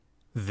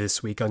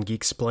This week on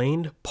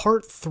Geeksplained,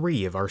 part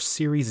 3 of our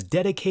series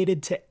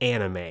dedicated to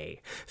anime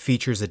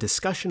features a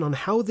discussion on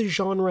how the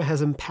genre has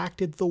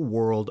impacted the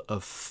world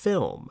of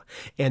film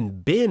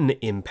and been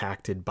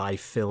impacted by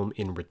film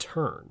in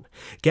return.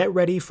 Get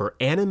ready for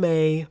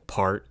Anime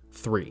Part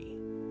 3.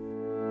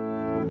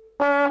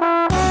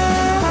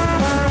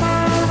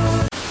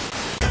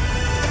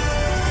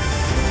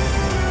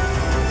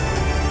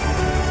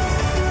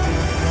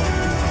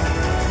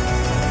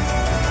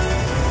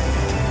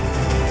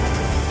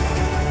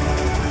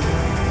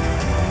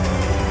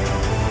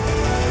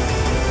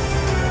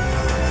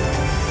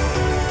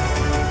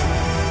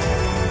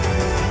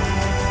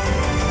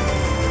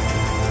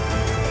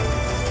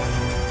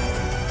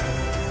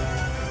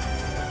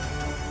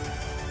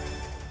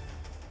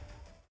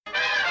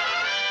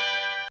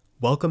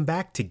 Welcome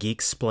back to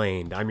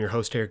Geeksplained. I'm your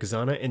host Eric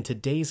Zana, and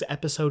today's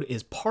episode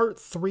is part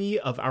 3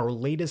 of our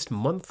latest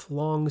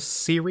month-long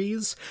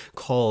series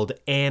called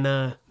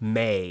Anna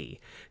May.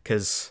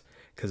 Because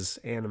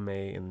anime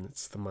and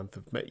it's the month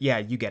of May. Yeah,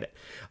 you get it.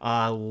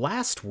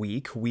 Last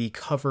week we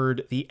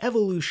covered the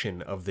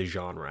evolution of the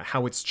genre,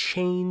 how it's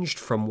changed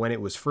from when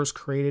it was first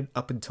created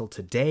up until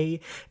today,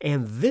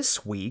 and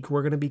this week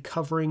we're going to be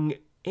covering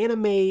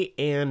anime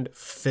and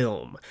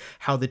film,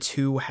 how the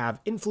two have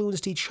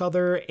influenced each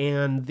other,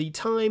 and the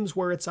times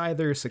where it's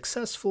either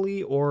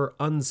successfully or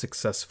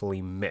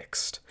unsuccessfully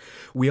mixed.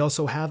 We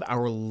also have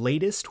our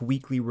latest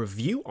weekly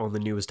review on the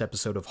newest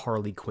episode of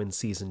Harley Quinn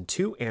Season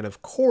 2, and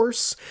of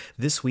course,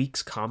 this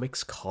week's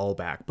comics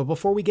callback. But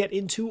before we get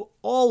into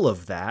all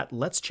of that,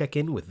 let's check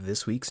in with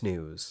this week's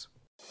news.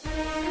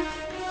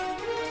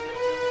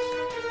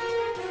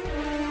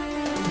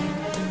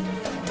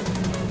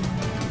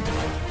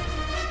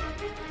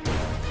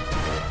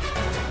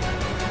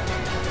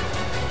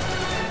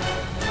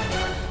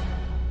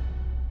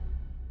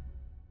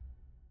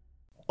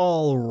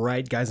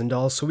 Alright, guys and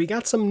dolls, so we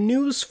got some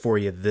news for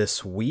you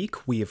this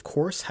week. We, of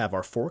course, have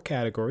our 4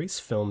 categories: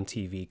 film,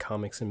 TV,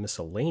 comics, and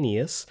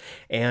miscellaneous,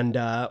 and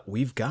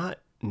we've got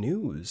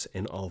news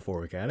in all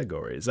 4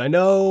 categories. I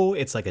know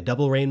it's like a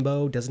double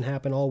rainbow, doesn't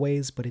happen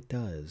always, but it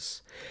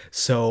does.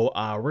 So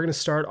we're going to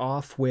start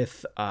off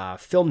with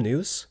film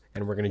news,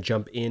 and we're going to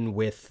jump in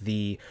with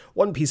the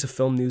one piece of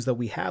film news that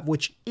we have,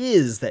 which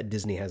is that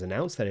Disney has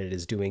announced that it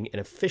is doing an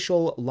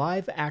official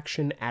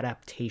live-action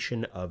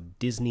adaptation of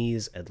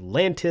Disney's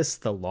Atlantis: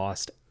 The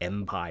Lost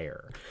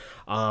Empire.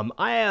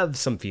 I have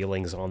some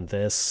feelings on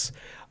this.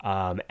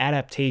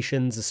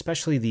 Adaptations,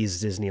 especially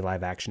these Disney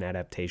live-action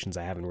adaptations,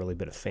 I haven't really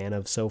been a fan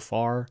of so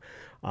far.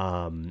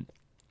 And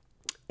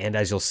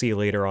as you'll see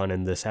later on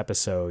in this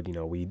episode, you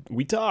know,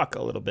 we talk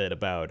a little bit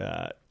about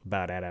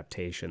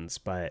adaptations,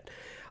 but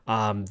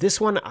this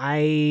one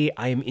I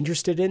am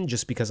interested in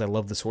just because I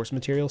love the source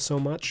material so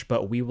much,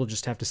 but we will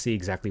just have to see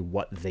exactly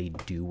what they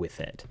do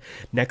with it.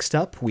 Next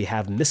up, we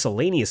have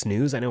miscellaneous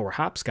news. I know we're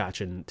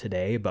hopscotching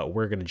today, but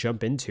we're going to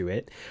jump into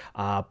it.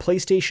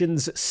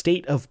 PlayStation's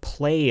State of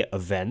Play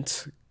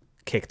event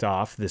kicked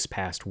off this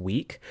past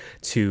week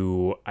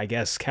to, I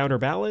guess,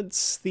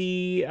 counterbalance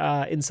the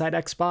Inside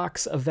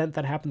Xbox event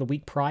that happened the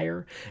week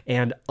prior.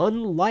 And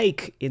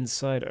unlike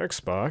Inside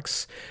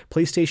Xbox,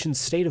 PlayStation's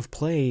State of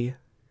Play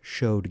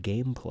showed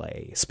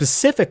gameplay,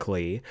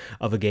 specifically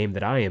of a game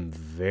that I am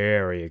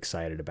very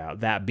excited about,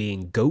 that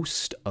being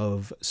Ghost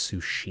of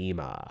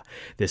Tsushima.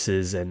 This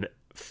is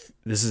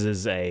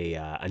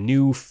a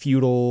new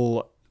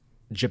feudal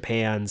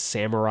Japan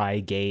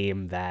samurai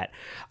game that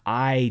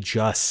I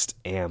just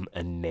am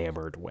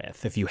enamored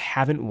with. If you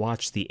haven't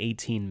watched the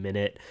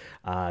 18-minute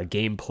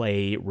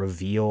gameplay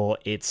reveal,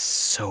 it's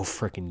so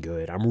freaking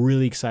good. I'm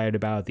really excited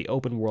about the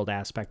open world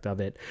aspect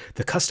of it.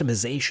 The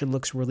customization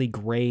looks really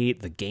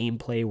great. The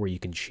gameplay where you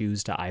can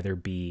choose to either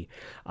be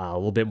a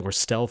little bit more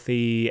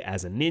stealthy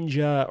as a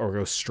ninja or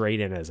go straight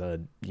in as a,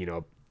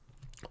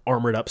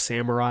 armored up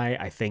samurai,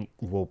 I think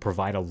will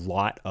provide a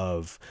lot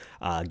of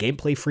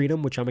gameplay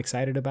freedom, which I'm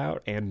excited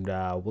about, and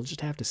we'll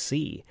just have to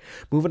see.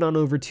 Moving on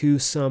over to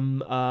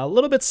some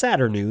little bit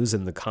sadder news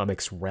in the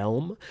comics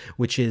realm,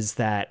 which is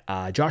that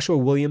Joshua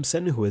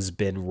Williamson, who has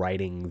been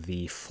writing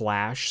The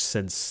Flash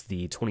since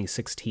the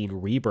 2016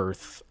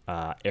 Rebirth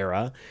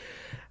era,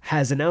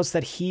 has announced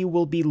that he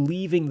will be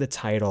leaving the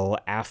title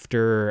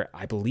after,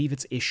 I believe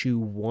it's issue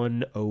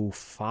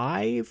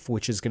 105,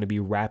 which is going to be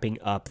wrapping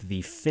up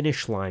the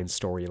Finish Line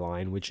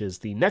storyline, which is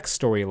the next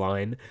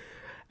storyline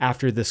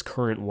after this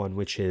current one,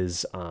 which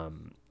is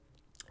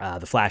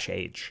the Flash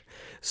Age.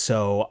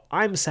 So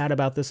I'm sad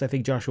about this. I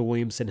think Joshua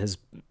Williamson has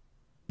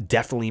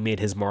definitely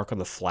made his mark on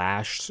the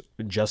Flash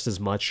just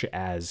as much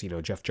as,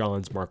 Jeff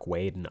Johns, Mark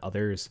Waid, and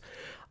others.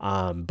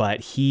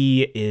 But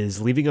he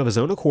is leaving of his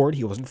own accord.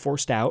 He wasn't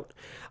forced out.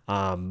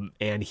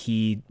 And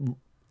he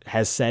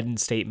has said in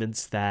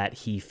statements that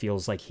he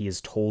feels like he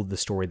has told the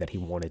story that he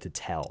wanted to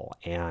tell,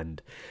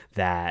 and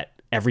that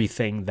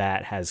everything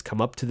that has come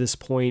up to this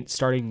point,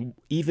 starting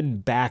even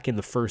back in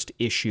the first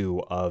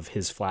issue of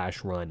his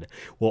Flash run,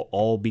 will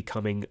all be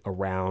coming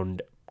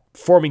around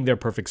forming their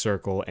perfect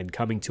circle and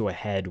coming to a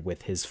head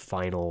with his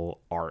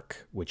final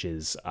arc, which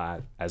is,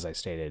 as I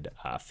stated,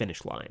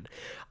 finish line.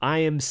 I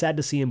am sad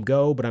to see him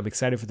go, but I'm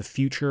excited for the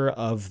future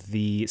of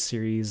the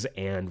series.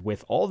 And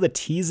with all the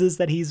teases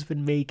that he's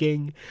been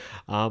making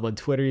on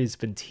Twitter, he's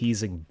been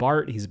teasing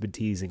Bart, he's been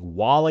teasing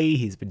Wally,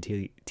 he's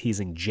been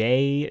teasing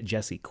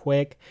Jesse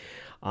Quick.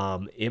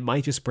 It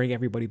might just bring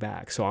everybody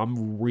back. So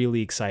I'm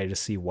really excited to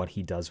see what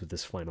he does with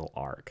this final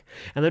arc.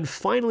 And then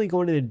finally,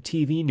 going into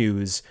TV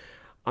news,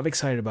 I'm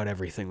excited about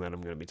everything that I'm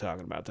going to be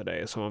talking about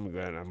today, so I'm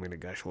going to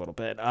gush a little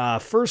bit.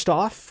 First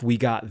off, we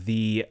got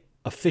the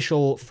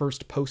official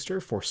first poster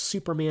for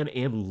Superman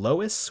and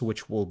Lois,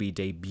 which will be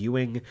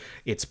debuting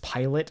its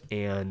pilot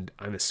and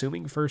I'm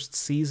assuming first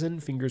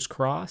season, fingers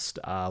crossed,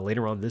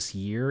 later on this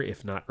year,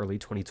 if not early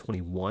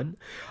 2021.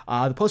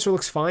 The poster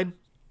looks fine.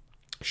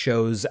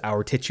 Shows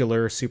our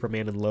titular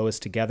Superman and Lois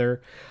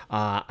together.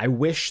 I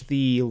wish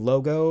the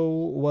logo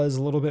was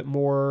a little bit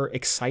more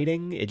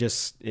exciting.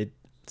 It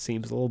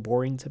seems a little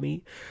boring to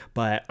me,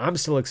 but I'm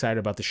still excited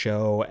about the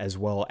show, as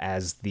well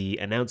as the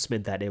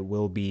announcement that it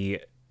will be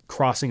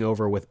crossing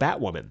over with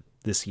Batwoman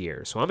this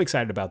year. So I'm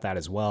excited about that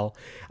as well.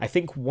 I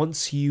think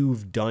once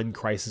you've done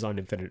Crisis on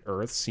Infinite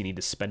Earths, you need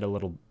to spend a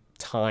little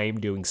time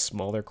doing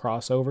smaller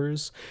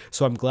crossovers.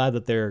 So I'm glad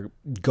that they're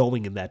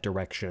going in that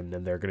direction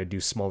and they're going to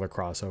do smaller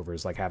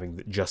crossovers, like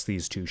having just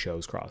these two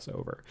shows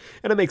crossover.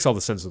 And it makes all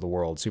the sense of the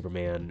world.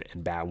 Superman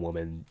and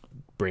Batwoman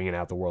bringing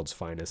out the world's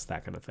finest,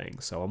 that kind of thing.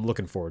 So I'm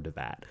looking forward to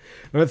that.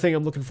 Another thing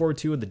I'm looking forward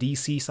to in the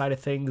DC side of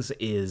things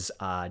is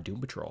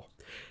Doom Patrol.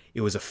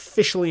 It was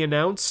officially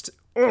announced.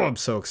 Oh, I'm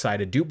so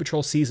excited. Doom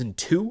Patrol Season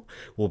 2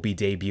 will be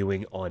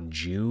debuting on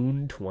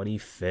June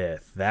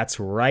 25th. That's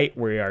right.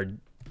 We are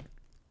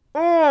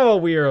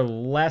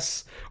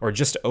less or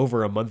just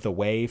over a month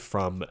away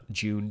from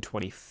June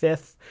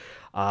 25th.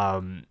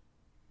 I'm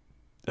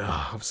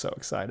so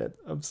excited.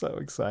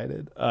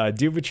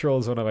 Doom Patrol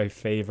is one of my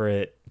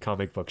favorite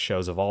comic book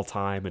shows of all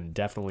time, and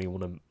definitely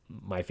one of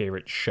my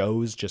favorite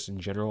shows just in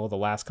general the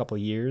last couple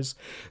of years.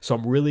 So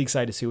I'm really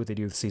excited to see what they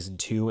do with season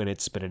 2, and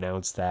it's been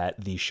announced that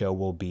the show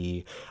will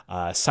be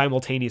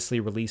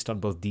simultaneously released on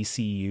both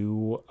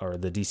DCU or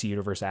the DC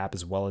Universe app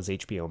as well as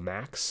HBO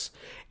Max,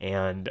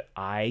 and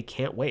I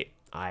can't wait.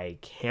 I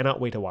cannot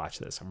wait to watch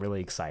this. I'm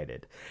really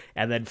excited.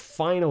 And then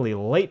finally,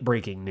 late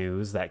breaking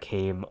news that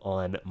came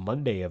on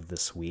Monday of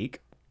this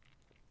week,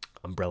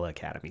 Umbrella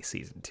Academy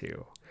Season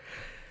 2.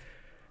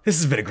 This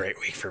has been a great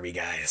week for me,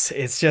 guys.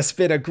 It's just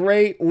been a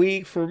great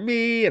week for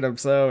me, and I'm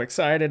so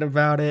excited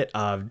about it.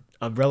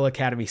 Umbrella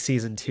Academy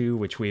Season 2,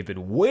 which we've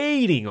been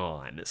waiting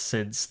on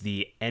since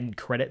the end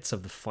credits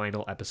of the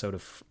final episode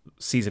of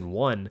Season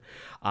 1,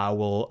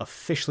 will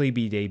officially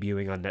be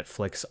debuting on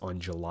Netflix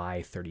on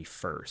July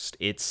 31st.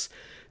 It's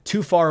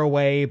too far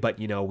away, but,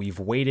 we've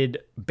waited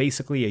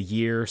basically a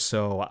year,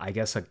 so I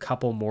guess a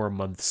couple more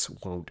months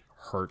won't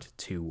hurt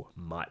too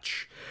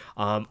much.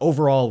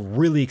 Overall,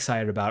 really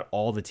excited about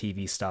all the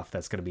TV stuff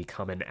that's going to be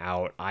coming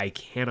out. I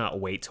cannot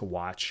wait to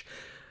watch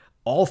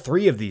all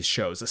three of these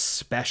shows,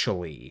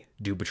 especially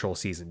Doom Patrol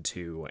Season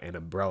 2 and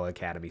Umbrella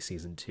Academy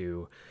Season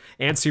 2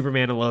 and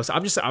Superman and Lois.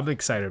 I'm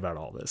excited about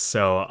all this.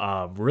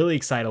 So really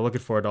excited,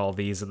 looking forward to all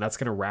these. And that's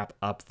going to wrap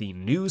up the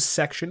news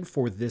section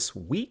for this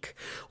week.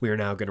 We are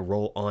now going to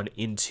roll on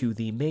into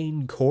the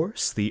main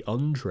course, the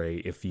entree,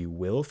 if you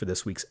will, for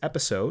this week's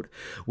episode,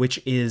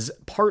 which is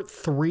part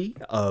 3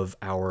 of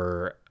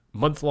our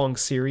month-long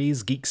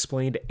series,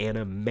 Geek-Splained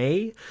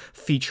Anime,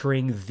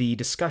 featuring the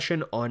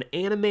discussion on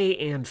anime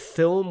and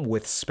film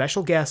with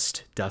special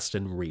guest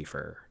Dustin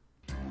Reefer.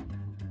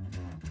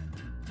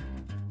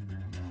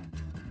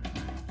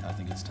 I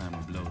think it's time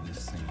we blow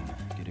this scene.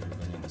 Get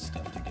everybody in the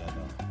stuff together.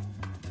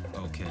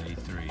 Okay,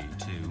 3,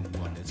 2,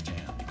 1, let's jam.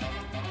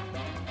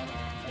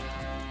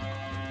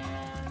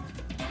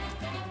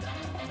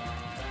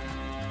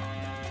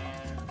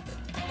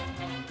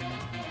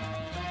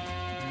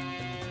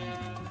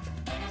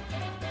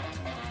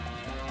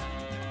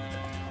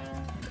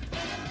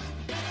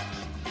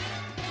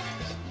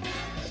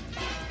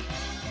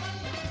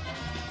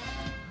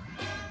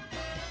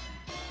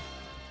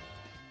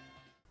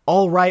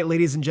 All right,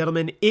 ladies and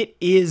gentlemen, it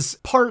is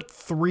part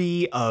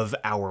 3 of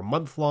our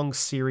month-long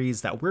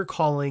series that we're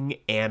calling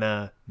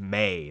Anna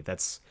May.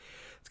 That's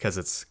because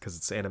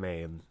it's anime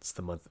and it's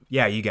the month.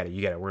 Yeah, you get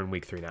it. We're in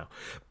week 3 now.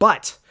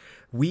 But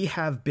we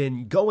have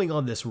been going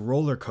on this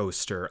roller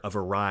coaster of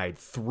a ride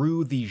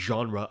through the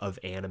genre of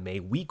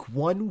anime. Week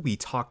 1, we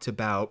talked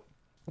about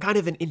kind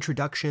of an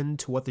introduction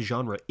to what the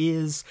genre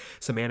is,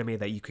 some anime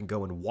that you can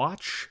go and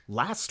watch.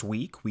 Last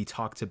week, we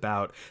talked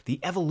about the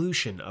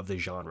evolution of the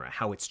genre,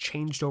 how it's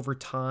changed over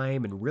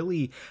time, and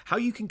really how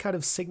you can kind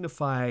of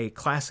signify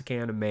classic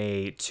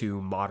anime to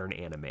modern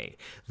anime.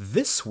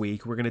 This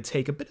week, we're going to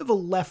take a bit of a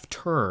left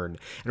turn,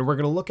 and we're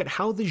going to look at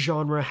how the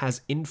genre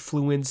has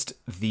influenced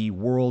the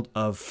world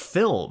of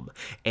film,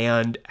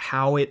 and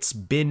how it's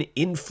been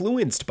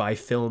influenced by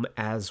film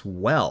as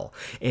well.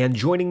 And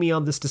joining me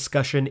on this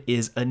discussion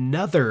is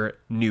another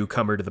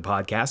newcomer to the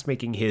podcast,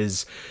 making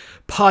his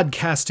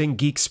podcasting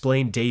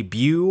Geek-Splained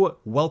debut.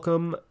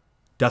 Welcome,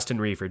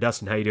 Dustin Reefer.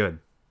 Dustin, how you doing?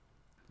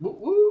 Woo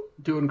woo,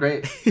 doing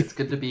great. It's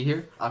good to be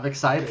here. I'm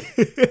excited.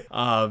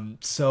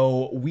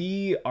 So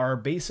we are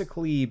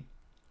basically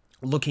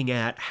looking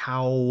at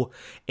how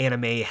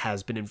anime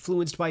has been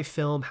influenced by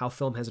film, how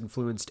film has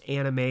influenced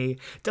anime.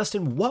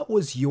 Dustin, what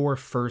was your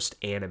first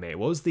anime?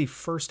 What was the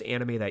first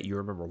anime that you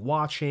remember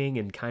watching,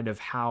 and kind of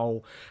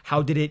how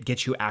did it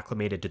get you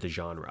acclimated to the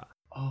genre?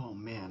 Oh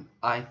man,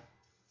 I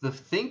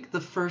think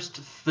the first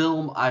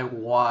film I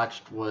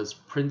watched was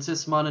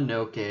Princess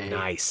Mononoke.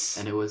 Nice.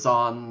 And it was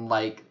on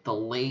like the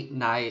late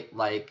night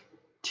like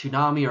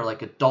Toonami or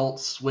like Adult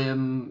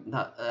Swim,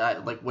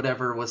 like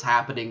whatever was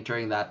happening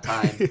during that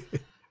time.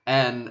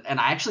 And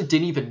I actually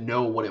didn't even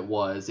know what it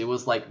was. It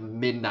was like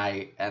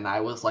midnight, and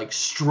I was like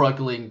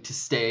struggling to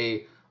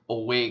stay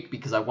awake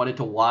because I wanted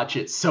to watch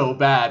it so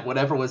bad.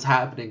 Whatever was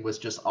happening was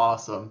just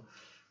awesome.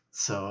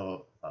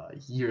 So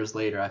years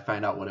later, I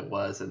find out what it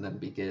was, and then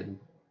begin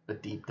a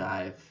deep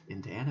dive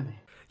into anime.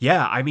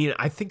 Yeah, I mean,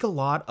 I think a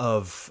lot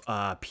of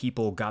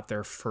people got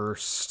their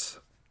first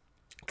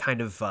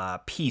kind of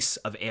piece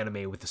of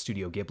anime with the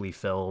Studio Ghibli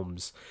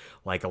films.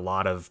 Like, a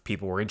lot of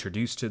people were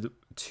introduced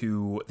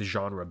to the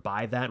genre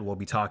by that, and we'll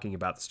be talking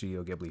about the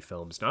Studio Ghibli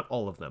films. Not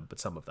all of them,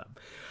 but some of them.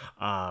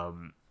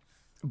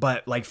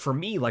 But like for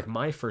me, like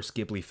my first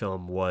Ghibli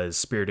film was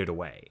Spirited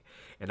Away.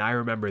 And I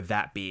remember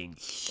that being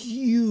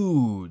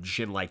huge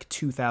in like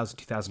 2000,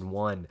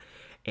 2001.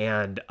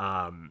 And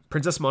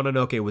Princess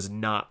Mononoke was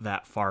not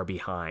that far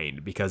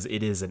behind, because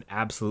it is an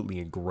absolutely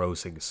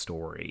engrossing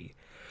story.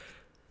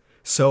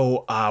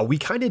 So we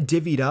kind of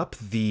divvied up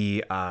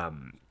the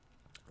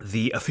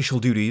official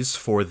duties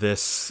for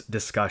this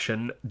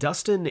discussion.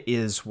 Dustin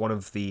is one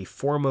of the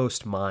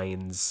foremost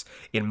minds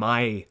in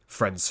my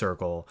friend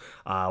circle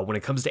when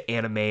it comes to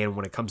anime and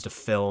when it comes to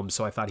film,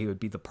 so I thought he would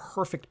be the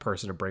perfect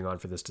person to bring on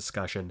for this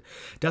discussion.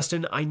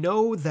 Dustin, I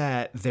know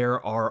that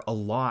there are a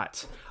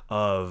lot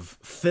of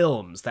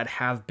films that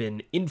have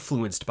been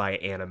influenced by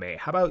anime.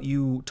 How about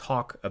you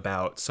talk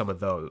about some of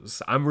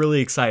those? I'm really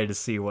excited to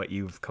see what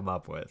you've come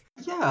up with.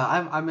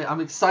 Yeah, I'm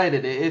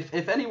excited.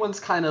 If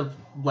anyone's kind of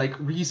like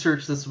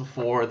researched this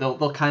before,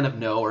 they'll kind of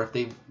know, or if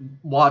they've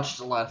watched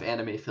a lot of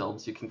anime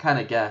films, you can kind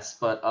of guess.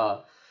 But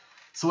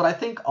so what I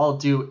think I'll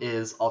do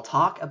is I'll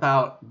talk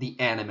about the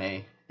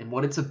anime and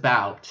what it's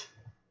about,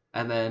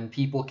 and then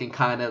people can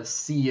kind of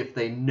see if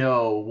they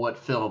know what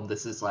film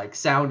this is like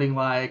sounding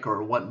like,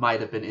 or what might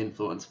have been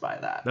influenced by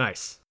that.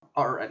 Nice.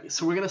 Alrighty,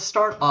 so we're gonna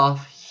start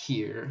off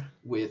here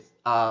with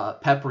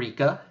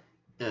Paprika,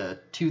 a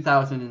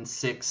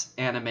 2006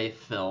 anime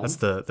film. That's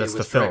the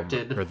film,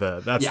 or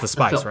that's the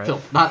spice, right?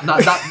 Film. Not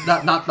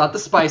the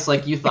spice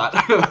like you thought.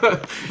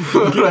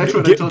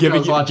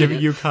 Giving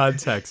you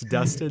context,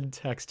 Dustin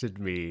texted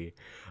me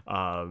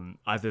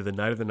either the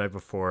night or the night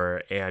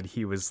before, and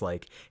he was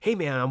like, "Hey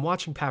man, I'm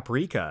watching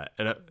Paprika,"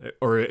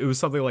 or it was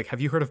something like,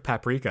 "Have you heard of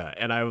Paprika?"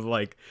 And I was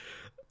like,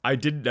 I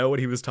didn't know what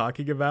he was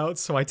talking about,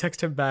 so I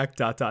texted him back, ...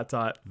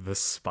 the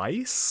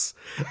spice?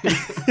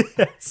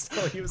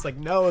 So he was like,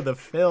 no, the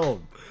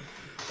film.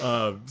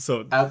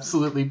 So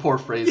absolutely poor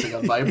phrasing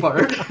on my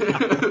part.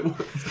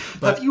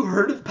 Have you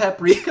heard of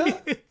Paprika?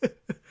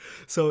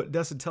 So,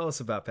 Dustin, tell us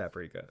about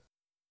Paprika.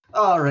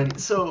 Alrighty,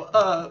 so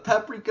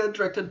Paprika,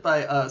 directed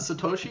by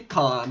Satoshi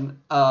Kon,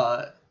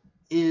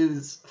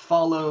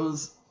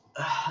 follows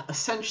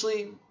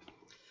essentially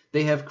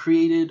they have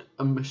created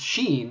a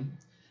machine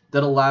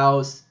that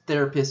allows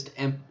therapists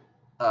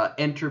to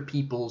enter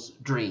people's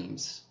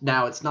dreams.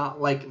 Now, it's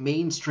not like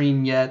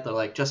mainstream yet. They're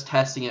like just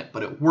testing it,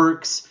 but it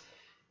works.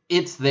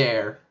 It's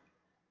there,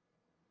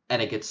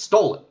 and it gets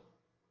stolen.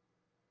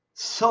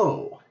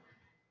 So,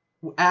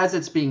 as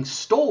it's being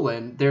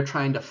stolen, they're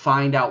trying to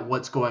find out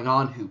what's going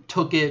on, who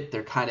took it.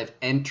 They're kind of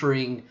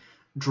entering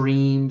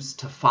dreams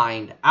to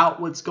find out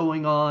what's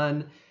going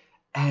on.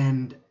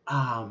 And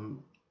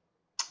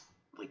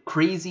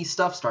crazy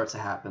stuff starts to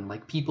happen.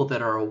 Like, people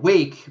that are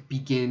awake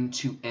begin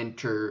to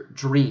enter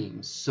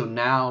dreams. So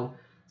now,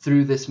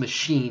 through this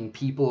machine,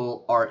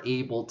 people are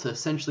able to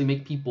essentially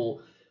make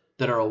people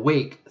that are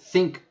awake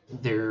think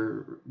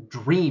they're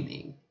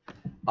dreaming.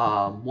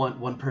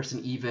 One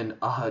person even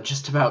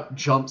just about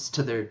jumps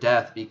to their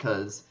death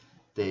because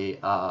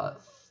they're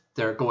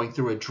going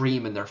through a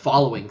dream and they're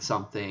following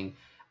something,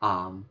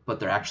 but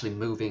they're actually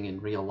moving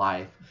in real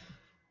life.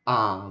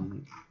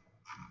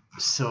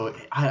 So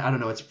I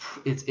don't know.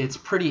 It's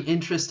pretty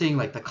interesting.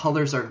 Like, the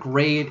colors are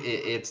great.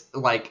 It's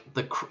like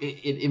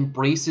it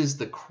embraces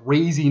the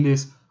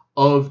craziness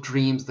of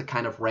dreams, the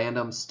kind of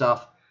random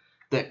stuff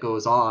that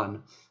goes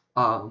on.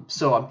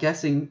 So I'm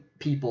guessing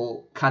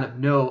people kind of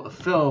know a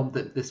film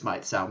that this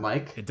might sound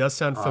like. It does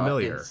sound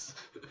familiar.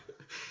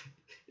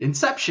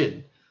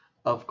 Inception,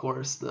 of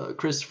course, the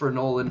Christopher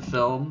Nolan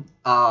film,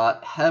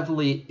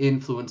 heavily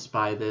influenced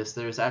by this.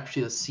 There's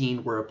actually a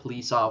scene where a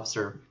police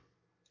officer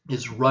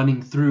is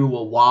running through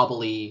a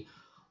wobbly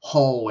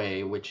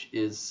hallway, which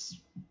is,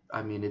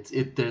 I mean,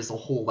 there's a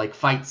whole like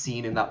fight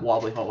scene in that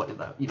wobbly hallway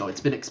that,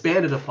 it's been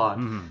expanded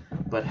upon,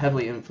 but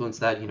heavily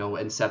influenced that.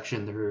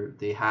 Inception,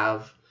 they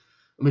have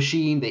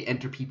machine. They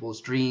enter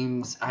people's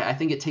dreams. I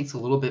think it takes a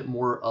little bit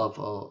more of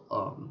a,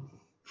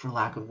 for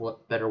lack of a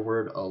better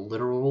word, a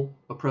literal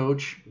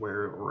approach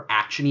or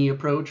action-y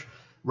approach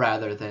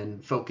rather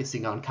than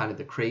focusing on kind of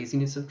the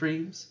craziness of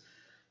dreams.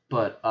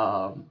 But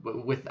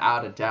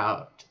without a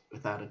doubt,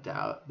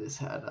 this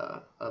had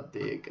a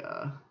big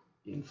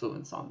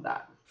influence on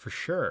that. For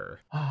sure.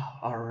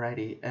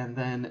 Alrighty, and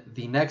then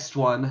the next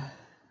one,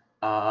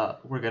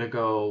 we're gonna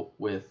go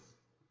with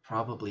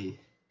probably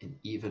an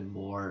even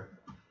more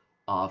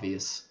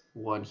obvious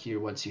one here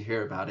once you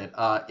hear about it,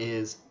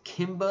 is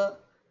Kimba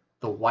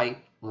the White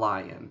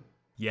Lion.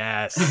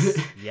 Yes.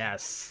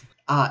 Yes.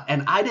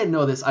 And I didn't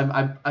know this.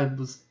 I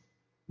was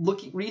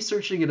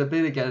researching it a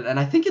bit again, and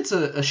I think it's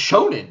a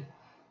shonen.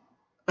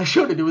 A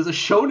shonen. It was a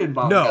shonen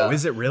manga. No,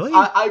 is it really?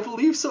 I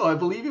believe so. I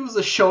believe it was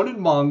a shonen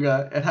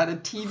manga. It had a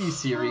TV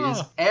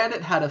series and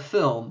it had a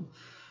film.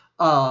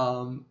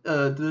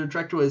 The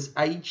director was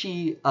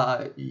Aichi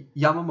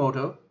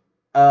Yamamoto.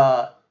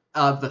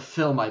 Of the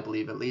film, I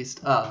believe, at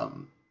least.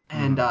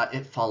 And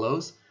it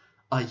follows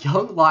a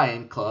young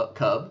lion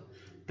cub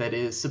that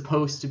is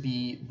supposed to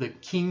be the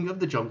king of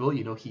the jungle.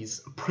 You know,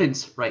 he's a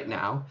prince right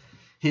now.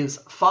 His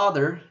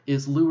father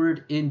is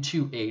lured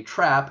into a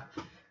trap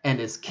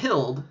and is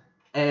killed.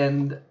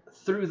 And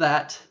through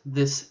that,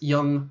 this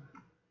young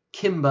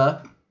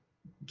Kimba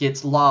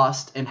gets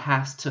lost and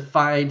has to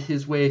find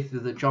his way through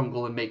the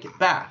jungle and make it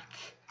back.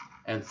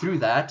 And through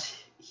that,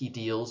 he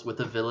deals with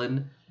a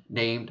villain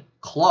named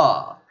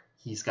Claw.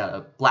 He's got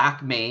a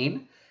black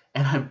mane,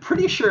 and I'm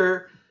pretty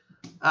sure,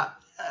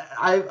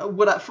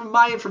 from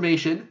my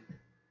information,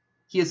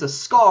 he has a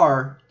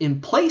scar in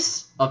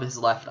place of his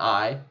left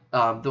eye,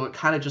 though it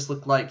kind of just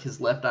looked like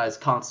his left eye is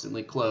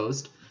constantly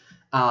closed.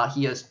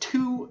 He has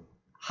 2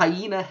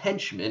 hyena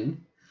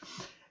henchmen,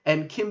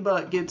 and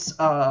Kimba gets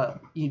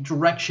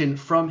direction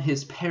from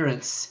his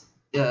parents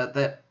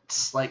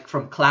that's like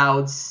from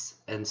clouds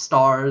and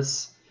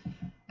stars,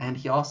 and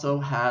he also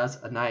has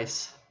a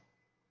nice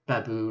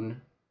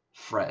baboon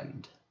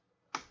friend.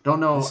 Don't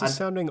know. This is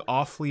sounding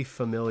awfully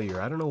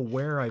familiar. I don't know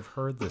where I've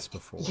heard this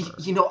before.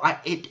 You know,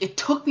 it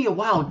took me a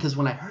while because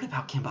when I heard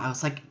about Kimba, I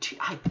was like,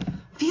 I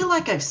feel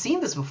like I've seen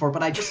this before,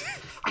 but I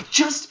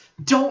just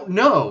don't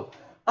know.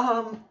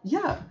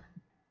 Yeah,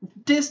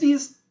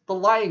 Disney's The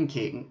Lion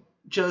King.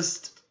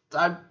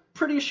 I'm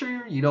pretty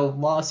sure,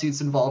 lawsuits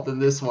involved in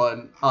this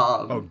one.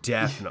 Oh,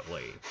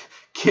 definitely.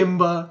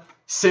 Kimba,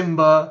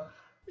 Simba,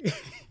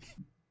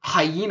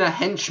 hyena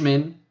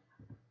henchman,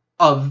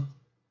 a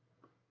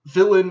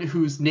villain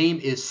whose name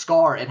is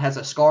Scar and has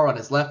a scar on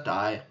his left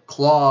eye.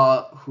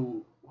 Claw,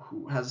 who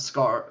has a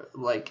scar.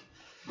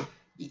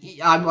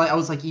 I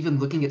was even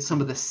looking at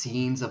some of the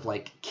scenes of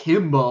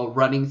Kimba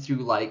running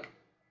through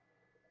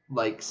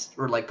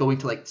going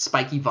to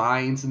spiky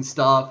vines and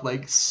stuff.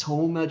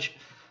 So much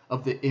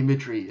of the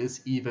imagery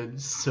is even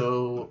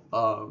so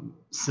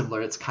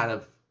similar. It's kind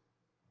of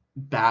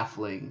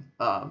baffling.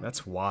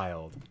 That's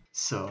wild.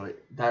 So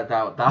that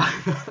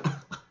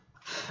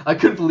I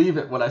couldn't believe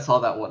it when I saw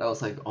that one. I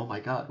was like, oh my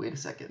god, wait a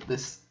second.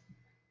 This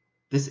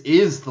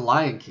is The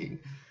Lion King.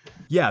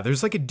 Yeah,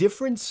 there's a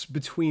difference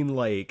between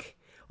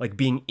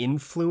being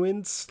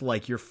influenced,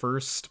 your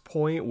first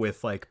point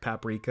with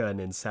Paprika and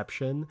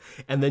Inception,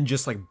 and then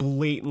just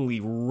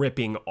blatantly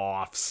ripping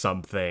off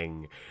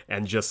something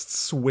and just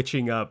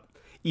switching up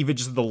even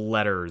just the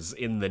letters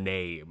in the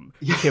name.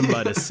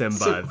 Kimba to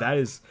Simba.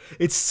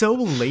 It's so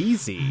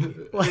lazy.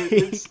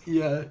 It's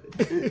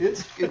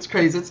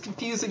crazy. It's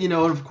confusing, and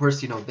of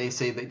course, they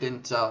say they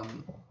didn't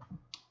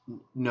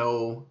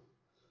know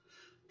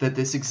that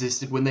this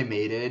existed when they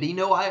made it.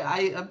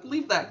 I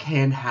believe that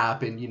can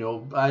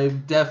happen.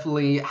 I've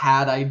definitely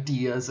had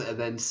ideas and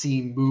then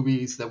seen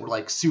movies that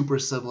were super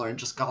super and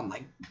just gone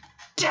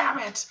damn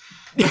it.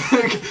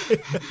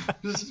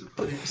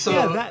 So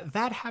yeah,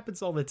 that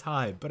happens all the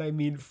time. But I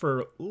mean,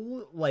 for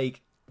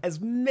as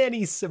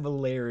many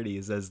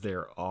similarities as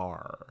there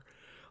are,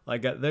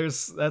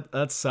 there's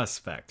that's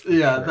suspect.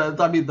 Yeah, sure.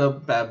 the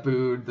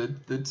baboon,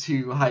 the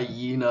 2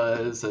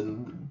 hyenas,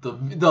 and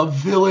the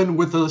villain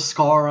with a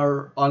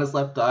scar on his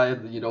left eye,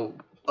 and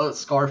a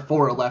scar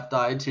for a left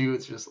eye too.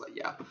 It's just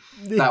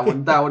that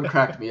one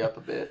cracked me up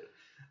a bit.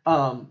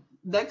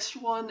 Next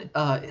one,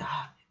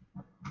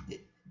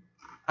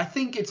 I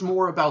think it's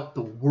more about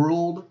the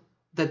world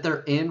that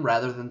they're in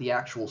rather than the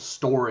actual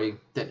story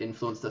that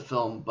influenced the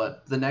film.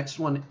 But the next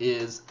one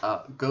is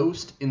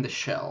Ghost in the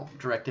Shell,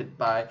 directed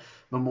by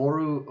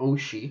Mamoru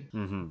Oshii.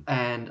 Mm-hmm.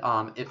 And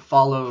it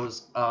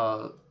follows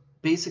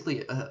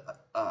basically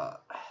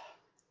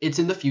it's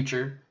in the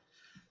future.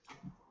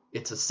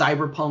 It's a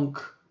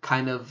cyberpunk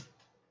kind of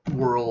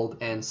world,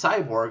 and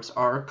cyborgs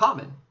are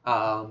common.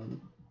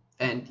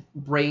 And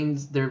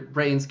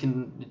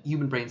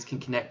human brains can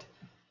connect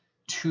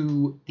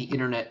to the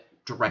internet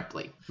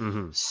directly.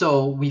 Mm-hmm.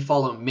 So we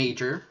follow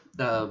Major,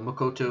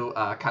 Makoto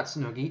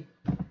Katsunogi,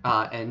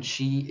 and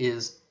she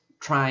is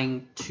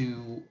trying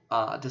to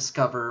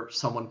discover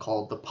someone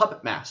called the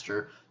Puppet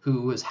Master,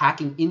 who is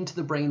hacking into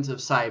the brains of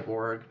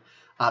Cyborg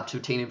to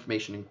obtain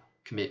information and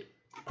commit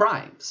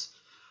crimes.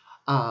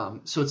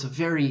 So it's a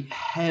very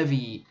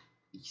heavy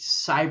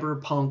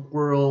cyberpunk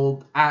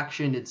world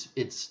action.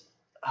 It's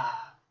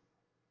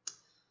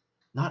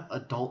not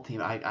adult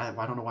theme. I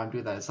don't know why I'm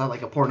doing that. It's not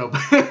like a porno.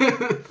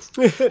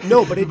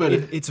 No, but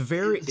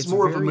it's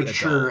more of a very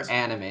mature adult.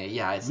 anime.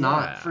 Yeah, it's Yeah.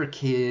 not for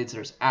kids.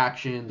 There's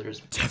action.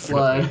 There's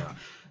Definitely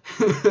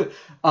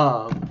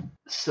blood.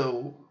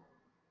 So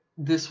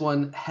this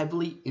one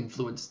heavily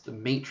influenced The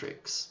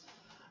Matrix.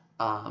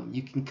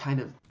 You can kind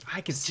of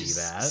I can see just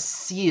that.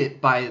 see it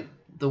by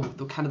the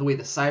kind of the way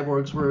the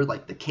cyborgs were,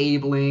 like the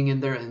cabling in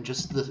there, and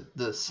just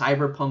the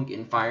cyberpunk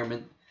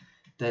environment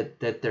that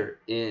they're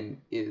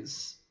in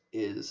is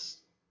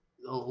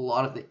a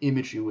lot of the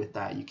imagery with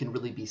that. You can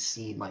really be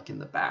seen like in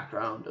the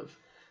background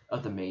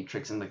of the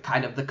Matrix, and the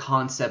kind of the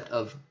concept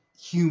of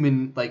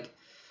human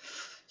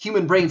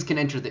brains can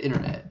enter the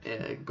internet.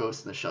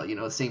 Ghost in the Shell,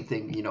 the same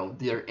thing.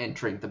 They're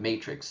entering the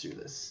Matrix through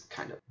this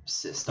kind of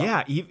system.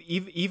 Yeah,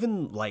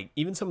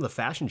 even some of the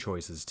fashion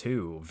choices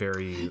too,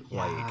 very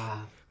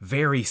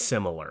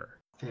similar.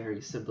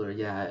 Very similar,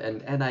 yeah.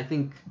 And I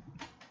think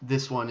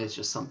this one is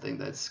just something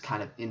that's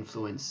kind of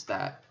influenced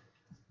that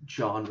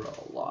genre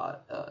a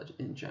lot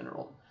in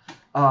general.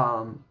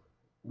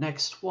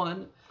 Next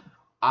one,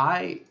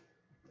 I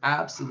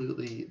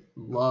absolutely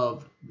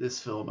love this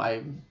film.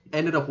 I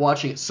ended up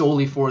watching it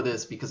solely for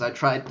this because I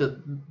tried to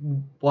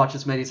watch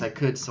as many as I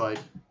could, so I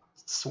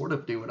sort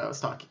of knew what I was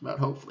talking about,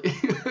 hopefully.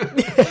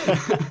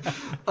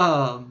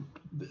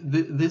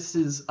 This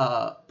is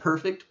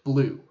Perfect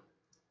Blue.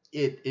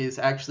 It is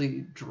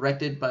actually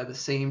directed by the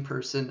same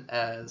person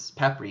as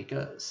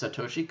Paprika,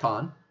 Satoshi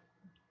Kon.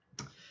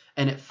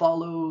 And it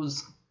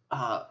follows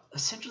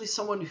essentially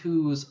someone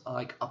who's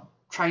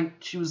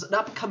she was an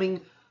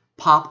upcoming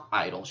pop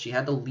idol. She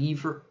had to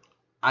leave her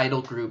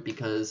idol group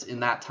because in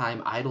that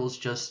time, idols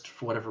just,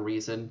 for whatever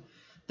reason,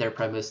 their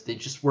premise, they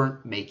just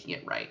weren't making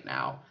it right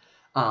now.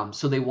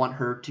 So they want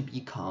her to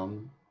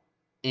become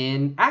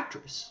an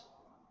actress.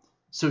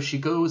 So she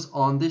goes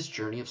on this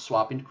journey of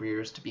swapping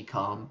careers to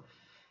become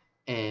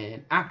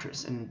an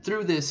actress. And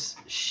through this,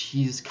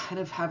 she's kind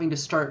of having to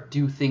start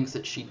do things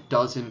that she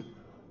doesn't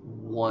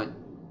want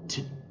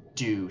to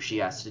do. She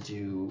has to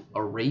do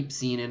a rape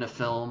scene in a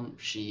film.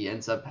 She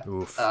ends up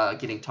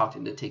getting talked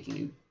into taking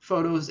new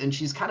photos, and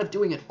she's kind of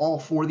doing it all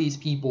for these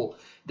people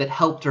that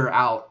helped her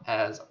out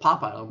as a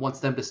pop idol and wants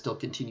them to still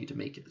continue to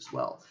make it as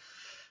well.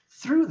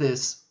 Through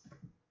this,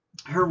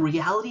 her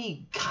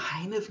reality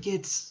kind of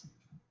gets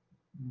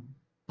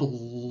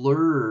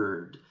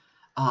blurred,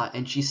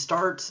 and she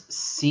starts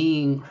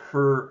seeing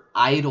her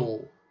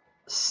idol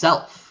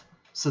self.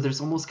 So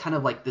there's almost kind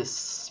of like this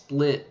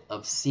split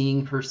of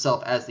seeing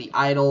herself as the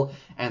idol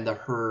and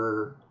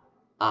her.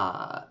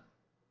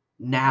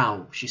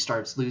 Now she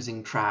starts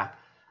losing track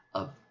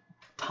of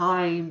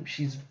time.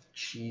 She's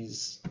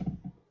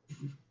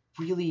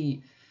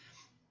really,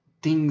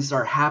 things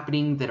are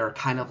happening that are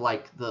kind of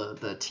like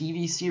the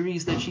TV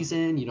series that she's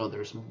in.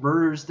 There's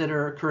murders that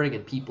are occurring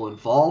and people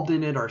involved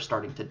in it are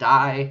starting to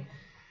die.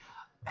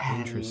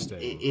 And Interesting.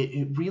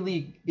 It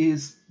really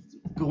is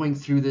going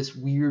through this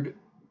weird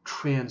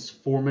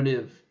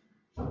transformative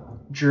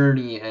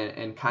journey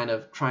and kind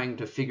of trying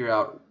to figure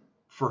out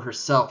for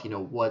herself,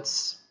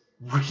 what's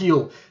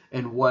real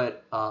and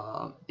what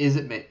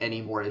isn't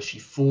anymore as she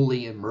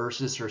fully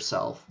immerses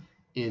herself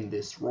in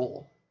this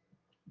role.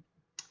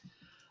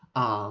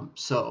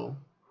 So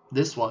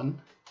this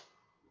one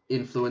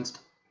influenced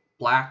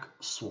Black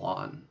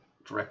Swan,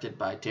 directed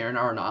by Darren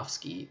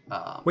Aronofsky.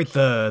 Wait,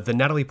 the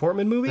Natalie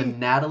Portman movie? The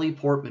Natalie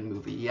Portman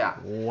movie, yeah.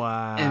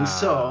 Wow. And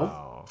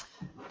so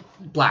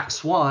Black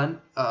Swan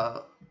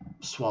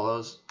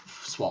follows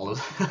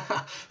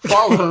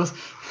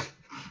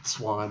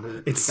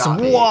Swan. It got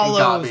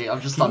me.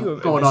 I'm just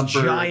going on birds.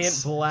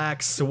 Giant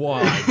black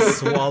swan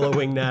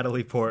swallowing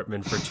Natalie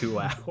Portman for 2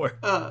 hours.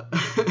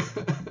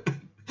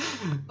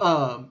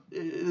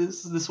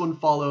 This one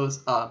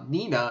follows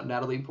Nina,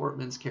 Natalie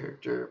Portman's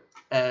character,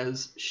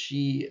 as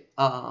she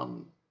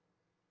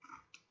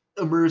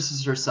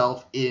immerses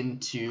herself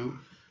into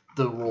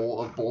the role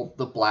of both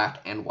the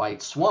black and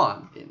white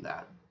swan in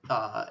that.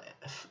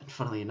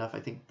 Funnily enough, I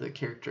think the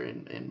character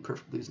in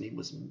Perfect Blue's name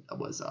was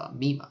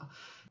Mima.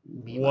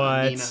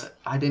 What?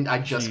 I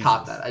just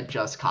caught that.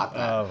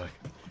 Oh my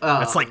God.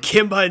 That's like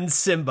Kimba and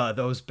Simba,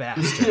 those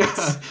bastards. Yeah,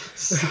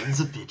 sons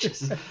of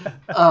bitches.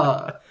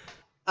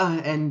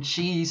 And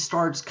she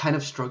starts kind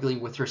of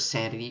struggling with her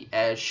sanity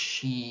as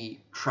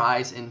she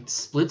tries and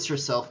splits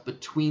herself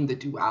between the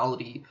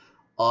duality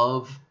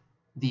of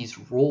these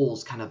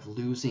roles, kind of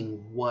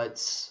losing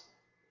what's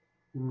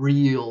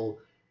real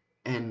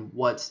and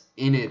what's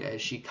in it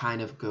as she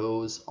kind of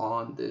goes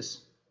on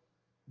this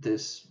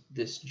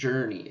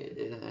journey.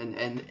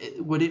 And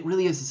what it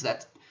really is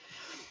that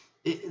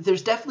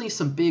there's definitely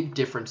some big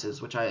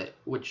differences,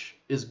 which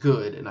is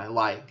good and I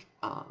like.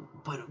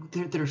 But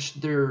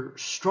their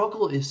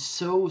struggle is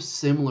so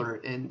similar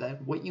in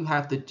that what you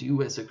have to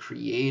do as a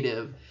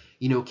creative,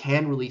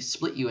 can really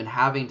split you, and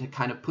having to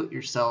kind of put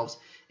yourselves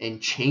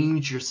and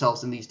change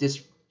yourselves in these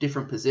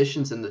different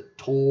positions, and the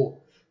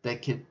toll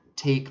that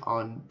take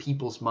on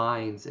people's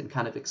minds and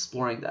kind of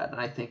exploring that. And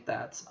I think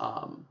that's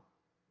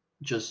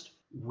just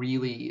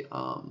really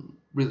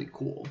really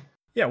cool.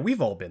 Yeah,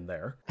 we've all been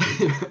there.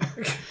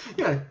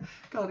 Yeah,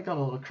 got a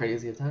little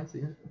crazy at times.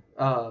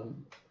 Yeah.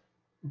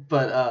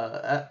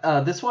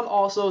 But this one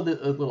also, a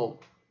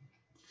little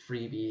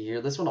freebie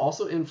here. This one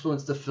also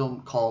influenced a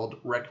film called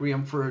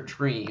Requiem for a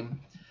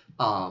Dream,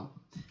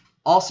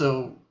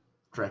 also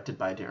directed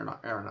by Darren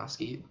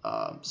Aronofsky.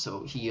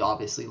 So he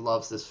obviously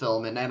loves this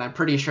film, and I'm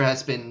pretty sure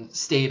has been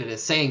stated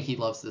as saying he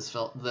loves this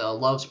film,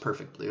 loves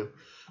Perfect Blue.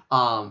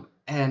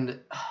 And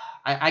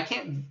I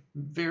can't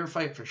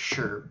verify it for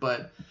sure,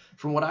 but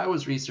from what I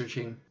was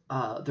researching,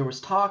 there was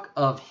talk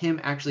of him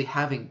actually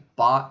having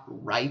bought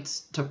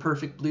rights to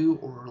Perfect Blue,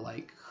 or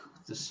like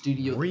the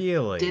studio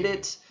really did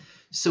it,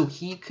 so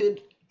he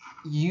could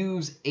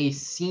use a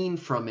scene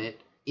from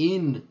it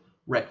in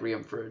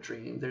Requiem for a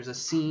Dream. There's a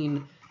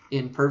scene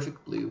in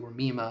Perfect Blue where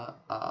Mima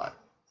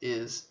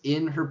is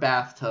in her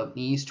bathtub,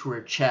 knees to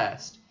her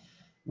chest,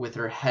 with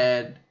her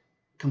head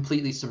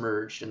completely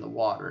submerged in the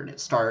water, and it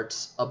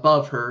starts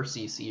above her, so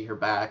you see her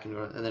back, and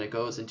then it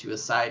goes into a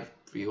side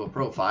view, a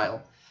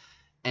profile,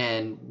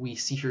 and we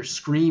see her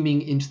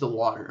screaming into the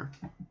water.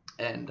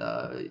 And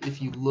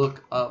if you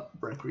look up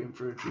Requiem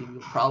for a Dream,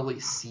 you'll probably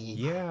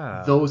see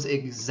those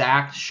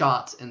exact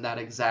shots in that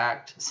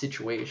exact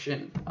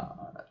situation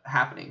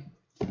happening,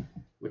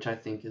 which I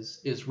think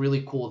is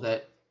really cool,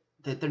 that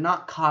they're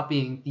not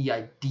copying the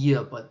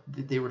idea, but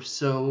they were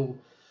so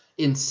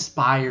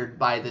inspired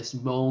by this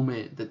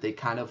moment that they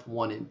kind of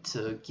wanted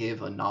to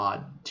give a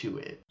nod to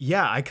it.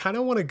 Yeah, I kind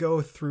of want to go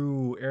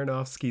through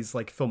Aronofsky's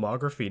like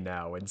filmography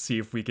now and see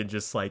if we can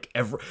just like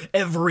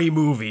every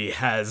movie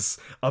has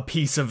a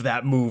piece of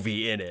that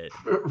movie in it.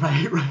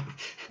 Right.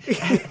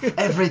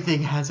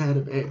 Everything has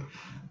anime.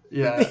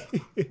 Yeah.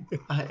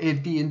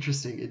 It'd be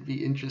interesting. It'd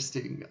be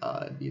interesting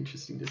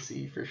to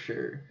see for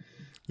sure.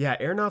 Yeah,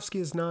 Aronofsky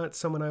is not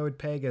someone I would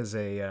peg as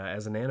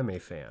an anime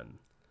fan.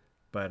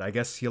 But I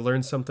guess you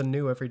learn something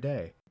new every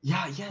day.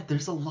 Yeah,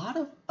 there's a lot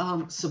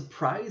of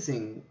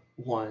surprising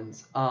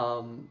ones.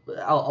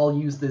 I'll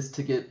use this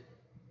to get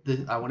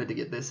I wanted to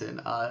get this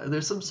in.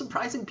 There's some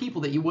surprising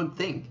people that you wouldn't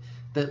think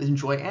that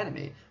enjoy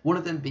anime. One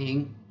of them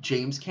being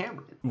James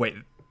Cameron. Wait,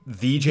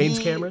 the James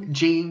Cameron?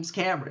 James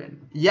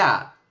Cameron.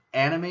 Yeah,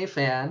 anime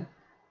fan.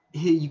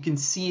 You can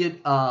see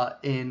it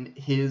in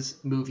his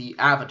movie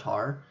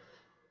Avatar.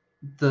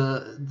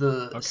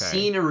 The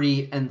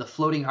scenery and the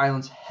floating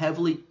islands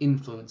heavily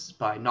influenced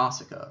by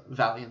Nausicaa,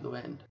 Valley in the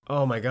Wind.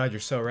 Oh my God, you're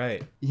so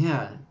right.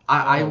 Yeah,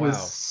 I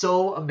was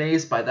so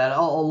amazed by that.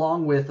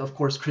 Along with, of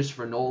course,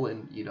 Christopher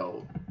Nolan,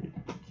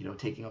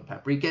 taking up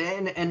Paprika,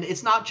 and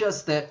it's not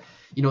just that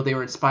they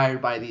were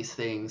inspired by these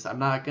things. I'm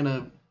not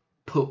gonna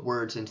put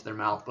words into their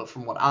mouth, but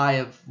from what I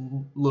have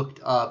looked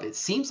up, it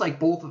seems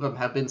like both of them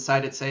have been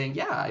cited saying,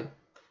 yeah,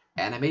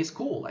 anime's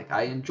cool. Like,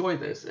 I enjoy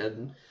this,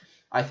 and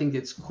I think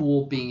it's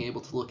cool being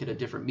able to look at a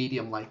different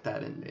medium like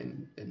that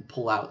and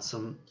pull out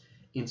some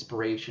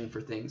inspiration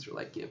for things, or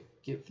like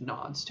give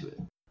nods to it.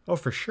 Oh,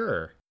 for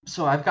sure.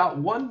 So I've got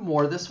one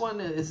more. This one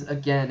is a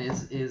kind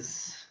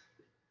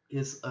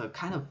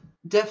of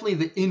definitely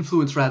the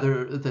influence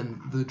rather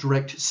than the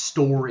direct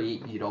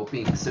story,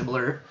 being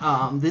similar.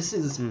 This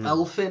is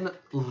Elfen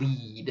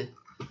Lied.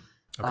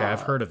 Okay,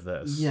 I've heard of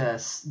this.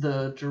 Yes,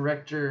 the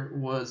director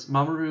was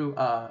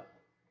Mamoru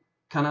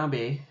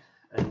Kanabe.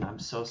 And I'm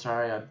so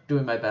sorry, I'm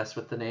doing my best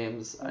with the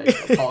names. I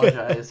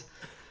apologize.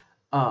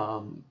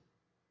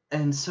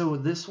 And so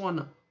this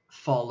one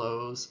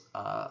follows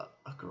a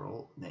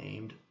girl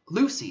named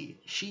Lucy.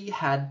 She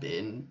had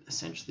been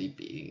essentially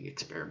being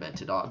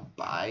experimented on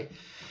by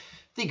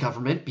the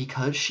government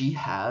because she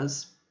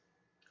has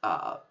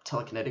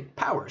telekinetic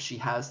powers. She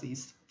has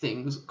these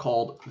things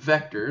called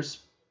vectors,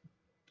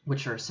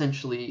 which are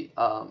essentially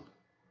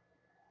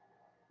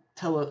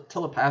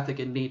telepathic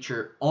in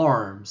nature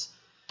arms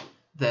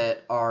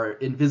that are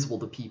invisible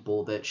to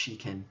people that she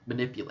can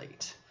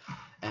manipulate.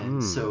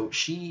 And so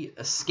she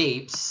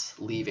escapes,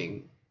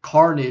 leaving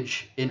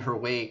carnage in her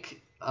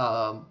wake,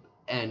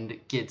 and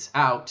gets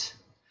out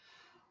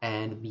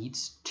and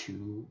meets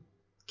two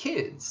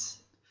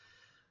kids.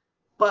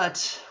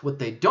 But what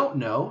they don't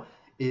know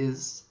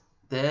is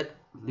that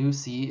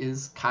Lucy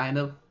is kind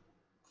of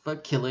a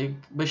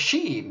killing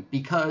machine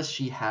because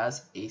she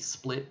has a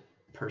split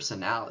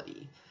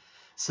personality.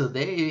 So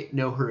they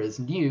know her as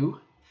New,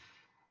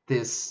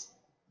 this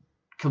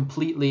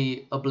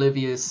completely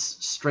oblivious,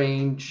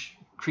 strange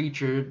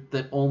creature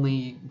that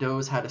only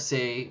knows how to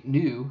say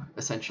 "new,"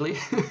 essentially.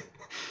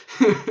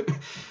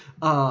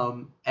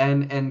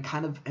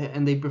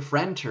 And they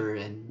befriend her,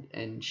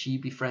 and she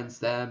befriends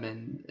them,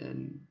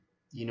 and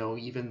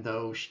even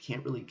though she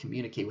can't really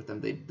communicate with them,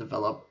 they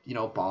develop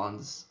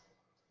bonds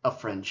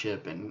of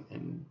friendship,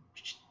 and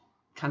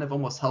kind of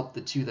almost help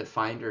the two that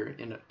find her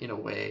in a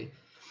way.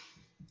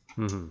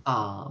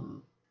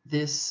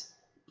 This,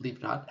 believe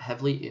it or not,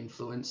 heavily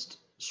influenced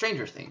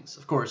Stranger Things.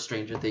 Of course,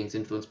 Stranger Things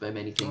influenced by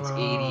many things,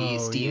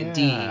 80s,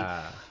 D&D.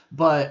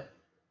 But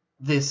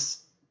this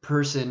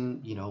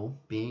person,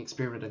 being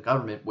experimented in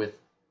government with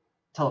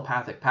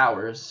telepathic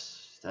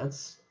powers.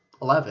 That's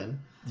 11.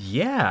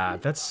 Yeah,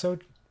 that's so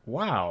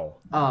wow.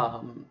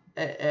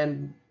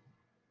 And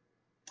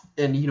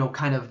you know,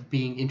 kind of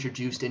being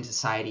introduced in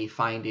society,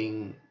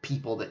 finding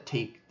people that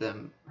take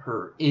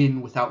her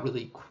in without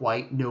really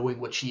quite knowing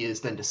what she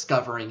is, then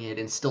discovering it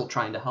and still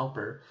trying to help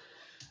her.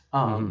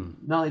 Not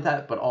only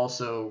that, but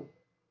also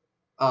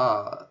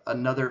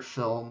another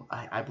film.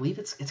 I believe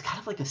it's kind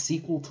of like a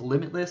sequel to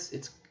Limitless.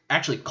 It's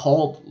actually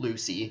called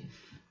Lucy.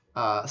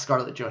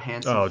 Scarlett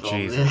Johansson film.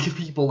 Jeez.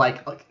 People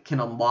like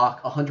can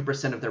unlock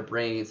 100% of their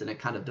brains, and it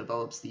kind of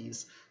develops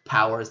these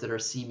powers that are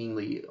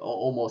seemingly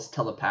almost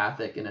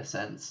telepathic in a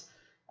sense.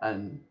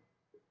 And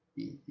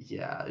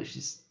yeah, it's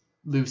just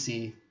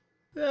Lucy.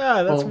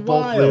 Yeah, that's wild.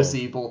 Both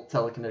Lucy, both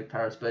telekinetic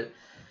powers, but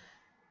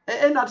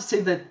and not to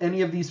say that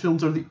any of these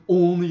films are the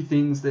only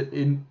things that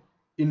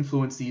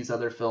influence these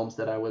other films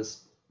that I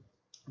was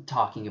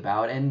talking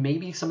about, and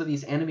maybe some of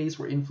these animes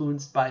were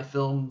influenced by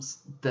films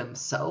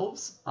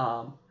themselves.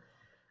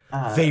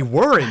 They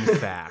were, in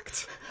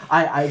fact.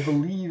 I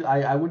believe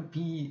I wouldn't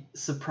be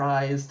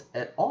surprised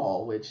at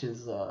all, which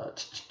is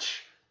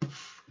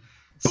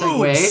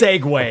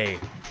segue.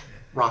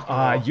 Rock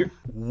and roll. You're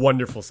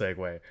wonderful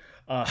segue.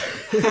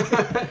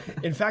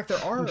 In fact,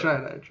 there are I'm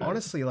trying.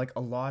 honestly like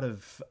a lot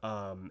of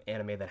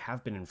anime that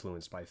have been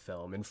influenced by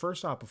film. And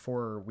first off,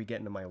 before we get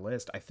into my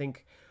list, I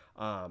think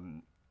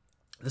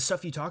the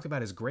stuff you talked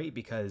about is great,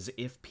 because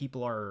if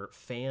people are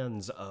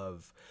fans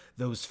of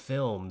those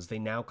films, they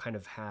now kind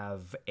of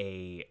have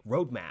a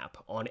roadmap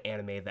on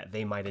anime that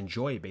they might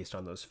enjoy based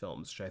on those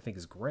films, which I think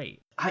is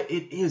great.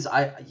 It is.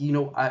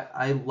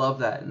 I love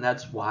that, and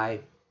that's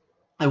why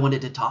I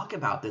wanted to talk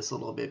about this a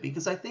little bit,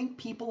 because I think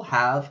people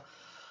have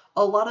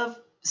a lot of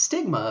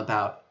stigma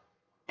about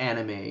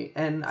anime,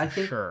 and I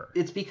think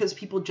it's because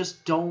people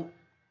just don't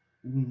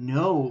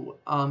know.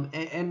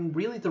 And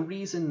really the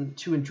reason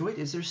to enjoy it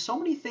is there's so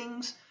many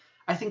things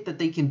I think that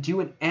they can do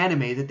in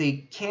anime that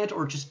they can't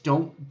or just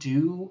don't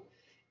do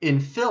in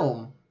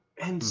film.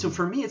 And so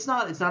for me, it's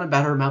not a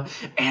matter about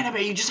anime.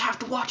 You just have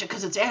to watch it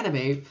because it's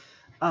anime.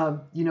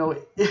 You know,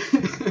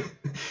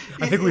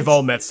 I think we've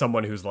all met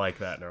someone who's like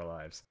that in our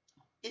lives.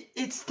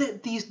 It's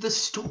that the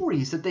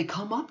stories that they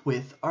come up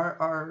with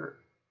are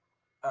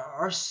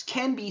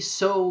can be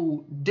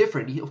so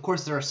different. Of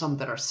course, there are some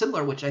that are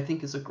similar, which I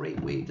think is a great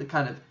way to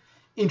kind of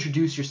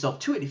introduce yourself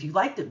to it. If you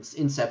liked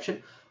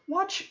Inception,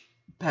 watch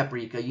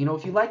Paprika. You know,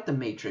 if you like The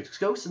Matrix,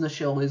 Ghost in the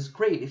Shell is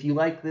great. If you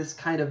like this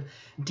kind of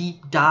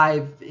deep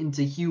dive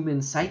into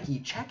human psyche,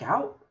 check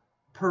out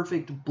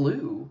Perfect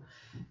Blue.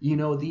 You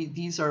know,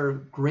 these are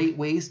great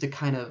ways to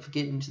kind of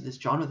get into this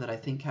genre that I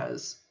think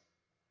has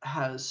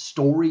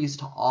stories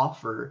to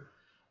offer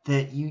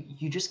that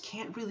you just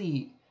can't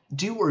really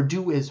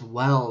do as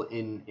well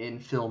in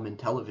film and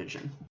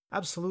television.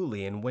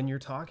 Absolutely. And when you're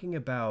talking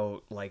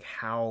about like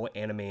how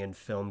anime and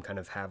film kind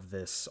of have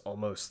this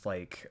almost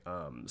like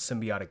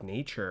symbiotic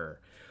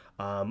nature,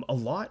 a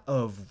lot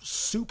of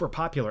super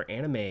popular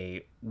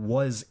anime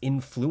was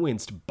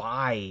influenced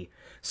by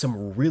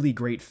some really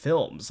great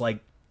films.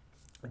 Like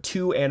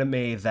two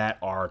anime that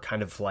are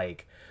kind of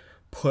like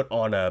put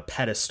on a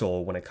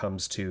pedestal when it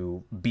comes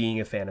to being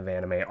a fan of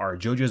anime are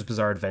JoJo's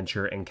Bizarre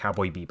Adventure and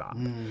Cowboy Bebop.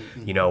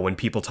 Mm-hmm. You know, when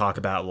people talk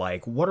about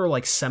like what are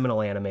like seminal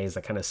animes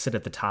that kind of sit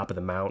at the top of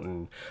the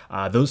mountain,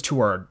 those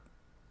two are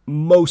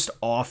most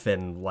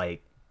often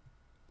like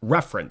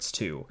referenced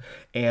to.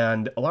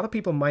 And a lot of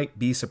people might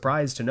be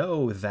surprised to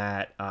know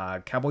that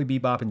Cowboy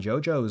Bebop and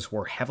JoJo's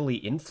were heavily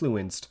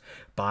influenced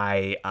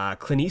by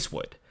Clint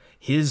Eastwood.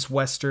 His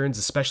westerns,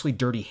 especially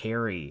Dirty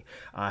Harry,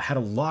 had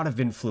a lot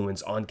of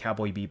influence on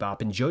Cowboy Bebop,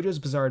 and JoJo's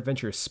Bizarre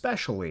Adventure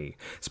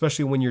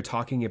especially when you're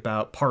talking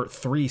about Part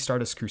 3,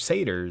 Stardust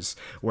Crusaders,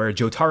 where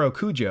Jotaro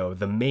Kujo,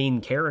 the main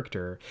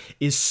character,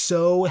 is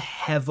so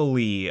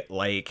heavily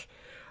like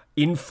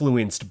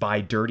influenced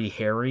by Dirty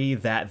Harry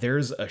that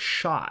there's a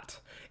shot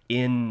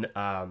in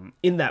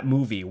that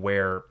movie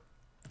where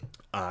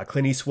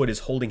Clint Eastwood is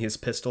holding his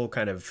pistol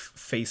kind of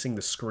facing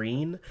the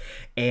screen,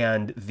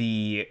 and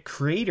the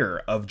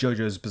creator of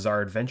JoJo's Bizarre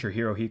Adventure,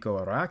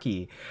 Hirohiko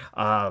Araki,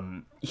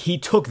 he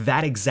took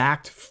that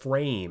exact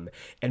frame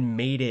and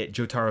made it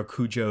Jotaro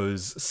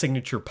Kujo's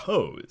signature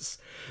pose.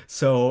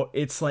 So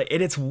it's like,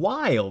 and it's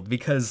wild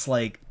because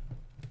like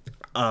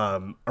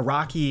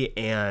Araki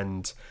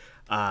and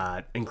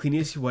Clint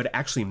Eastwood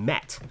actually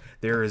met.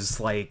 There's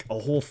like a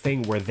whole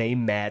thing where they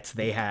met.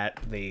 They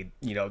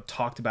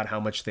talked about how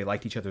much they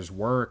liked each other's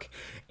work,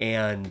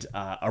 and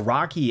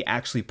Araki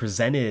actually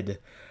presented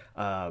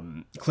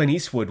Clint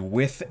Eastwood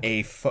with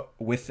a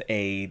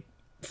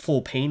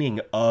full painting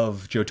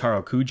of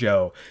Jotaro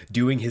Kujo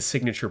doing his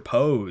signature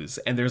pose,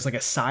 and there's like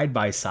a side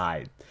by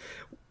side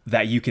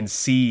that you can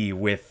see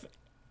with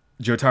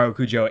Jotaro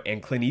Kujo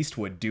and Clint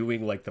Eastwood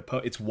doing like the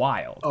it's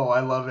wild. Oh,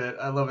 I love it.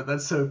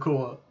 That's so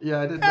cool.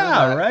 Yeah, I didn't know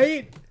that. Yeah,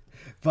 right?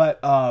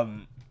 But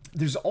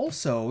there's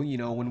also, you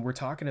know, when we're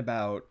talking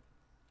about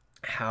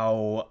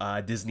how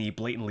Disney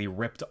blatantly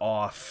ripped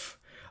off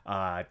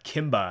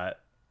Kimba,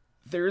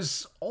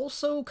 there's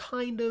also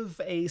kind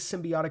of a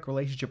symbiotic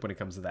relationship when it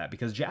comes to that,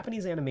 because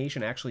Japanese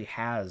animation actually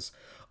has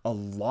a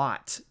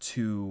lot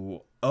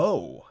to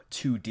owe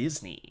to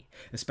Disney,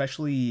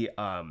 especially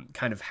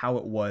kind of how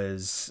it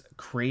was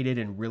created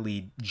and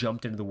really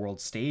jumped into the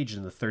world stage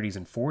in the 30s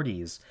and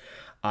 40s.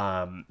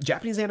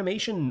 Japanese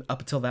animation up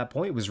until that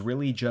point was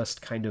really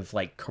just kind of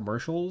like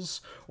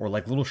commercials or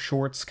like little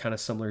shorts, kind of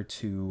similar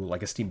to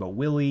like a Steamboat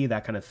Willie,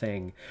 that kind of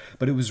thing.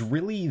 But it was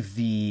really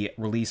the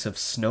release of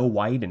Snow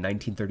White in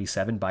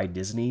 1937 by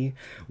Disney,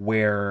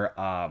 where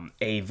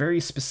a very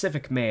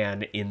specific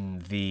man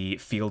in the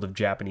field of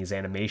Japanese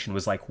animation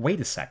was like,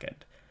 wait a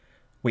second.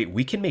 Wait,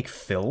 we can make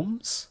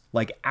films?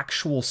 Like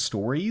actual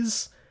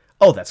stories?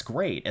 Oh, that's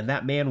great. And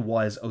that man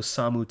was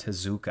Osamu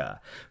Tezuka,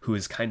 who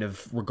is kind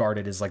of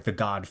regarded as like the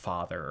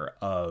godfather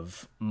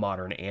of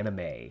modern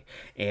anime.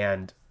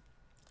 And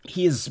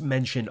he has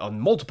mentioned on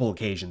multiple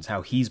occasions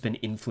how he's been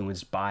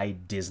influenced by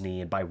Disney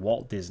and by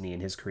Walt Disney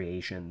in his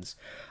creations.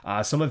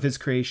 Some of his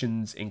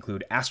creations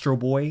include Astro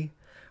Boy,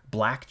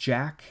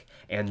 Blackjack,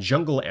 and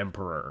Jungle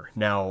Emperor.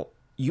 Now,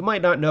 you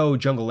might not know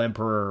Jungle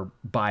Emperor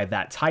by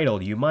that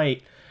title. You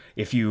might,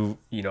 if you've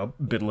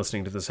been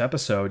listening to this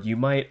episode, you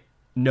might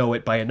know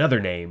it by another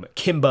name,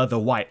 Kimba the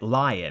White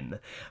Lion.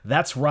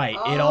 That's right.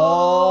 It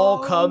all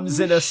comes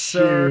in a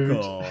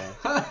circle.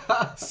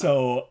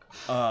 So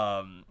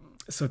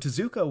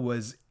Tezuka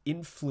was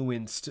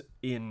influenced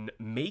in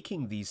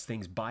making these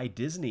things by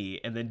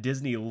Disney, and then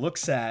Disney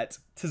looks at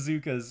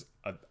Tezuka's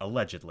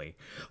allegedly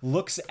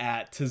looks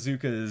at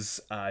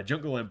Tezuka's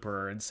Jungle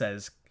Emperor and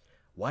says,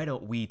 why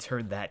don't we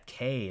turn that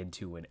K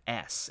into an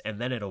S, and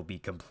then it'll be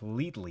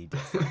completely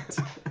different.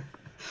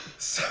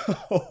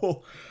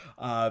 So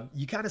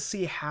you kind of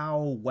see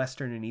how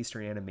Western and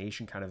Eastern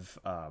animation kind of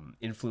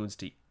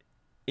influenced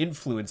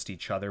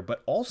each other,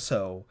 but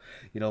also,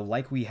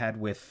 like we had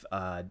with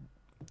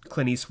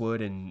Clint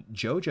Eastwood and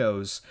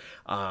JoJo's,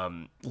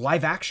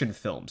 live action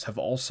films have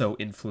also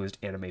influenced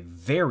anime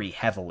very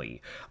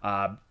heavily.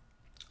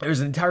 There's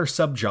an entire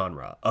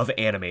subgenre of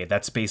anime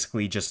that's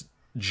basically just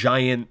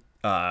giant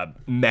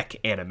mech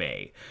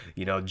anime,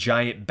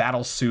 giant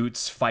battle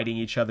suits fighting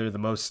each other. The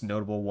most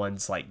notable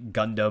ones like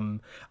Gundam,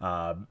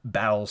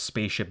 Battle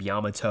Spaceship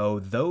Yamato,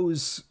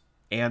 those,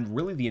 and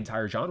really the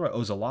entire genre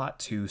owes a lot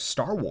to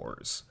Star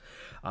Wars.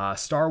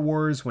 Star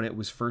Wars, when it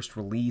was first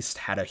released,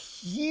 had a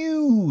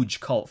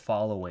huge cult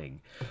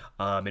following.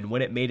 And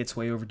when it made its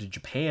way over to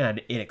Japan,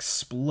 it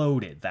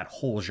exploded that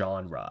whole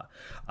genre.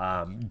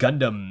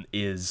 Gundam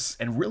is,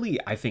 and really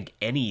I think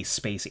any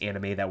space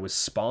anime that was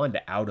spawned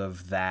out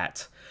of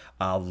that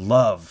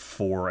love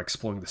for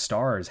exploring the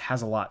stars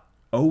has a lot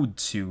owed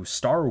to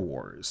Star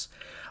Wars.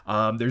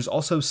 There's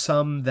also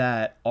some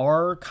that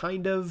are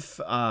kind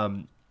of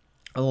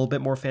a little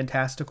bit more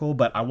fantastical,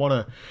 but I want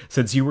to,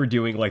 since you were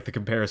doing like the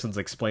comparisons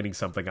explaining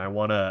something, I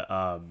want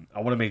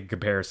to make a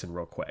comparison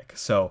real quick.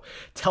 So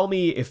tell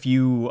me if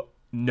you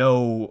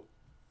know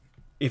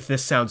if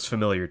this sounds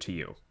familiar to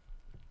you.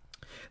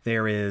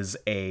 There is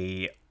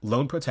a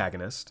lone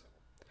protagonist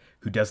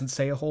who doesn't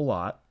say a whole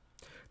lot,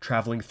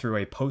 traveling through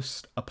a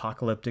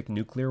post-apocalyptic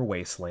nuclear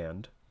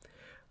wasteland,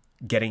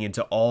 getting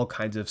into all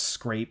kinds of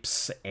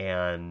scrapes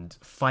and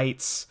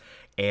fights,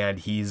 and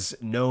he's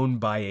known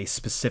by a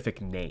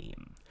specific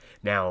name.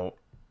 Now,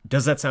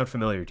 does that sound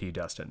familiar to you,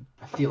 Dustin?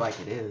 I feel like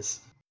it is.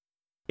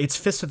 It's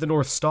Fist of the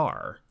North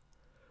Star,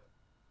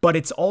 but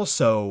it's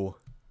also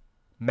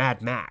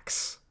Mad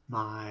Max.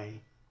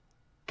 My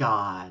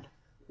God.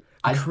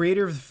 The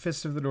creator of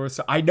Fist of the North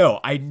Star. I know,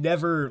 I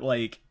didn't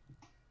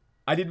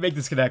make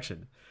this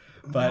connection.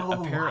 But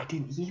no, I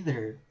didn't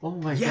either. Oh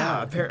my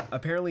God. Yeah,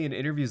 apparently in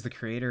interviews, the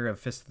creator of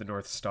Fist of the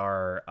North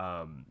Star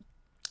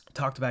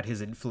talked about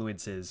his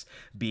influences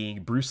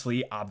being Bruce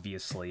Lee,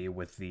 obviously,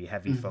 with the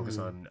heavy focus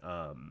on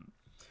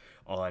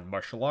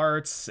martial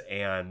arts,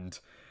 and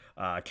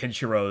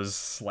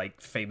Kenshiro's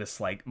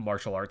famous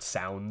martial arts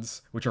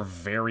sounds, which are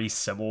very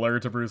similar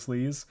to Bruce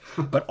Lee's,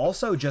 but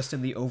also just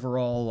in the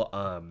overall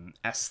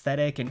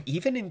aesthetic, and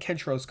even in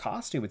Kenshiro's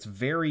costume, it's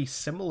very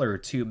similar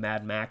to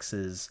Mad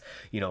Max's,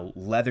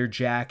 leather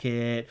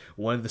jacket,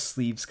 one of the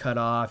sleeves cut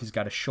off, he's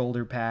got a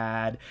shoulder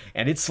pad,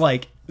 and it's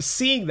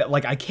seeing that,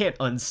 I can't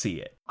unsee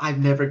it.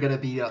 I'm never gonna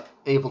be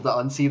able to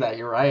unsee that.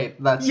 You're right.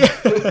 That's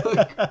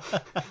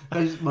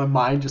my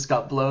mind just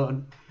got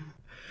blown.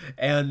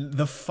 And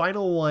the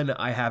final one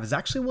I have is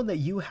actually one that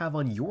you have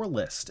on your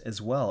list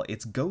as well.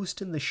 It's Ghost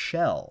in the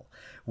Shell,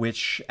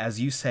 which, as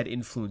you said,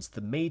 influenced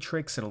The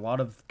Matrix and a lot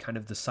of kind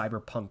of the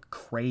cyberpunk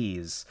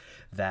craze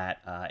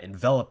that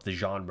enveloped the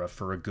genre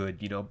for a good,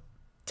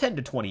 10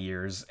 to 20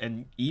 years,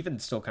 and even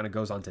still kind of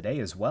goes on today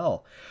as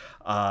well.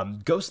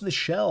 Ghost in the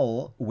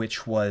Shell,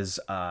 which was,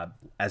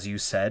 as you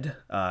said,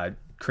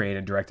 created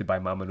and directed by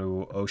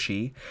Mamoru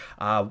Oshii,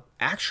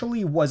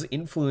 actually was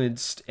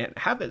influenced and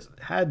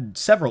had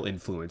several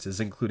influences,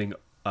 including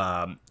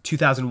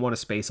 2001: A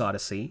Space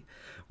Odyssey,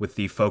 with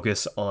the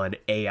focus on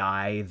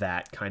AI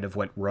that kind of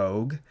went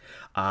rogue,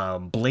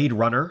 Blade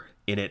Runner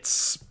in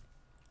its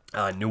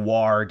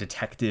noir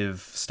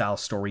detective style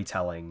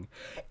storytelling,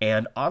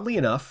 and oddly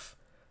enough,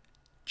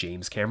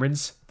 James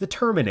Cameron's The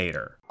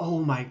Terminator.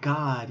 Oh my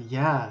God,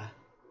 yeah.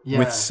 Yeah.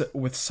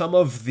 With some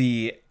of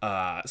the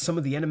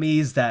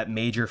enemies that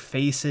Major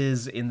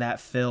faces in that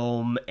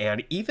film,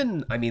 and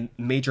even, I mean,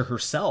 Major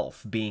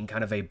herself being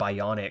kind of a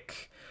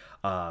bionic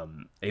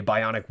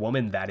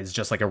woman that is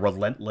just like a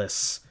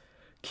relentless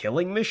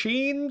killing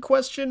machine,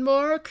 question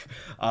mark.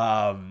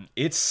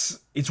 It's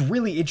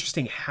really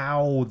interesting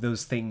how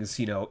those things,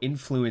 you know,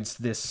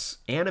 influenced this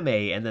anime,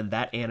 and then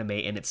that anime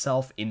in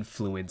itself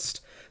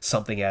influenced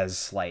something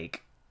as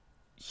like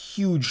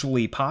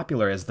hugely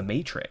popular as The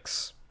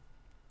Matrix.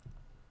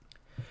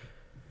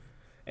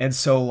 And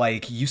so,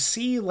 like, you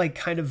see, like,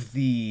 kind of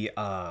like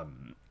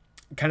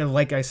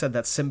I said,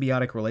 that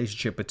symbiotic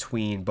relationship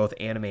between both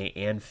anime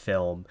and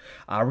film.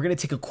 We're going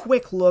to take a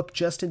quick look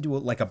just into,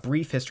 like, a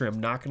brief history. I'm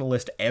not going to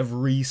list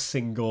every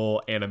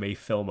single anime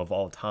film of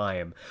all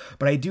time,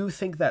 but I do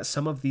think that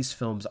some of these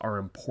films are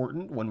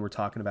important when we're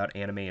talking about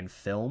anime and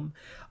film.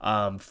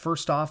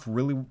 First off,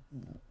 really,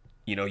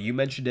 you know, you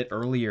mentioned it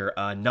earlier,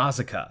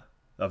 Nausicaa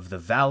of the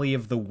Valley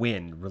of the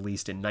Wind,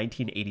 released in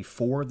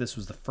 1984. This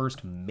was the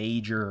first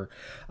major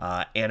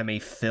anime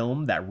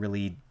film that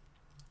really,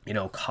 you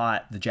know,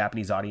 caught the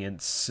Japanese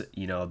audience,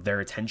 you know,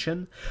 their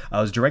attention. It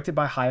was directed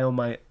by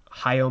Hayao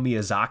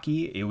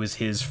Miyazaki. It was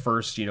his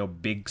first, you know,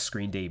 big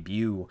screen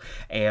debut.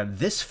 And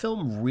this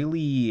film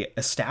really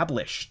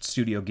established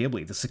Studio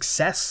Ghibli. The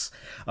success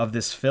of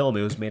this film,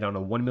 it was made on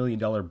a $1 million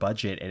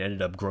budget and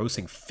ended up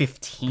grossing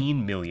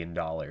 $15 million.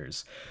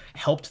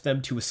 Helped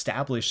them to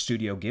establish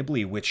Studio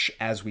Ghibli, which,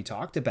 as we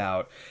talked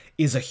about,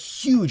 is a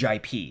huge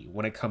IP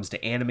when it comes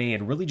to anime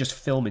and really just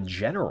film in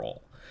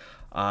general.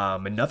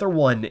 Another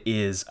one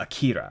is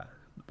Akira,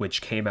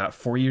 which came out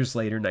 4 years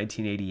later,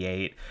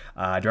 1988,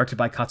 directed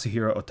by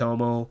Katsuhiro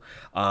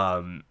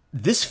Otomo.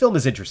 This film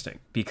is interesting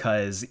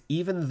because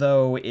even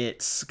though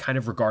it's kind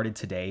of regarded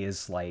today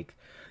as like,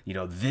 you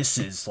know, this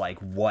is like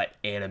what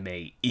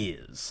anime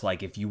is.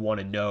 Like, if you want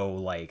to know,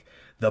 like,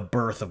 the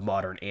birth of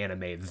modern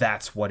anime,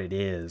 that's what it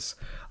is.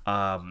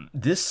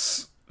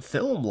 This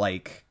film,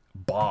 like,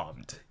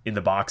 bombed in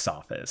the box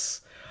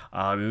office.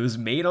 It was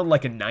made on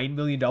like a $9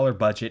 million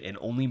budget and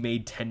only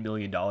made $10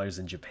 million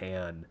in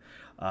Japan,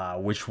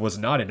 which was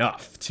not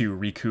enough to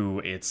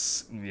recoup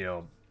its, you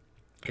know,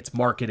 its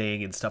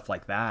marketing and stuff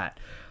like that.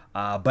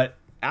 But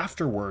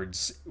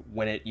afterwards,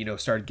 when it, you know,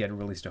 started getting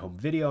released to home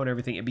video and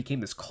everything, it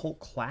became this cult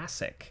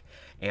classic.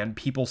 And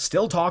people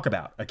still talk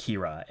about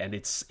Akira and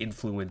its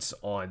influence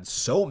on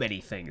so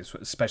many things,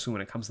 especially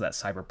when it comes to that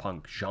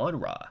cyberpunk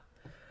genre.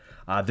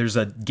 There's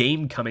a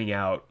game coming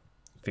out,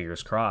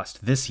 fingers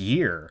crossed, this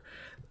year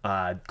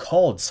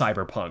called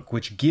Cyberpunk,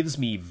 which gives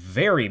me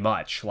very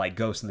much like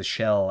Ghost in the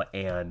Shell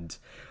and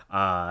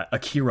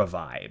Akira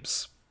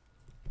vibes.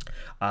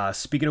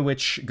 Speaking of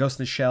which, Ghost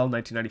in the Shell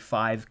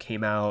 1995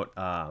 came out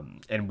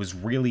and was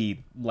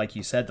really, like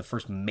you said, the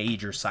first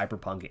major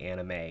cyberpunk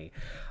anime.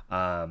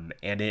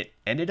 And it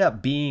ended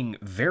up being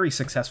very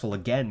successful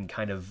again,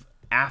 kind of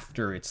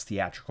after its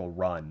theatrical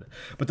run.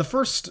 But the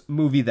first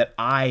movie that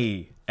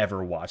I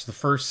ever watched, the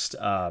first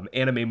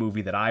anime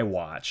movie that I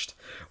watched,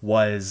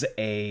 was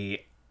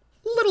a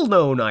little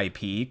known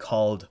IP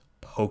called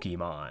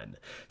Pokemon.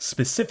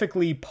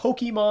 Specifically,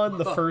 Pokemon,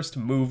 the first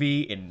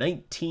movie in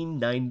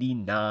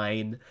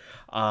 1999.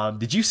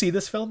 Did you see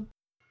this film?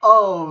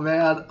 Oh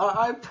man,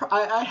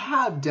 I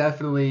have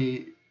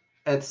definitely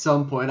at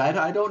some point.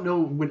 I don't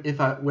know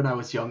when I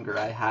was younger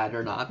I had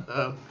or not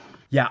though.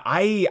 Yeah,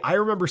 I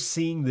remember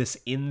seeing this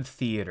in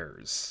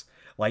theaters.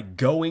 Like,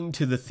 going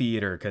to the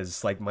theater,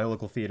 because, like, my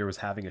local theater was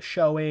having a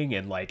showing,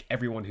 and, like,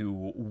 everyone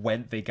who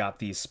went, they got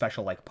these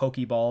special, like,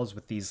 Pokeballs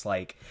with these,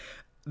 like,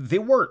 they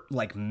weren't,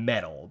 like,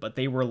 metal, but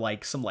they were,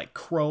 like, some, like,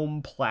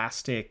 chrome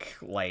plastic,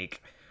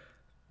 like,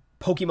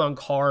 Pokemon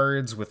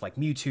cards with, like,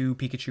 Mewtwo,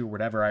 Pikachu,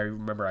 whatever. I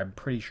remember, I'm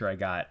pretty sure I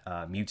got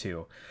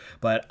Mewtwo.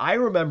 But I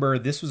remember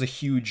this was a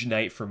huge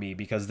night for me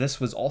because this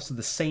was also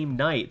the same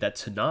night that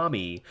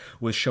Toonami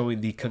was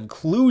showing the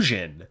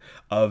conclusion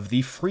of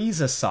the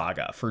Frieza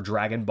saga for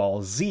Dragon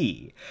Ball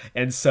Z.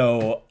 And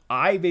so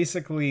I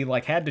basically,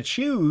 like, had to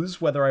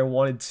choose whether I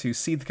wanted to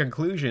see the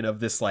conclusion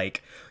of this,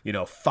 like, you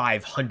know,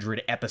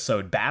 500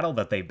 episode battle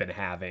that they've been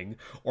having,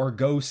 or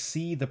go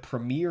see the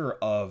premiere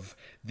of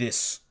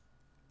this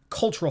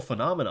cultural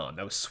phenomenon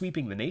that was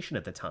sweeping the nation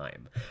at the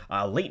time.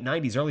 Late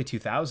 90s, early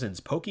 2000s,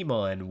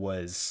 Pokemon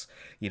was,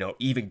 you know,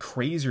 even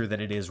crazier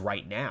than it is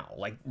right now.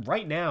 Like,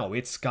 right now,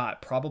 it's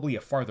got probably a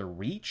farther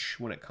reach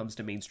when it comes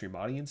to mainstream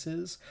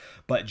audiences,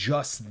 but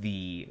just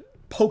the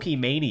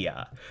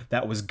Pokemania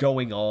that was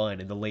going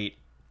on in the late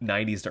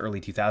 90s to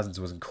early 2000s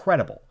was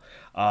incredible.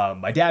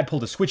 My dad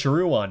pulled a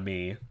switcheroo on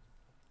me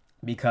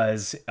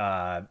because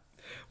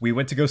we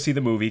went to go see the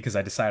movie because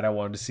I decided I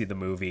wanted to see the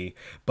movie,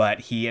 but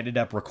he ended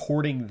up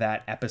recording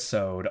that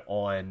episode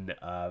on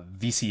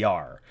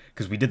VCR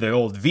because we did the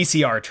old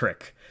VCR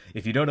trick.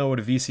 If you don't know what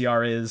a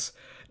VCR is,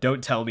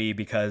 don't tell me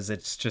because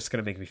it's just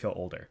going to make me feel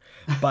older.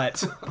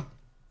 But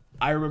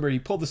I remember he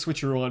pulled the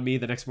switcheroo on me.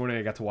 The next morning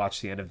I got to watch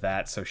the end of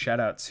that. So shout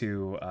out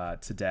to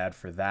Dad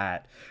for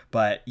that.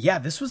 But yeah,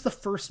 this was the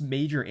first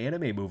major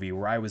anime movie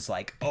where I was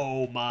like,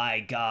 oh my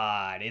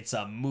God, it's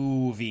a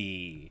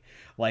movie.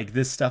 Like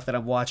this stuff that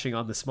I'm watching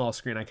on the small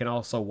screen, I can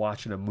also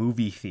watch in a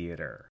movie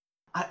theater.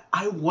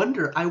 I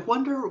wonder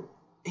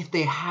if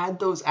they had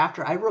those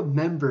after. I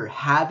remember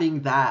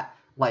having that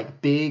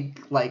like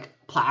big like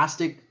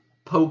plastic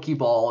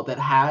Pokeball that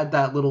had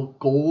that little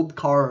gold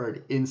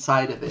card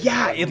inside of it.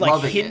 Yeah, it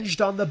like hinged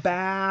it. on the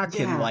back,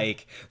 and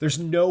like there's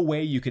no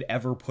way you could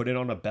ever put it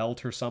on a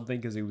belt or something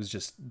because it was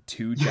just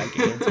too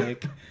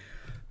gigantic.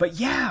 But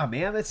yeah,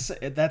 man,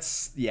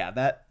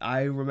 that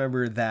I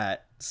remember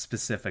that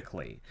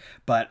specifically.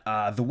 But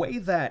the way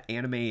that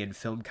anime and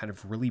film kind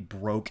of really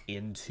broke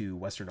into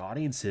Western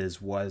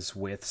audiences was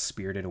with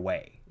Spirited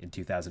Away in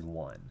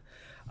 2001.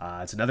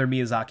 It's another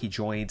Miyazaki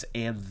joint,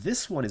 and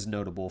this one is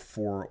notable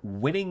for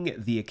winning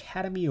the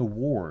Academy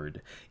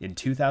Award in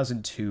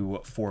 2002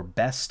 for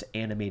Best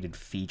Animated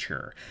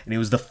Feature. And it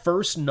was the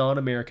first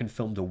non-American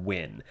film to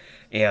win,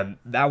 and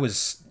that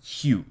was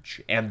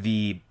huge. And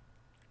the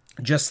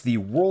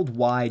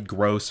worldwide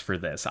gross for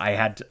this,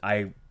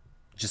 I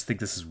just think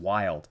this is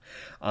wild.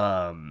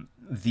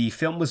 The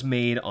film was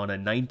made on a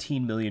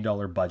 $19 million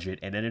budget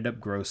and ended up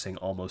grossing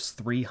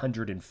almost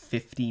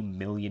 $350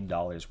 million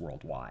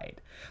worldwide.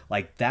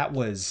 Like, that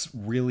was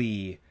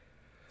really,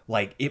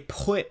 like, it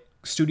put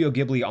Studio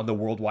Ghibli on the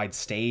worldwide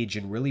stage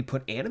and really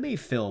put anime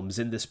films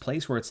in this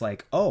place where it's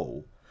like,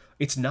 oh,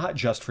 it's not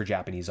just for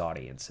Japanese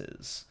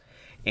audiences.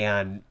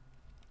 And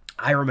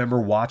I remember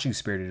watching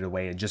Spirited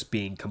Away and just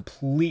being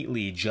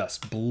completely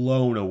just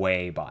blown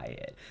away by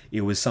it.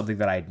 It was something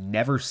that I'd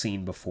never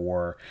seen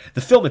before.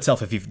 The film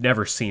itself, if you've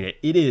never seen it,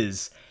 it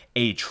is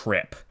a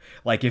trip.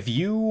 Like if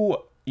you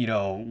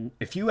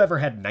ever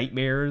had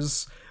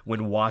nightmares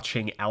when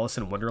watching Alice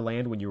in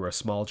Wonderland when you were a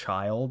small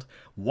child,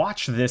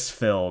 watch this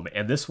film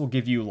and this will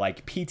give you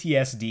like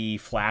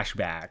PTSD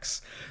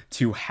flashbacks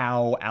to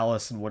how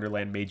Alice in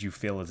Wonderland made you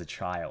feel as a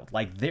child.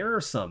 Like there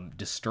are some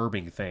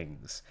disturbing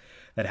things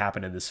that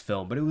happened in this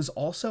film, but it was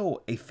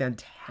also a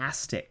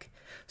fantastic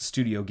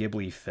Studio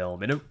Ghibli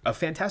film and a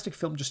fantastic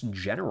film just in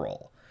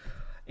general.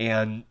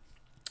 And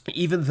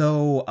even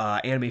though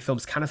anime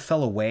films kind of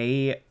fell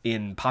away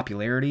in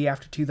popularity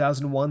after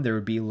 2001, there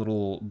would be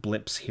little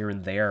blips here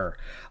and there.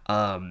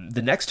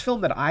 The next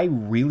film that I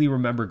really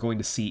remember going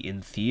to see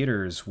in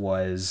theaters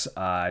was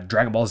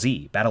Dragon Ball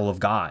Z, Battle of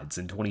Gods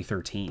in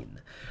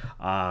 2013.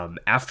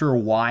 After a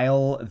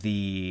while,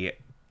 the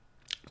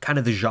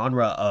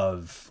genre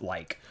of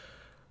like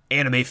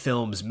anime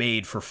films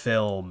made for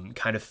film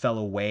kind of fell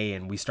away,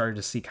 and we started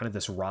to see kind of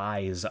this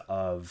rise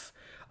of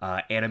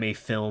anime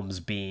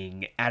films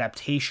being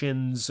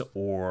adaptations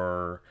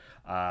or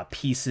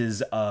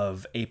pieces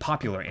of a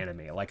popular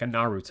anime, like a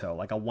Naruto,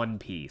 like a One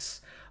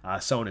Piece,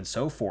 so on and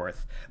so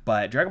forth.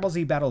 But Dragon Ball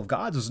Z Battle of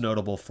Gods was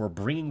notable for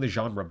bringing the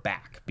genre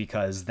back,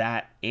 because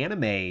that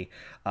anime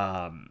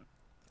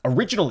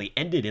originally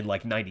ended in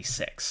like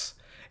 96.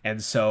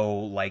 And so,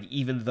 like,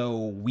 even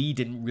though we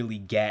didn't really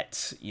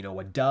get,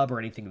 a dub or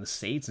anything in the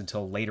States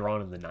until later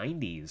on in the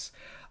 90s,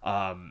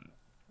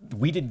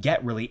 we didn't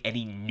get really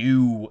any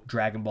new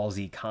Dragon Ball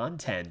Z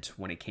content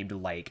when it came to,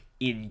 like,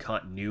 in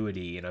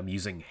continuity. And I'm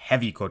using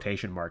heavy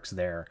quotation marks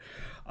there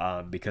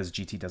because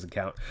GT doesn't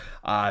count.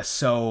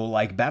 So,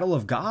 like, Battle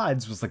of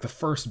Gods was, like, the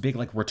first big,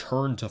 like,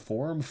 return to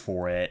form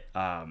for it.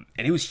 And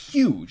it was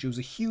huge. It was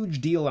a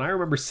huge deal. And I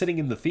remember sitting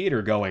in the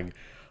theater going,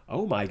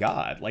 oh my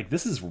God, like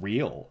this is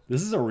real.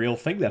 This is a real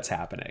thing that's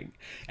happening.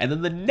 And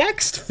then the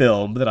next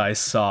film that I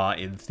saw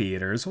in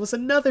theaters was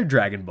another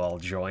Dragon Ball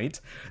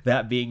joint,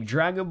 that being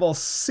Dragon Ball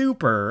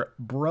Super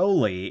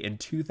Broly in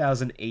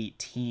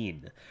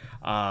 2018.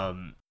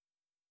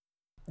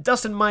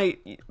 Dustin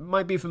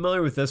might be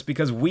familiar with this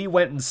because we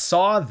went and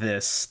saw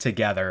this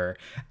together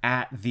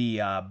at the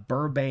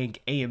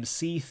Burbank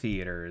AMC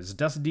theaters.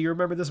 Dustin, do you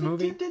remember this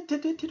movie?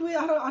 Did we?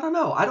 I don't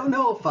know. I don't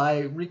know if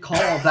I recall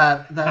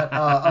that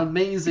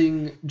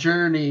amazing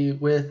journey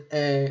with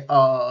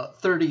a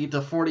 30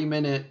 to 40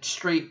 minute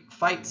straight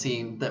fight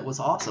scene that was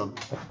awesome.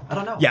 I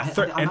don't know. Yeah,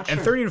 I'm and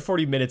 30 to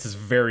 40 minutes is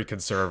very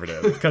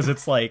conservative because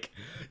it's like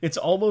it's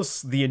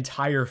almost the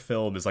entire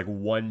film is like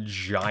one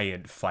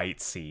giant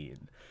fight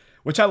scene.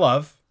 Which I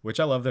love.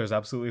 There's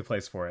absolutely a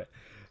place for it.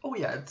 Oh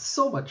yeah, it's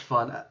so much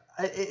fun.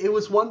 It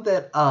was one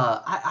that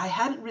I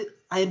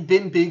had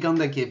been big on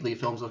the Ghibli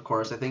films, of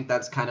course. I think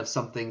that's kind of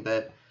something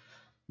that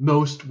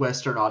most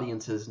Western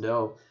audiences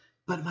know.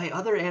 But my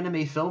other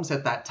anime films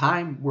at that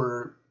time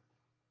were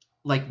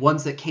like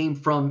ones that came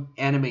from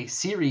anime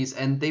series,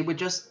 and they would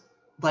just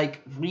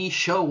like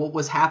re-show what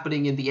was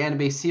happening in the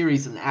anime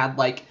series and add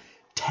like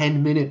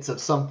 10 minutes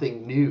of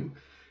something new.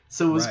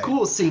 So it was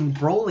cool seeing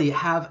Broly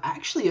have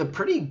actually a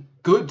pretty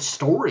good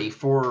story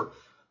for,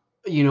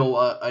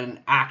 an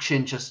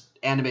action just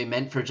anime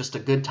meant for just a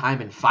good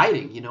time in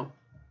fighting,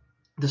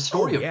 The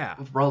story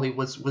of Broly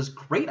was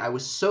great. I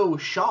was so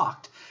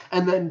shocked.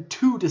 And then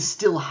to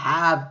still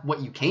have what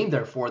you came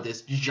there for,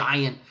 this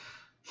giant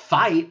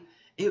fight,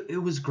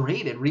 it was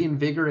great. It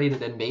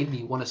reinvigorated and made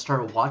me want to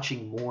start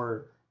watching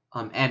more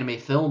anime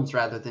films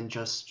rather than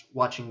just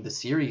watching the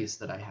series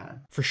that I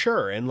had. For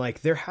sure. And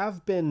like there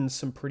have been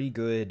some pretty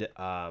good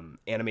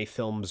anime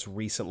films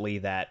recently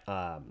that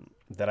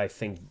that I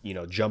think, you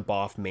know, jump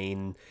off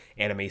main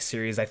anime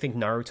series. I think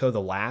Naruto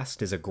The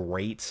Last is a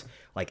great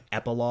like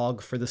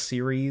epilogue for the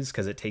series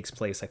because it takes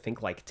place I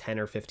think like 10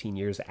 or 15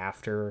 years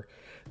after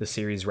the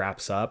series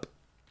wraps up.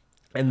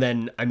 And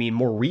then I mean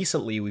more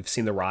recently we've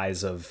seen the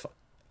rise of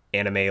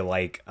anime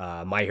like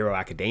My Hero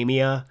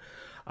Academia.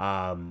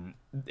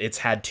 It's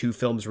had 2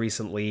 films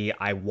recently.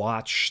 I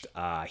watched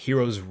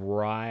Heroes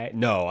Rise.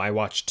 No, I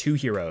watched Two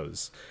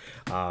Heroes.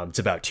 It's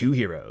about 2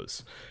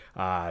 heroes.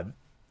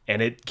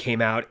 And it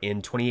came out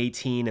in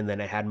 2018, and then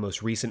it had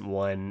most recent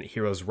one,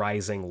 Heroes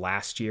Rising,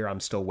 last year. I'm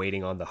still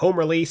waiting on the home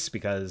release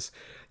because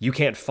you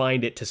can't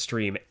find it to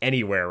stream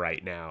anywhere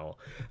right now.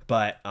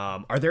 But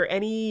are there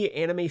any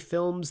anime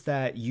films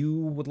that you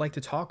would like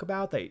to talk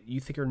about that you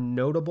think are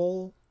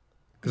notable?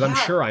 Because I'm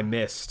sure I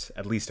missed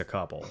at least a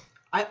couple.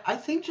 I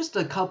think just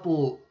a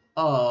couple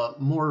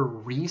more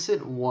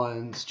recent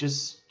ones,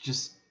 just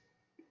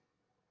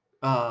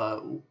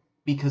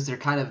because they're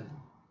kind of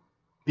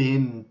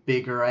been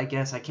bigger, I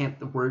guess.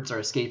 The words are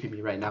escaping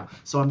me right now,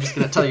 so I'm just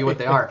gonna tell you what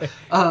they are.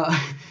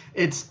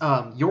 It's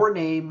Your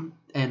Name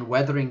and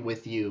Weathering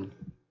with You.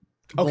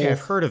 Okay, I've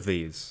heard of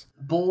these.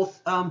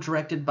 Both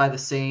directed by the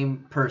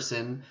same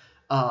person,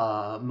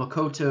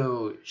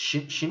 Makoto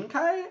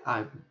Shinkai.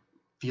 I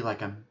feel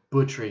like I'm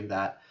butchering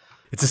that.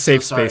 It's a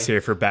safe space here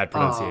for bad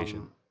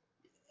pronunciation.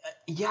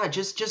 Yeah,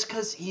 just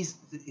because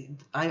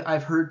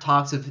I've heard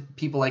talks of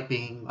people like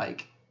being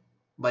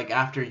like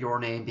after Your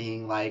Name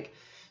being like,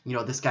 you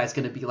know, this guy's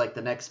gonna be like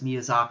the next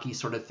Miyazaki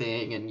sort of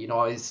thing, and you know,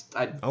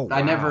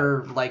 I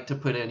never like to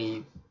put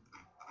any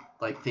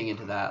like thing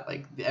into that.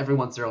 Like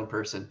everyone's their own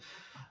person,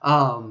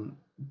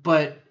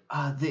 but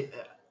I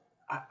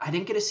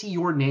didn't get to see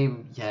Your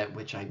Name yet,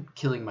 which I'm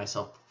killing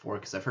myself for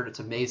because I've heard it's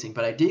amazing.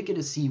 But I did get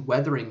to see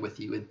Weathering with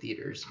You in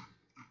theaters.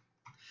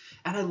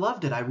 And I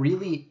loved it. I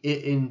really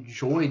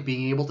enjoyed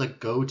being able to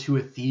go to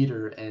a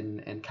theater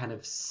and kind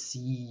of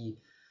see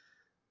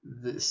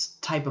this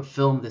type of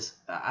film.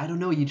 I don't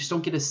know, you just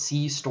don't get to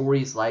see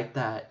stories like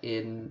that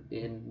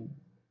in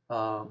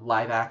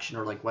live action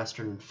or like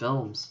Western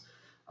films.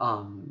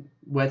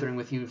 Weathering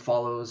with You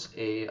follows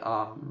a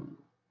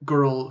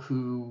girl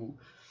who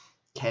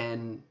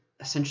can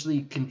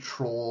essentially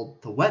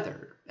control the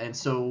weather. And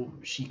so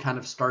she kind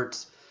of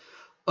starts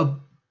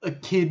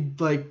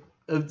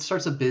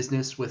starts a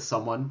business with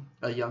someone,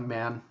 a young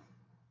man,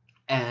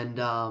 and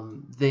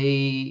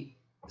they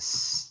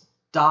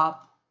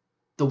stop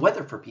the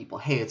weather for people.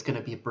 Hey, it's going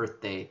to be a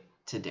birthday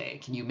today.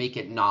 Can you make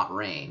it not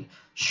rain?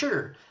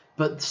 Sure.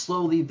 But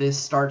slowly this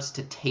starts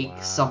to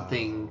take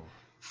something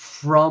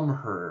from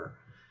her.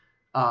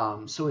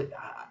 So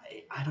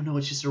I don't know.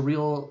 It's just a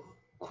real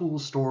cool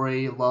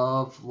story.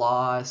 Love,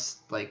 loss,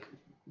 like,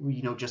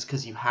 you know, just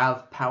because you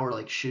have power,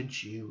 like,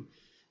 should you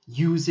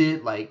use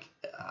it? Like,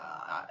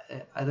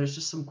 there's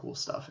just some cool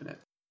stuff in it.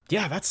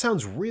 Yeah, that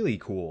sounds really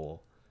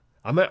cool.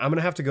 I'm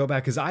gonna have to go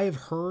back because I have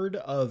heard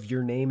of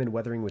Your Name and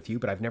Weathering with You,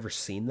 but I've never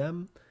seen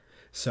them.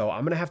 So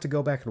I'm gonna have to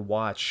go back and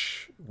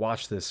watch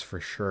this for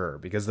sure,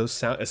 because those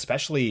sound,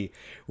 especially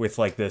with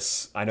like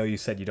this. I know you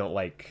said you don't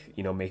like,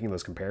 you know, making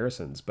those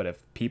comparisons, but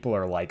if people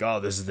are like,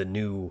 "Oh, this is the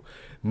new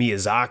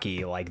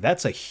Miyazaki," like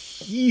that's a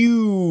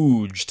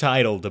huge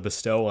title to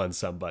bestow on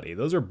somebody.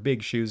 Those are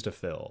big shoes to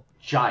fill.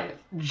 Giant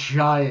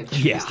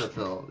shoes to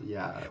fill.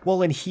 Yeah.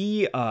 Well, and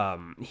he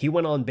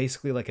went on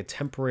basically like a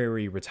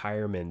temporary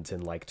retirement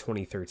in like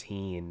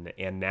 2013,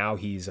 and now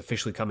he's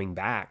officially coming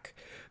back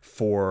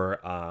for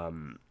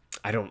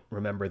I don't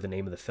remember the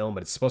name of the film,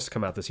 but it's supposed to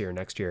come out this year or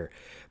next year.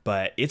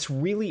 But it's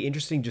really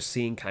interesting just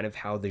seeing kind of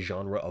how the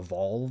genre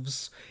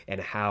evolves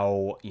and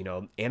how, you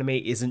know, anime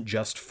isn't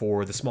just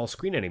for the small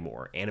screen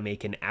anymore. Anime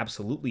can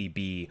absolutely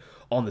be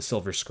on the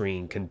silver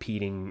screen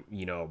competing,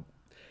 you know,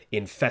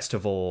 in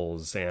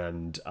festivals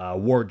and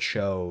award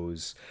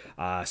shows.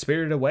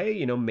 Spirited Away,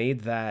 you know,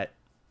 made that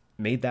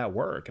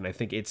work. And I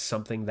think it's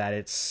something that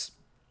it's,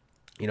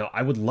 you know,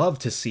 I would love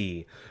to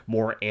see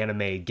more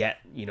anime get,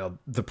 you know,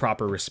 the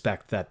proper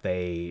respect that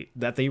they,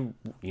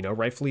 you know,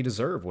 rightfully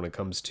deserve when it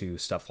comes to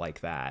stuff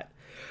like that.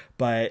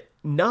 But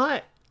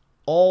not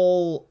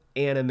all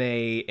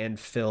anime and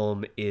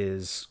film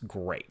is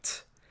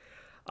great.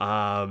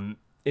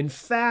 In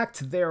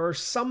fact, there are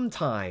some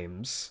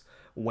times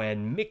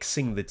when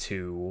mixing the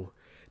two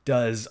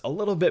does a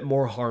little bit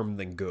more harm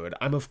than good.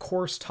 I'm of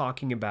course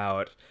talking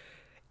about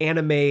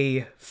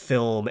anime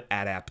film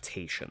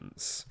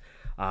adaptations.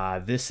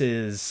 This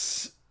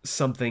is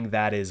something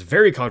that is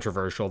very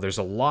controversial. There's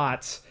a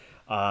lot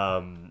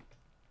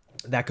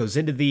that goes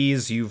into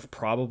these. You've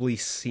probably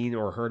seen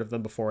or heard of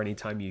them before.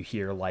 Anytime you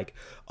hear like,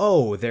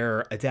 oh,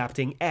 they're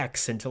adapting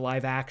X into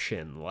live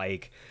action.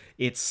 Like,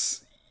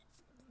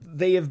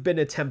 they have been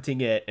attempting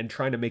it and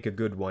trying to make a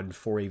good one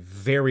for a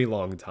very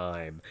long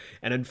time.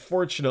 And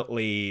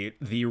unfortunately,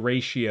 the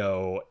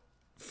ratio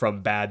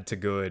from bad to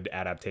good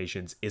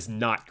adaptations is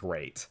not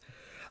great.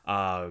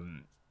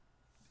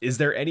 Is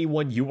there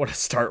anyone you want to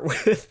start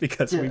with?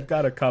 Because we've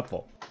got a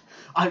couple.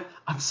 I'm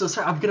so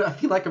sorry. I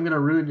feel like I'm gonna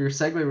ruin your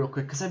segue real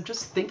quick because I'm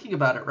just thinking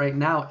about it right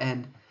now.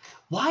 And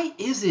why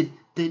is it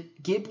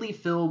that Ghibli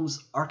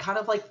films are kind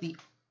of like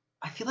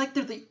I feel like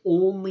they're the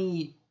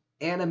only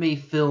anime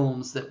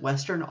films that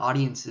Western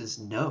audiences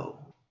know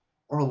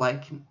or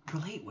like can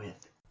relate with.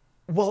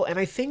 Well, and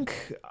I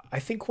think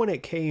when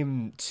it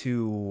came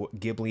to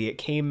Ghibli, it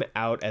came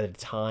out at a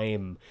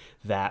time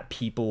that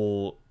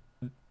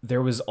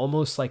there was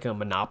almost like a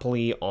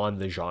monopoly on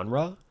the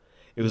genre.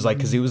 It was like,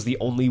 because it was the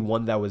only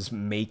one that was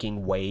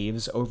making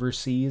waves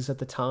overseas at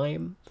the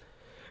time.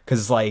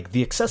 Because like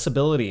the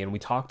accessibility, and we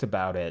talked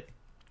about it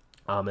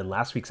in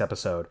last week's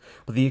episode,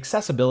 but the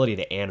accessibility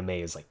to anime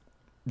is like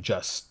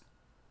just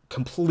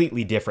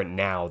completely different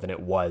now than it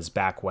was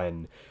back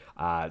when,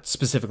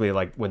 specifically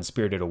like when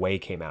Spirited Away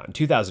came out in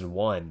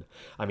 2001.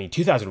 I mean,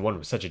 2001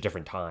 was such a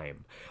different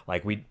time.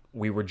 Like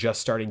we were just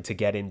starting to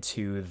get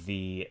into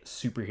the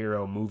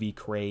superhero movie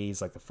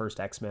craze, like the first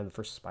X-Men, the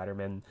first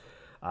Spider-Man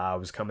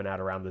was coming out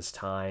around this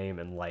time,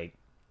 and like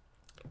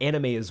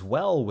anime as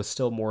well was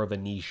still more of a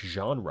niche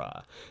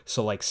genre.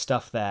 So like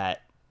stuff like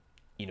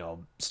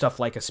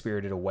a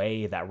Spirited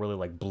Away that really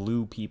like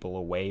blew people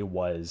away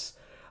was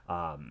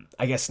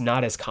I guess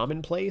not as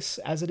commonplace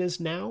as it is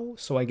now.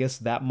 So I guess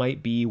that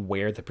might be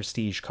where the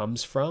prestige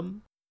comes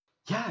from.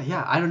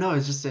 Yeah. I don't know.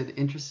 It's just an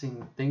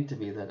interesting thing to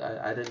me that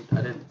I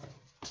didn't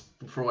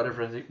for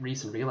whatever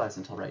reason realize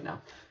until right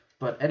now.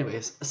 But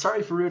anyways,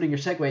 sorry for ruining your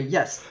segue.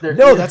 Yes.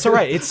 No, that's all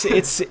right.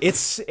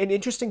 It's an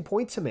interesting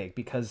point to make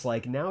because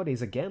like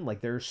nowadays, again,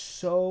 like there's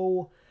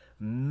so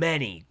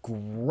many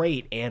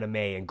great anime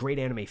and great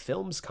anime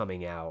films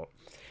coming out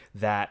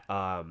that,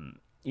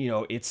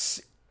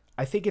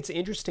 I think it's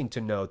interesting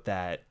to note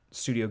that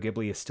Studio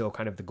Ghibli is still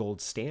kind of the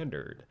gold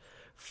standard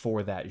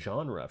for that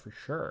genre, for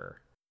sure.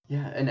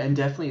 Yeah, and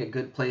definitely a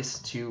good place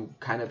to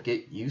kind of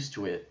get used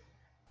to it,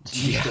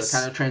 to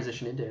kind of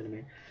transition into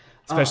anime.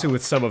 Especially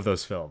with some of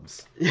those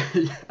films. Yeah.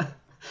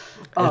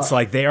 It's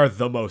like they are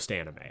the most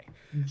anime.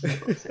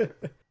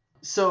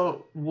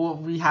 So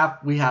we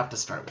have to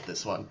start with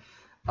this one.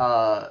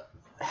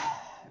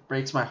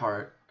 Breaks my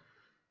heart,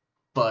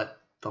 but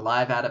the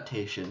live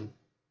adaptation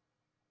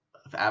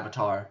of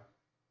Avatar: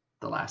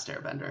 The Last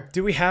Airbender.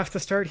 Do we have to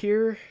start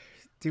here?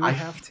 Do we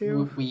have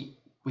to? We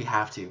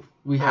have to.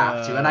 We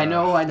have to. And I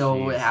know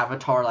geez.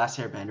 Avatar: Last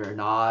Airbender,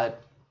 not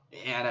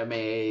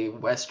anime,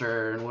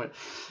 Western.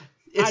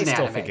 It's I an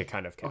still anime. think it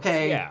kind of counts.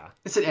 Okay. Yeah.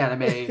 It's an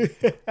anime.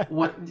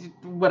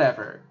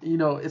 Whatever.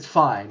 It's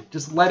fine.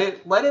 Just let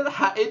it.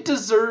 It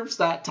deserves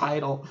that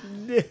title.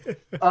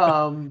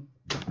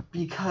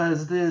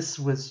 Because this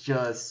was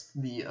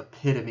just the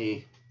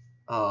epitome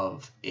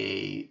of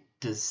a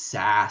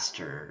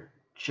disaster.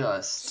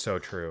 Just so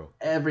true.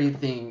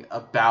 Everything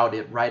about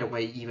it right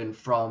away, even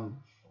from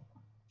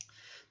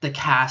the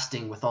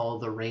casting with all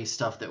the race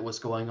stuff that was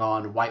going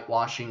on,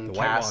 whitewashing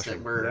casts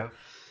that were,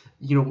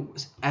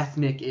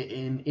 ethnic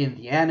in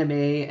the anime,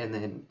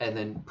 and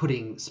then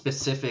putting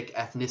specific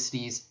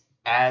ethnicities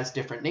as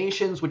different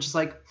nations, which is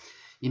like,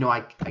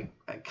 I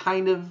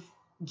kind of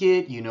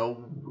get,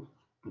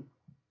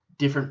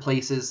 different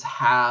places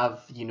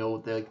have,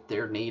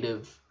 their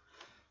native,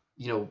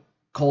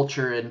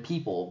 culture and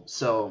people.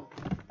 So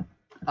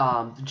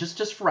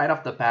just right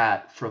off the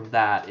bat from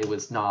that, it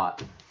was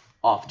not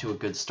off to a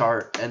good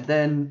start. And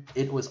then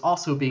it was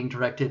also being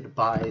directed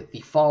by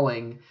the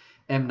falling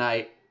M.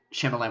 Night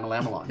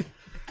Shyamalan.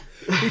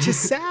 Which is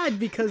sad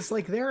because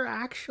like there are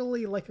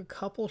actually like a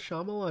couple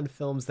Shyamalan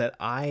films that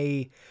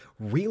I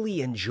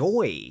really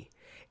enjoy.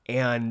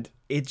 And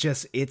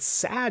it's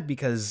sad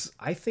because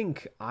I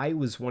think I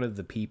was one of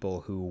the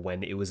people who,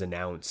 when it was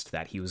announced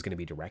that he was going to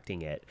be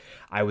directing it,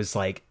 I was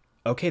like,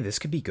 okay, this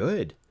could be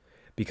good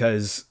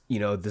because,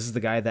 this is the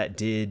guy that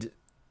did,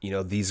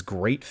 these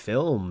great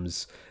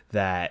films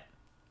that,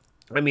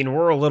 I mean,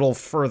 we're a little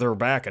further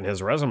back in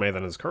his resume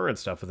than his current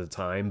stuff at the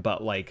time,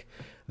 but like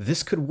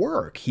this could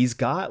work. He's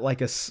got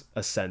like a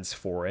sense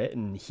for it,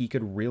 and he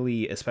could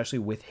really, especially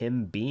with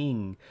him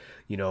being,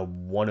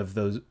 one of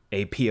those,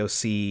 a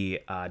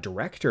POC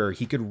director,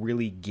 he could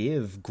really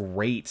give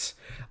great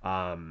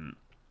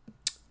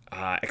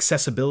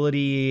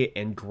accessibility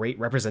and great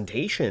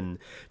representation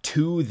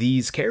to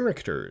these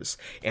characters.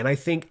 And I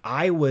think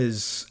I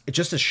was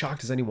just as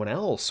shocked as anyone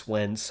else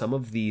when some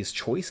of these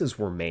choices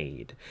were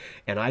made,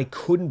 and I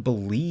couldn't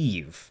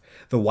believe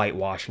the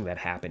whitewashing that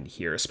happened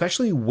here,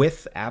 especially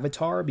with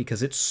Avatar,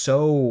 because it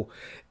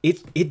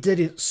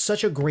did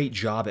such a great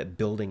job at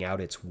building out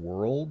its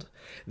world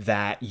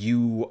that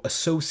you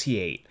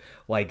associate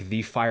like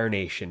the Fire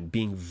Nation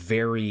being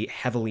very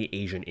heavily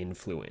Asian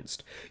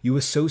influenced. You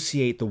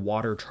associate the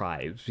Water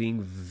Tribes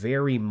being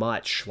very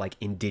much like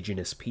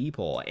indigenous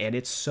people. And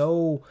it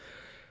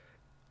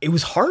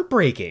was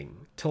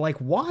heartbreaking to like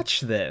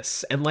watch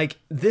this. And like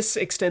this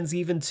extends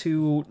even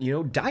to,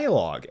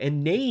 dialogue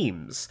and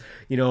names,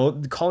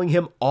 calling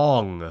him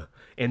Ong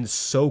and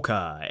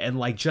Sokka, and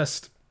like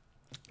just,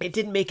 it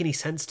didn't make any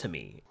sense to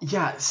me.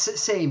 Yeah,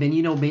 same.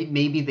 And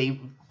maybe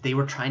they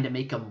were trying to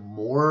make them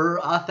more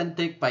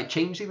authentic by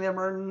changing them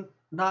or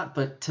not.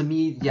 But to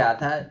me, yeah,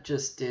 that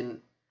just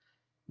didn't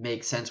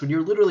make sense. When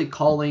you're literally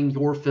calling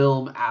your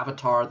film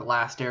Avatar: The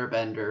Last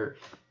Airbender,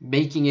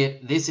 making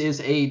it, this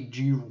is a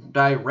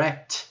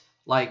direct,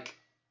 like,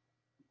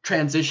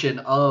 transition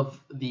of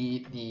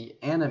the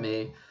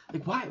anime.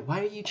 Like, why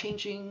are you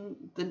changing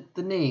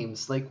the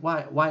names? Like,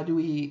 why do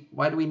we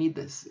need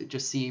this? It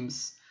just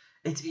seems,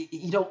 it's,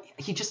 he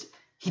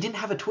didn't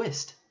have a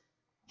twist.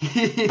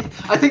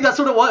 I think that's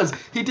what it was.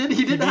 He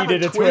didn't have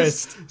a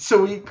twist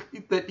so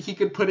that he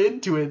could put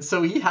into it.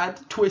 So he had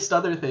to twist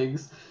other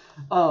things.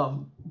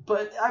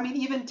 But I mean,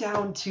 even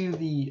down to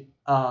the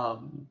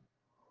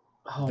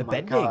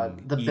bending,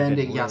 God, the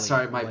bending. Really, yeah,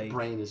 sorry, my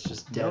brain is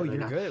just dead. No, right you're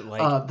now. good.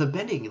 Like the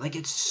bending, like,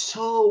 it's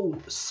so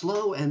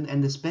slow,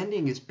 and this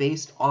bending is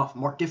based off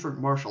different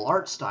martial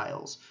arts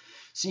styles.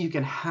 So you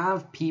can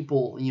have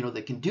people,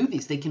 that can do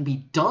these. They can be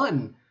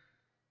done.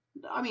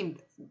 I mean,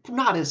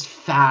 not as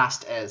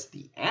fast as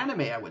the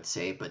anime, I would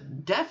say,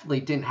 but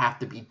definitely didn't have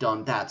to be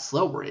done that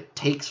slow where it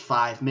takes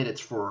 5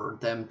 minutes for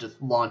them to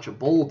launch a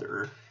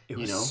boulder. It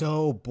was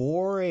so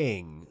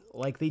boring.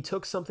 Like, they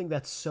took something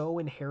that's so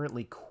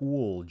inherently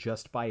cool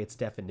just by its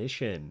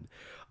definition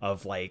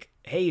of, like,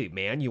 hey,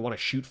 man, you want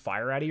to shoot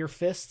fire out of your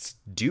fists?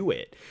 Do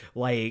it.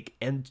 Like,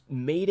 and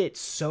made it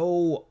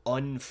so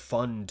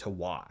unfun to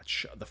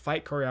watch. The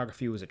fight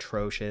choreography was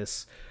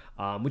atrocious,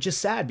 which is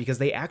sad because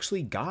they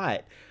actually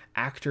got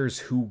actors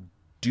who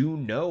do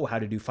know how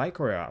to do fight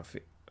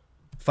choreography.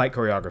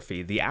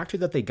 The actor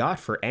that they got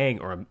for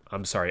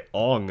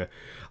Ong,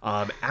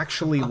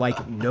 actually,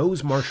 like,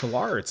 knows martial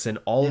arts, and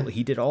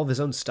he did all of his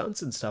own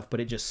stunts and stuff, but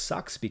it just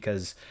sucks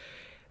because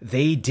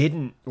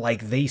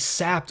they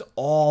sapped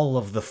all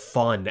of the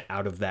fun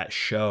out of that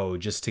show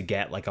just to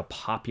get, like, a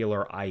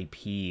popular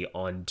IP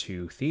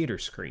onto theater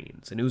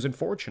screens, and it was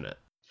unfortunate.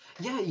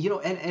 Yeah,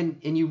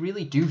 and you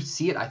really do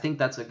see it. I think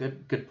that's a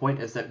good point,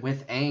 is that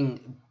with Aang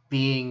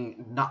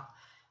being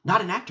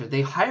not an actor,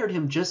 they hired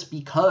him just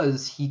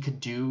because he could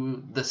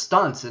do the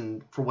stunts,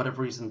 and for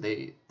whatever reason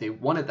they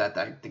wanted that.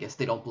 I guess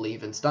they don't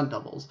believe in stunt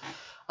doubles.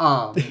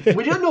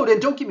 We don't know,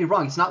 and don't get me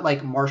wrong, it's not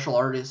like martial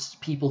artists,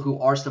 people who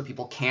are stunt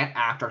people, can't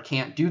act or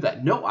can't do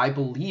that. No, I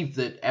believe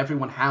that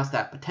everyone has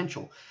that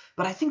potential.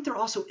 But I think there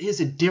also is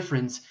a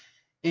difference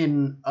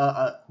in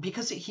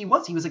because he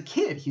was a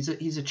kid,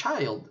 he's a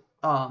child.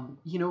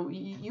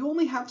 You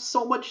only have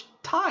so much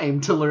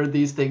time to learn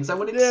these things. I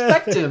would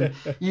expect him,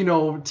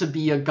 to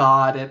be a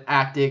god at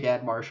acting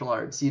and martial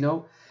arts,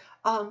 you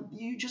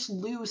just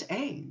lose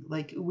Aang.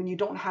 Like, when you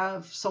don't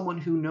have someone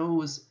who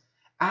knows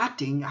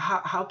acting,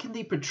 how can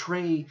they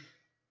portray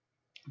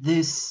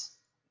this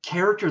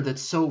character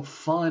that's so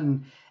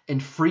fun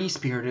and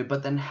free-spirited,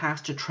 but then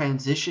has to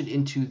transition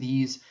into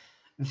these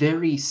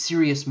very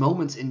serious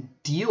moments and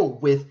deal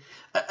with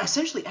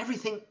essentially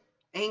everything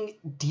Aang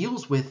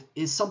deals with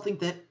is something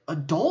that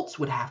adults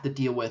would have to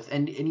deal with,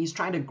 and he's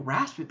trying to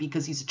grasp it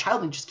because he's a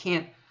child and just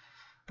can't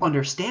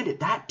understand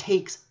it. That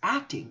takes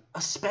acting,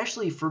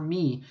 especially for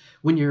me,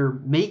 when you're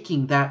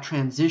making that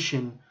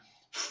transition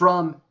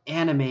from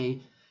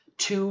anime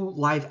to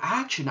live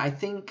action. I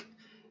think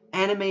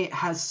anime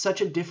has such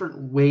a different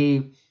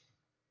way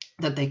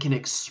that they can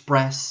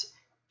express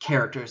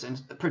characters, and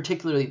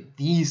particularly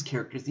these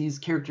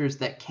characters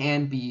that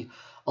can be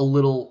a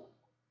little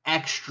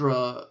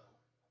extra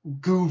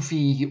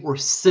goofy or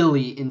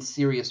silly in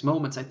serious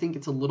moments. I think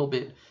it's a little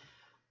bit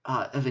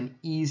of an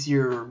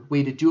easier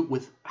way to do it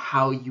with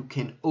how you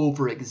can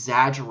over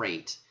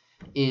exaggerate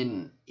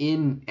in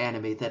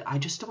anime, that I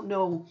just don't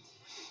know.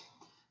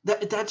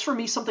 That's for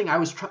me something I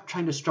was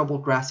trying to struggle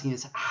grasping,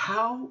 is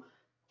how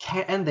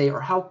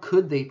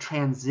could they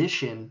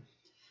transition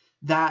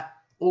that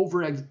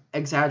over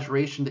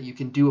exaggeration that you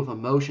can do of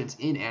emotions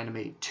in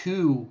anime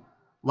to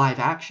live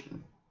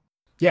action.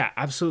 Yeah,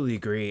 absolutely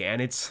agree.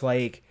 And it's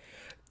like,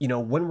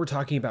 when we're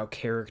talking about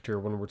character,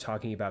 when we're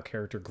talking about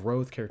character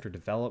growth, character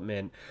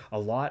development, a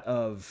lot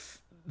of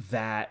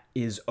that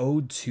is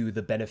owed to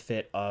the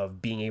benefit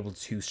of being able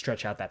to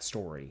stretch out that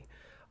story.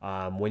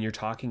 When you're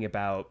talking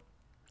about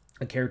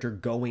a character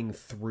going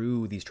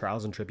through these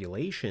trials and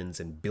tribulations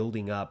and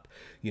building up,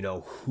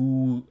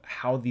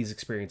 how these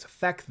experiences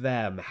affect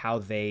them, how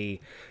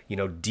they,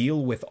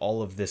 deal with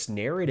all of this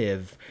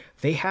narrative,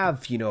 they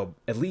have,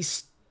 at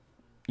least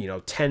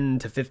 10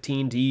 to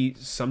 15 to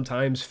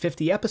sometimes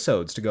 50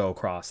 episodes to go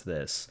across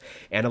this.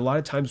 And a lot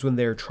of times when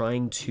they're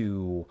trying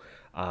to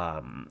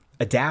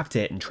adapt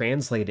it and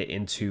translate it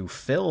into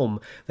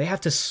film, they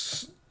have to,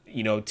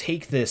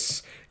 take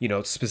this,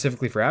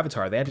 specifically for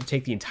Avatar, they had to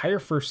take the entire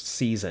first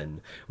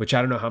season, which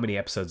I don't know how many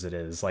episodes it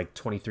is, like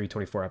 23,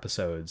 24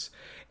 episodes.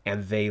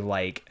 And they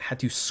had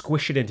to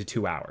squish it into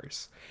 2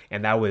 hours.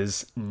 And that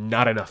was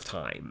not enough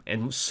time.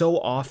 And so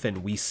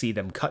often we see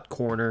them cut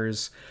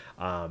corners,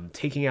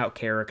 taking out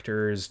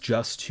characters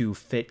just to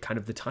fit kind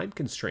of the time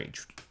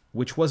constraint,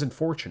 which was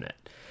unfortunate.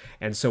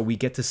 And so we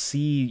get to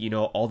see,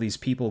 all these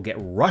people get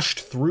rushed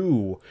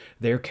through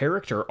their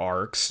character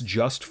arcs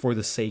just for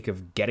the sake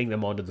of getting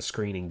them onto the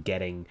screen and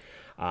getting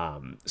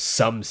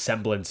some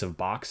semblance of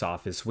box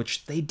office,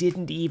 which they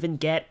didn't even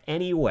get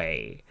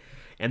anyway.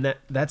 And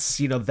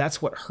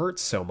that's what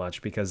hurts so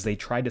much, because they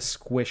tried to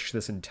squish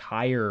this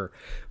entire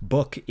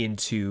book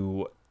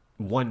into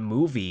one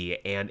movie,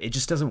 and it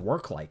just doesn't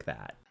work like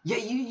that. Yeah,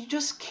 you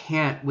just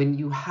can't when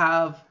you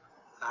have.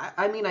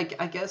 I mean, I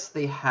guess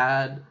they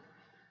had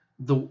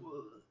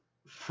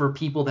for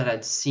people that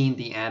had seen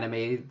the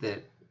anime,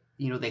 that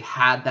they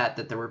had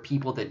that there were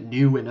people that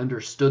knew and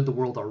understood the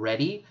world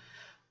already,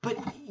 but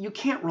you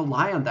can't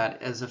rely on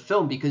that as a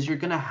film, because you're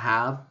gonna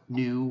have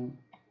new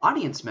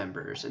audience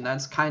members, and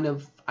that's kind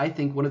of, I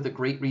think, one of the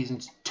great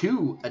reasons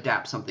to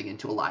adapt something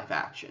into a live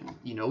action.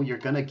 You're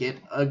gonna get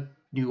a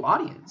new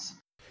audience.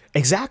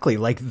 Exactly.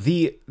 Like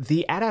the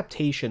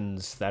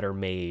adaptations that are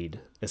made,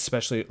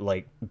 especially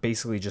like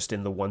basically just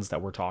in the ones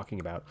that we're talking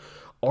about,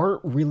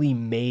 aren't really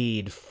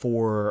made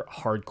for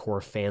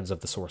hardcore fans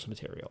of the source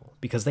material,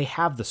 because they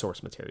have the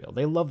source material.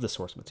 They love the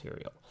source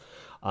material.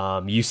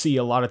 You see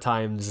a lot of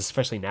times,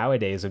 especially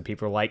nowadays, when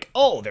people are like,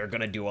 oh, they're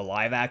going to do a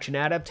live action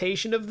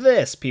adaptation of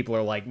this. People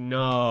are like,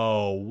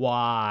 no,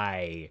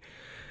 why?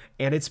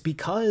 And it's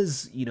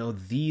because,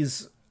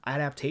 these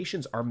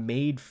adaptations are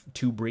made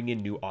to bring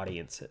in new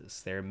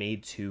audiences. They're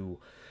made to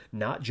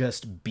not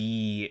just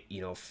be,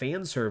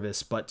 fan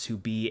service, but to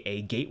be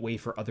a gateway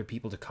for other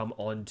people to come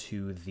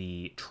onto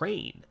the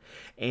train.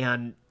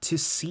 And to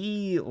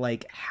see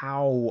like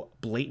how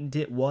blatant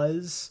it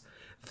was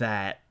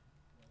that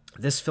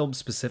this film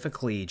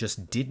specifically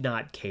just did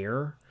not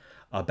care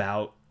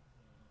about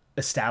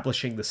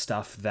establishing the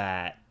stuff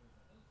that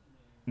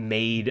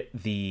made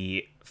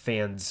the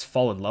fans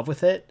fall in love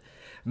with it,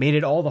 made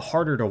it all the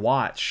harder to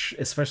watch,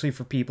 especially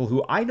for people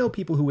who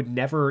would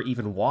never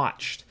even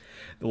watched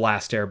The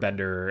Last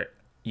Airbender,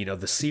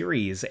 the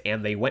series,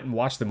 and they went and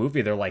watched the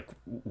movie. They're like,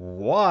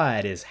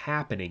 what is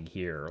happening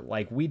here?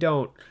 Like,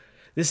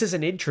 this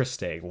isn't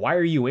interesting. Why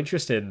are you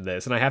interested in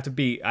this? And I have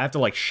to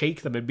like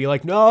shake them and be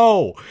like,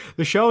 no,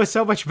 the show is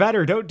so much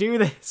better. Don't do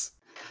this.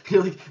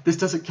 You're like, this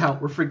doesn't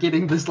count. We're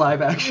forgetting this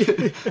live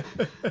action.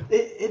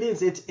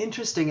 It's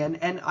interesting.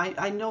 And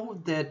I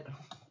know that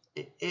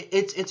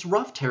it's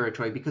rough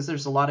territory, because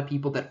there's a lot of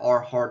people that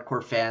are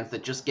hardcore fans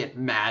that just get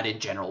mad in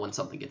general when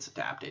something gets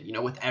adapted,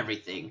 with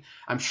everything.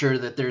 I'm sure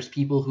that there's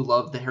people who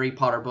love the Harry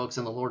Potter books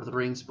and the Lord of the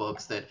Rings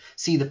books that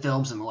see the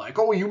films and they're like,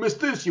 oh, you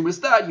missed this, you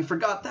missed that, you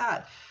forgot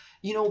that.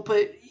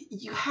 But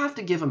you have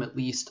to give them at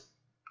least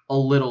a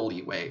little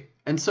leeway.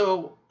 And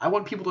so I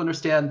want people to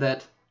understand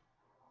that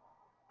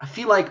I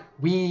feel like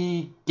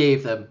we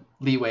gave them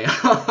leeway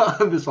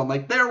on this one.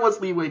 Like, there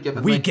was leeway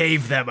given. We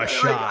gave them a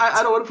shot.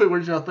 I don't want to put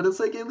words in your mouth, but it's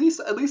like, at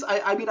least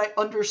I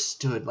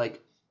understood.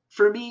 Like,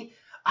 for me,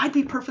 I'd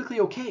be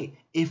perfectly okay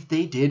if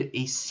they did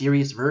a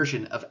serious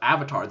version of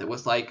Avatar that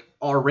was like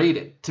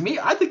R-rated. To me,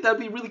 I think that'd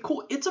be really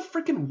cool. It's a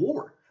freaking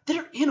war.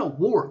 They're in a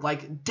war.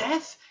 Like,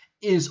 death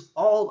is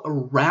all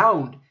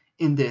around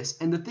in this,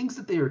 and the things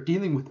that they are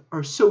dealing with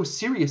are so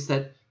serious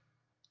that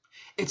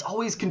it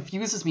always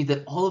confuses me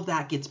that all of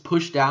that gets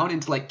pushed down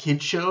into like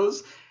kid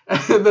shows,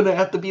 and then I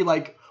have to be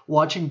like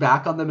watching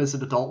back on them as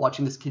an adult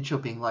watching this kid show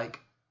being like,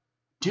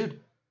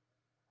 dude,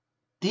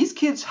 these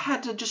kids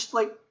had to just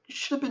like,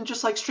 should have been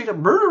just like straight up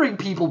murdering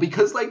people,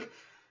 because like,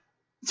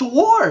 it's a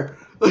war.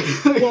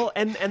 Well,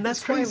 and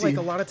that's why like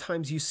a lot of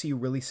times you see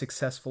really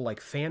successful like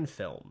fan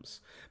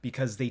films,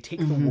 because they take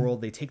the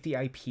world, they take the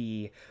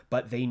IP,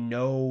 but they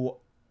know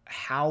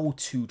how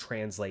to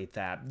translate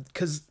that.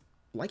 Because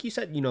like you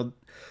said,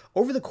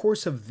 over the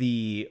course of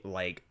the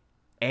like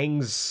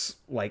Aang's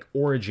like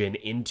origin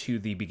into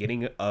the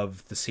beginning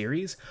of the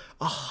series,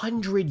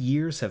 100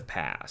 years have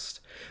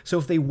passed. So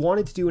if they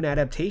wanted to do an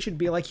adaptation,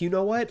 be like, you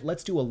know what?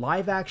 Let's do a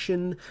live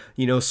action,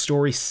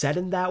 story set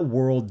in that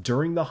world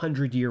during the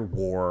 100-Year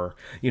War.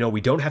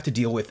 We don't have to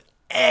deal with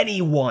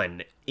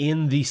anyone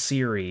in the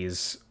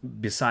series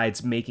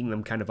besides making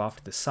them kind of off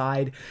to the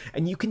side,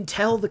 and you can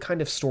tell the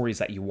kind of stories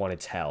that you want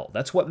to tell.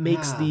 That's what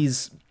makes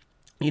these,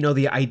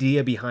 the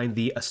idea behind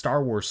the A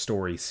Star Wars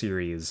Story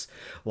series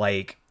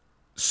like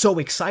so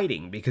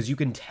exciting, because you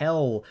can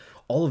tell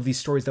all of these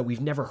stories that we've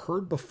never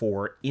heard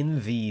before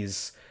in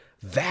these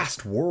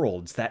vast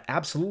worlds that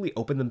absolutely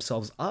open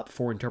themselves up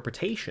for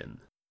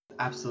interpretation.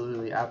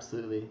 Absolutely.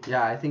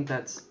 Yeah, I think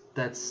that's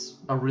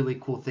a really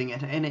cool thing,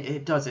 and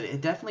it does it. It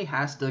definitely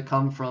has to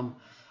come from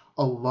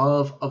a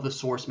love of the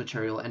source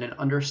material and an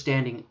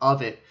understanding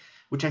of it,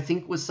 which I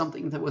think was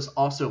something that was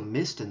also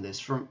missed in this.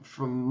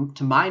 From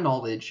to my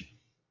knowledge,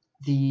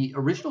 the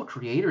original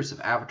creators of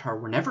Avatar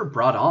were never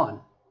brought on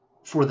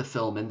for the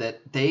film, and that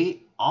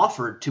they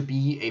offered to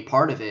be a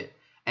part of it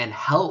and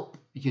help,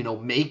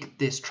 make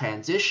this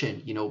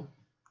transition,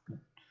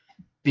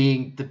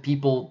 being the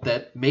people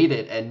that made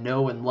it and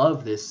know and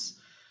love this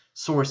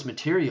source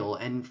material.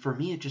 And for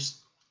me,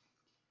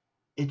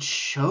 it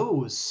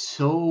shows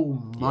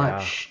so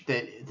much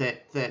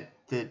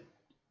that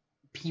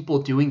people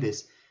doing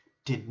this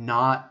did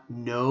not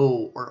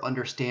know or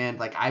understand.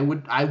 Like, I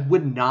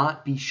would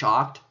not be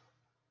shocked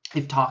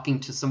if talking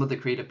to some of the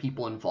creative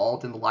people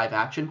involved in the live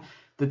action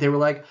that they were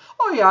like,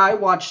 oh yeah, I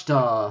watched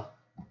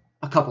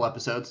a couple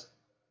episodes.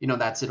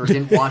 That's it, or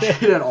didn't watch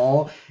it at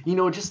all.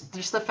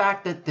 Just the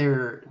fact that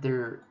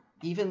they're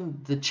even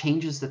the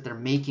changes that they're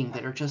making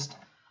that are just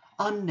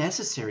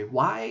unnecessary.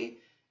 Why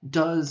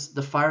does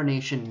the Fire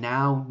Nation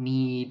now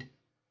need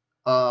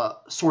a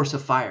source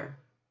of fire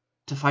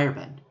to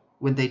firebend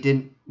when they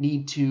didn't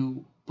need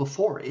to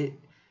before?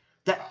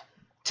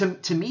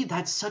 To me,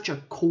 that's such a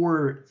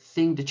core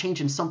thing to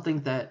change, and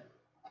something that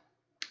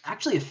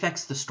actually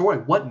affects the story.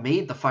 What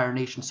made the Fire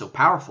Nation so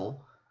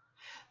powerful?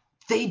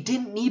 They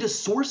didn't need a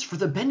source for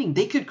the bending.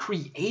 They could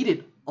create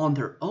it on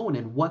their own,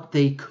 and what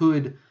they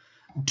could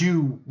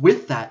do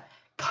with that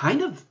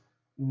kind of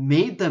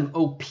made them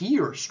OP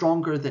or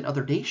stronger than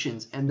other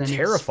nations. And then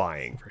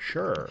terrifying for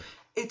sure.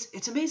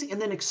 It's amazing.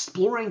 And then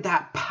exploring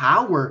that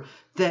power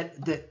that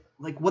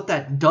like what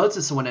that does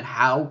to someone and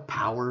how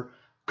power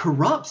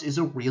corrupts is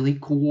a really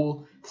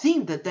cool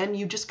theme that then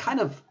you just kind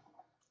of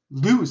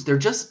lose.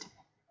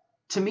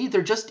 To me,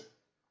 they're just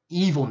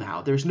evil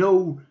now. There's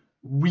no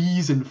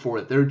reason for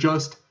it. They're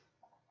just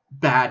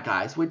bad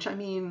guys, which, I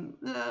mean,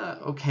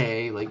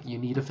 okay, like, you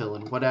need a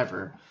villain,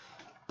 whatever.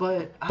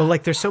 But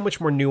like, there's so much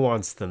more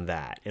nuance than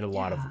that in a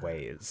lot of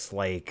ways.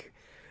 Like,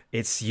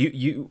 it's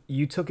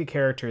you took a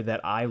character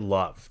that I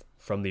loved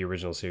from the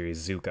original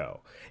series, Zuko,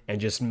 and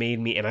just made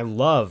me, and I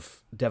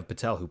love Dev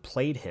Patel, who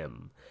played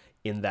him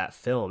in that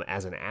film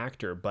as an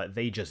actor, but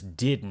they just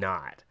did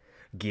not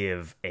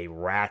give a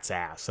rat's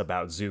ass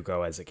about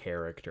Zuko as a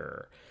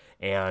character.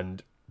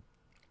 And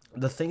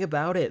the thing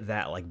about it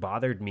that like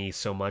bothered me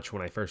so much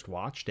when I first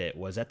watched it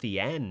was at the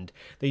end,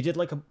 they did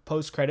like a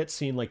post-credit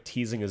scene like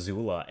teasing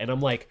Azula, and I'm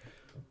like,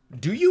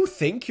 do you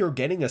think you're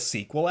getting a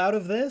sequel out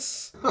of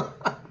this?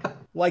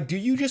 Like, do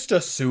you just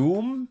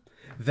assume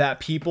that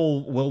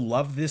people will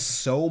love this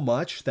so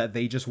much that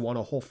they just want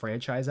a whole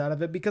franchise out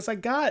of it? Because I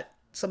got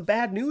some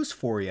bad news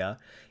for you.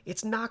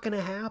 It's not going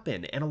to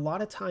happen. And a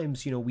lot of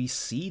times, we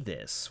see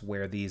this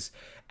where these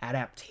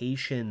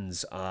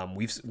adaptations,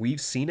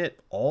 we've seen it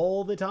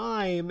all the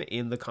time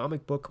in the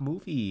comic book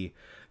movie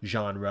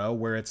genre,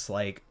 where it's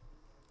like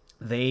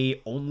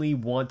they only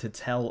want to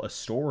tell a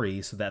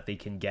story so that they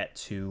can get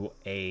to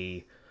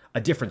a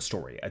different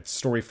story, a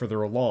story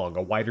further along,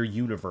 a wider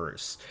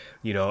universe.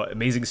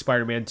 Amazing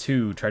Spider-Man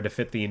 2 tried to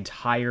fit the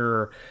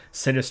entire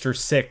Sinister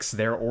Six,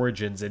 their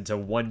origins, into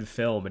one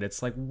film, and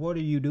it's like, what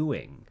are you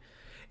doing?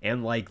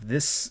 And like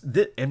this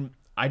and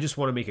I just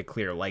want to make it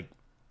clear, like,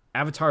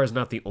 Avatar is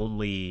not the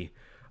only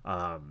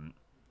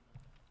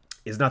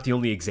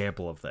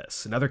example of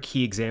this. Another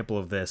key example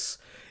of this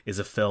is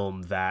a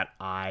film that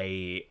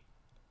I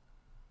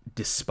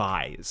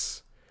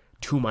despise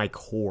to my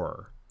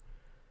core.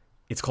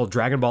 It's called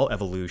Dragon Ball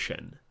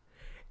Evolution.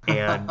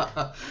 And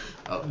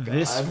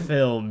this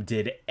film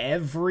did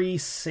every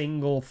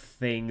single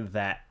thing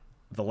that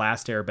The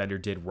Last Airbender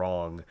did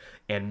wrong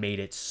and made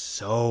it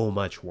so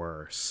much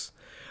worse.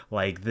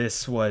 Like,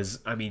 this was,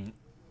 I mean,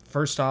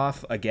 first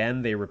off,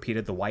 again, they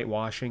repeated the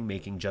whitewashing,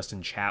 making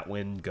Justin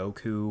Chatwin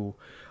Goku,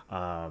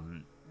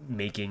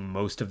 making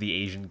most of the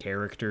Asian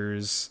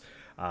characters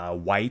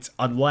white,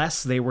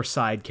 unless they were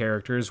side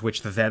characters,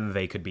 which then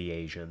they could be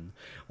Asian.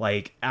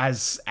 Like,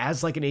 as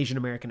like an Asian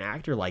American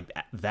actor, like,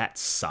 that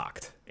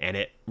sucked, and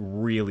it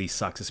really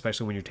sucks,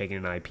 especially when you're taking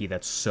an IP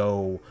that's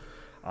so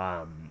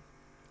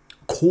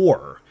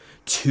core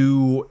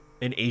to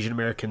an Asian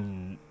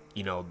American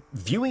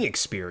viewing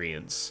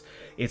experience.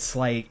 It's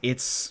like,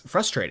 it's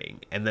frustrating.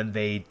 And then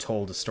they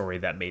told a story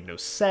that made no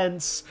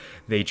sense.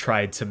 They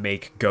tried to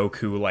make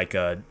Goku like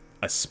a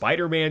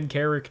Spider-Man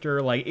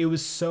character. Like, it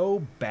was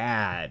so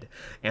bad.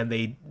 And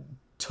they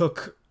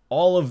took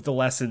all of the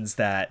lessons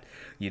that,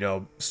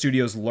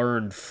 studios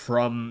learned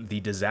from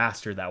the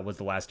disaster that was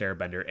The Last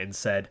Airbender and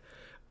said,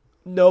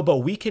 no, but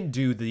we can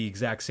do the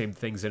exact same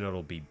things and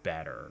it'll be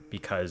better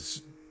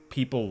because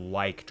people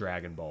like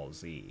Dragon Ball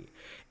Z.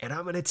 And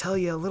I'm going to tell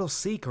you a little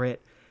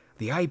secret.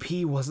 The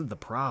IP wasn't the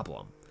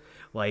problem.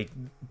 Like,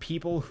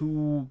 people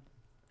who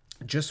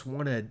just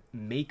want to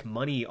make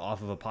money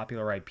off of a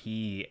popular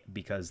IP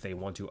because they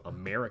want to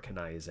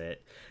Americanize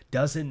it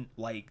doesn't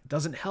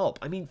help.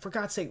 I mean, for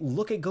God's sake,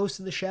 look at Ghost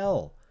in the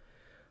Shell.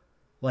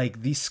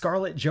 Like, the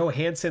Scarlett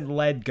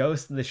Johansson-led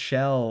Ghost in the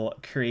Shell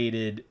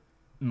created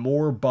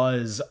more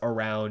buzz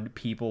around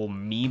people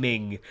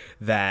memeing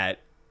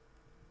that,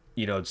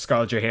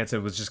 Scarlett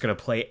Johansson was just going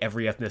to play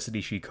every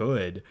ethnicity she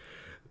could,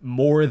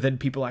 more than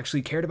people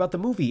actually cared about the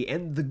movie.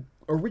 And the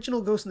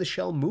original Ghost in the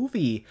Shell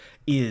movie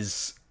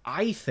is,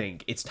 I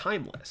think, it's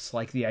timeless.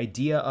 Like, the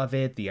idea of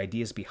it, the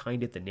ideas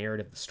behind it, the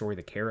narrative, the story,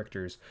 the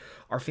characters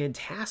are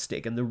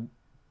fantastic.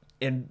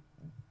 And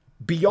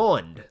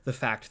beyond the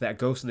fact that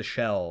Ghost in the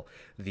Shell,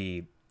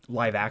 the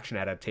live action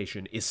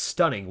adaptation, is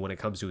stunning when it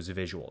comes to its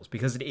visuals,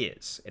 because it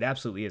is. It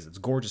absolutely is. It's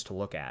gorgeous to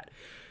look at.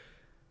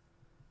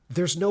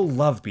 There's no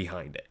love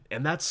behind it.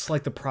 And that's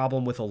like the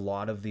problem with a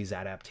lot of these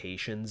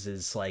adaptations,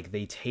 is like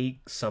they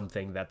take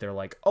something that they're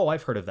like, oh,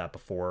 I've heard of that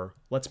before,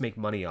 let's make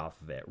money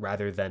off of it,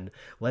 rather than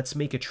let's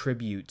make a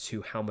tribute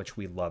to how much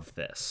we love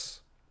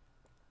this.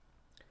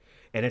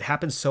 And it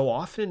happens so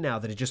often now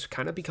that it just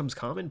kind of becomes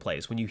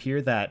commonplace. When you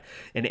hear that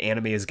an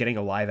anime is getting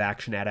a live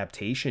action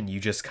adaptation, you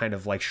just kind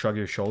of like shrug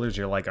your shoulders.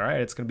 You're like, all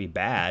right, it's going to be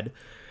bad,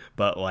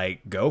 but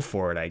like go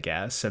for it, I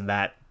guess. And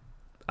that,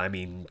 I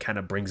mean, kind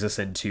of brings us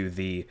into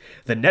the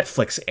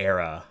Netflix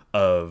era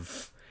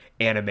of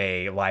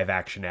anime live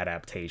action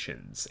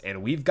adaptations.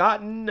 And we've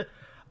gotten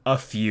a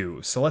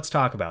few. So let's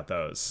talk about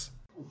those.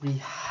 We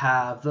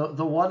have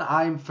the one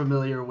I'm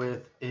familiar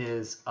with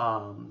is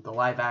the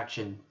live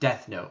action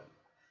Death Note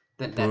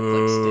that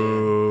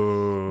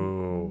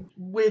Netflix did.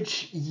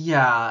 Which,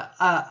 yeah,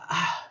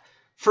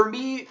 for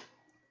me,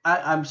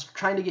 I'm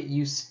trying to get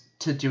used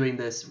to doing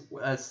this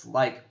as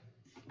like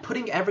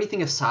putting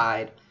everything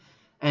aside.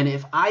 And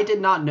if I did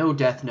not know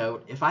Death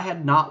Note, if I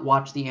had not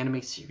watched the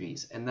anime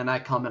series, and then I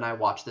come and I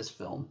watch this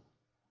film,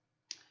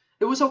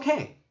 it was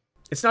okay.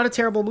 It's not a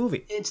terrible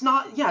movie. It's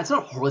not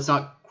horrible. It's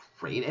not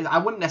great. I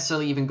wouldn't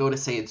necessarily even go to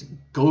say it's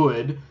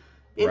good.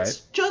 It's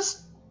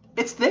just,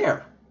 it's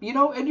there, you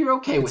know, and you're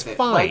okay with it.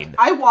 Fine. Like,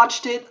 I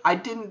watched it. I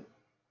didn't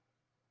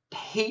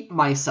hate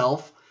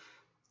myself,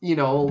 you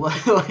know,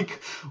 like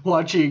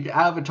watching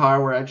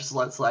Avatar where I just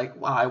like,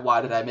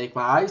 why did I make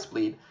my eyes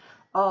bleed?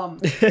 So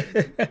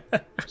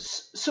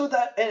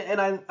that,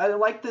 and I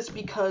like this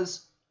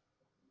because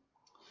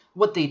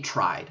what they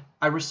tried.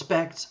 I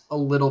respect a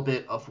little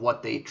bit of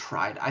what they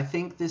tried. I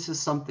think this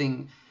is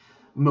something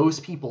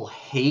most people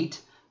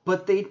hate,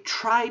 but they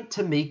tried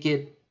to make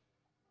it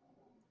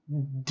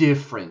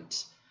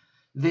different.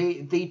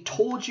 They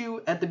told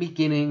you at the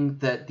beginning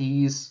that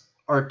these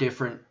are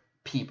different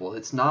people.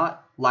 It's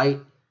not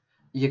Light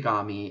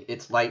Yagami,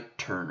 it's Light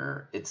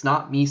Turner. It's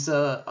not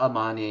Misa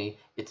Amane,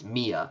 it's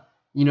Mia.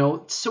 You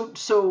know,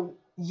 so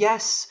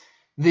yes,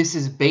 this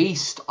is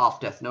based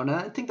off Death Note. And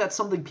I think that's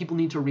something people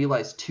need to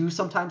realize too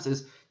sometimes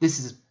is this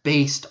is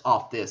based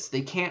off this.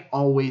 They can't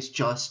always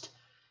just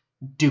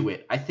do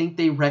it. I think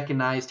they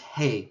recognized,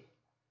 hey,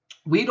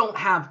 we don't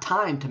have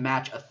time to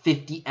match a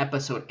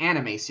 50-episode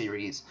anime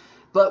series,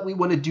 but we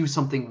want to do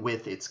something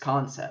with its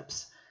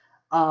concepts.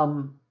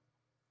 But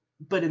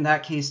in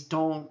that case,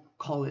 don't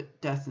call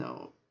it Death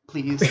Note,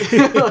 please.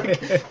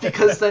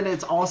 Because then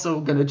it's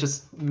also going to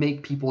just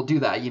make people do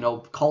that. You know,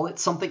 call it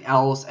something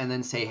else and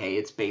then say, hey,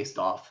 it's based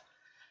off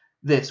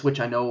this, which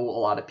I know a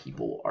lot of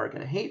people are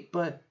going to hate,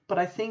 but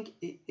I think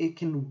it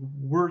can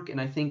work, and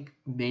I think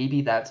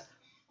maybe that's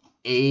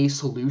a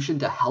solution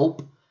to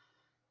help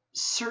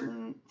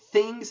certain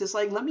things. Is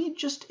like, let me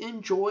just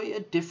enjoy a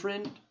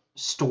different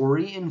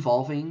story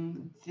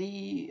involving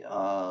the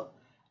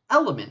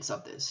elements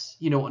of this.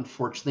 You know,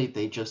 unfortunately,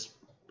 they just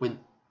went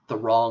the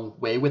wrong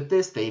way with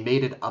this. They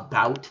made it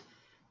about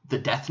the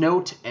Death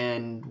Note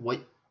and what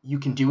you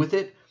can do with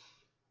it,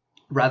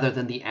 rather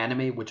than the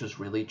anime, which was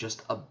really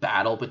just a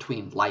battle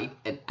between Light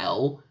and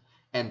L.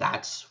 And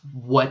that's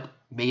what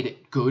made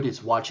it good,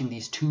 is watching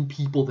these two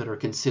people that are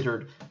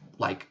considered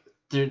like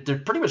they're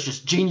pretty much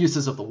just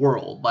geniuses of the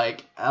world.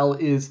 Like, L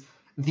is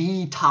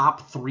the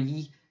top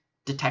 3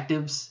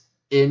 detectives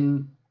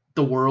in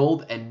the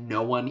world, and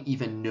no one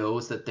even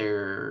knows that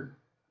they're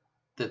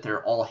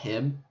all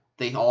him.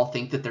 They all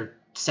think that they're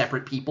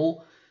separate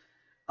people.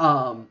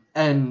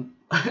 And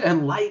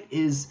Light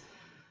is,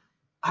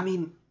 I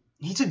mean,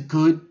 he's a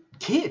good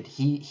kid.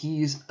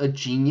 He's a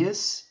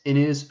genius in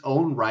his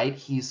own right.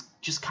 He's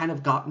just kind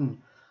of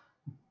gotten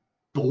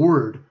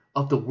bored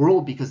of the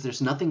world because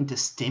there's nothing to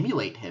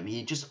stimulate him.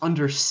 He just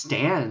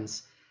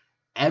understands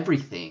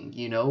everything,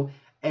 you know?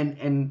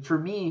 And for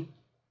me,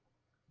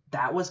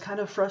 that was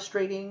kind of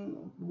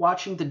frustrating,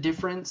 watching the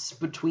difference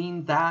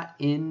between that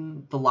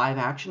in the live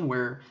action,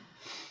 where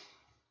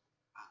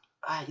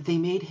they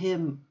made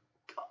him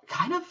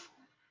kind of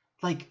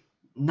like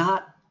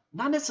not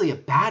necessarily a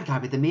bad guy,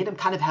 but they made him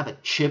kind of have a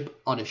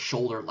chip on his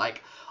shoulder.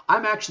 Like,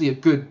 I'm actually a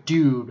good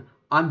dude.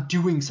 I'm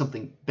doing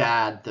something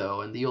bad,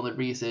 though, and the only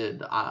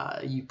reason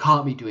you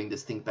caught me doing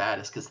this thing bad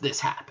is because this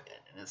happened.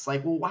 And it's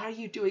like, well, why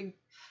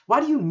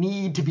do you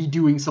need to be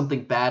doing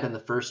something bad in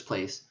the first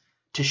place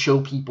to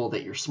show people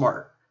that you're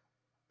smart?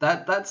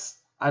 That's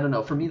I don't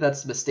know. For me,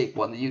 that's mistake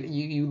one.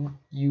 You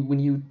when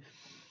you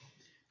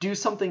do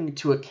something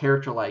to a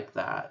character like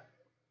that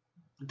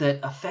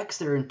affects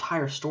their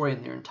entire story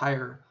and their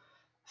entire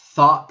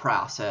thought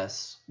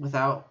process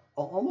without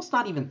almost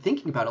not even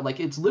thinking about it.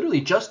 Like, it's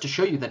literally just to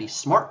show you that he's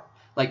smart.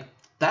 Like,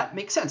 that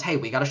makes sense. Hey,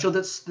 we got to show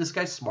this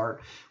guy's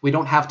smart. We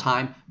don't have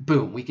time.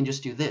 Boom, we can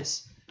just do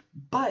this.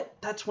 But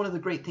that's one of the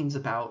great things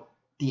about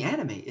the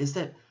anime, is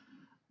that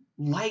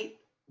Light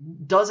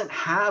doesn't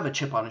have a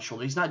chip on his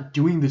shoulder. He's not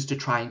doing this to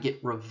try and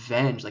get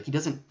revenge. Like, he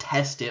doesn't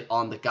test it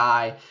on the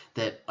guy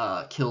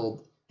that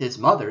killed his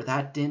mother.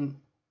 That didn't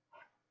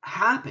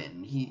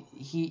happen.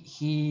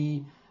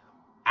 He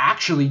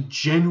actually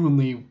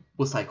genuinely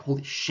was like,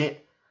 holy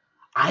shit,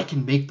 I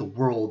can make the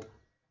world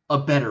a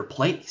better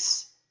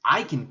place.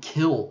 I can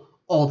kill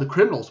all the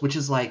criminals, which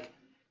is like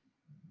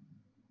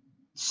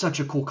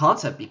such a cool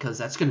concept, because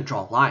that's going to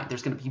draw a line.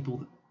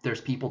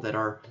 There's people that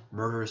are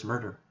murder is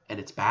murder and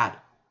it's bad.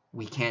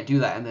 We can't do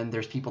that. And then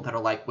there's people that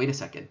are like, wait a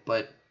second,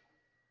 but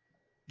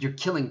you're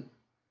killing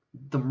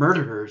the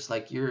murderers,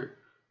 like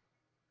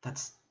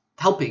that's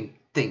helping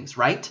things,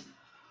 right?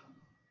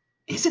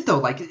 Is it though?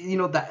 Like,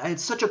 that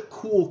it's such a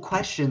cool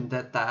question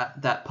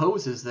that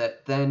poses,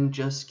 that then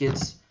just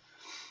gets,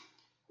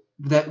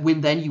 that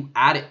when then you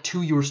add it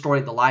to your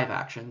story, the live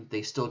action,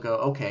 they still go,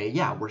 okay,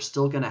 yeah, we're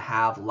still gonna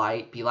have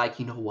Light be like,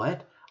 you know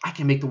what? I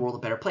can make the world a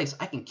better place.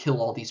 I can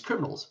kill all these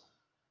criminals.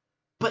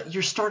 But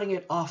you're starting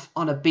it off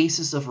on a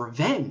basis of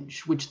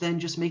revenge, which then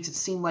just makes it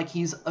seem like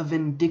he's a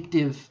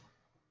vindictive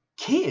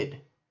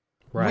kid,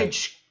 Right.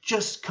 which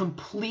just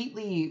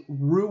completely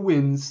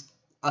ruins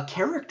a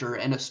character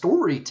and a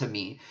story to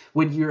me,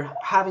 when you're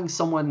having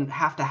someone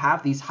have to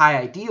have these high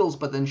ideals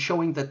but then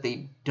showing that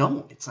they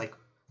don't. It's like,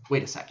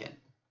 wait a second,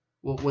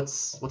 well,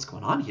 what's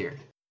going on here?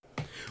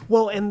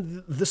 Well,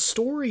 and the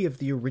story of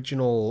the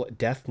original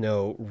Death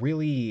Note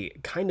really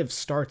kind of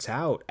starts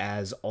out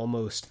as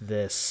almost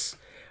this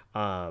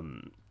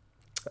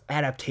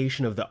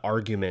adaptation of the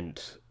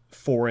argument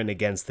for and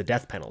against the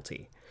death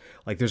penalty.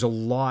 Like, there's a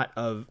lot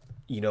of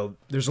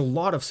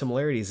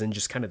similarities in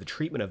just kind of the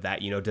treatment of that.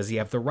 Does he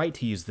have the right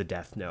to use the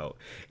Death Note?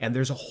 And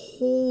there's a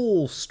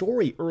whole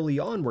story early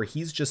on where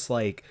he's just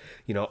like,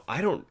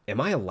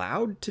 am I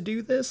allowed to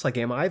do this? Like,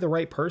 am I the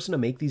right person to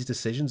make these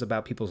decisions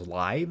about people's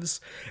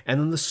lives? And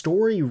then the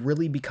story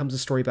really becomes a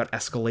story about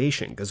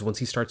escalation, because once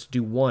he starts to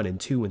do 1 and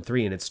 2 and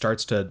 3, and it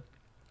starts to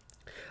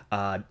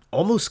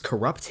almost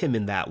corrupt him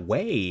in that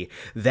way,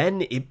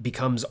 then it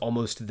becomes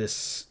almost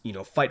this,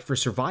 fight for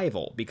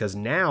survival, because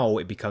now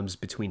it becomes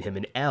between him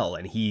and L,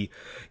 and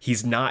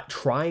he's not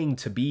trying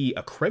to be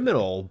a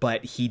criminal,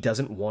 but he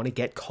doesn't want to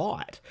get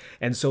caught.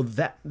 And so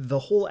that the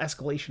whole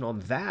escalation on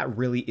that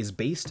really is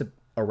based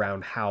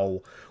around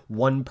how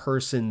one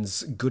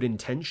person's good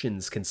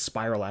intentions can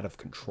spiral out of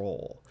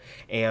control.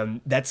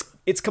 And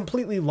it's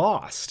completely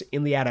lost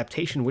in the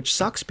adaptation, which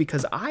sucks,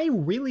 because I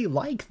really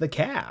like the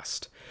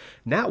cast.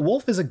 Nat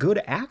Wolff is a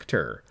good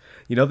actor.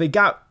 They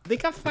got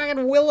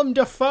fucking Willem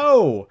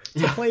Dafoe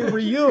to play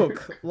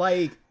Ryuk.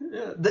 Like,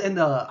 and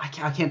I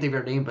can't think of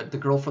her name, but the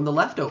girl from The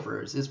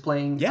Leftovers is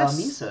playing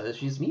Misa.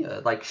 She's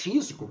Mia. Like,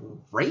 she's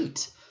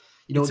great.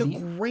 It's a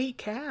great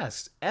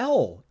cast.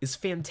 Elle is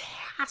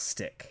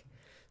fantastic.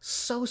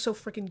 So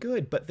freaking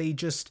good. But they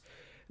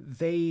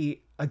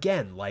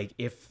again, like,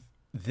 if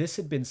this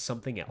had been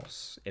something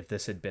else, if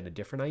this had been a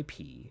different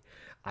IP,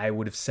 I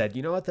would have said,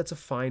 you know what, that's a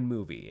fine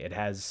movie.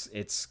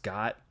 It's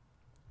got,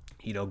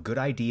 good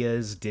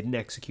ideas, didn't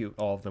execute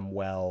all of them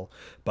well,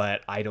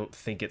 but I don't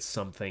think it's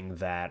something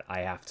that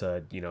I have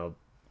to,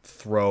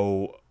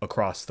 throw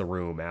across the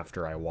room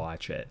after I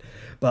watch it.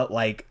 But,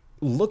 like,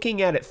 looking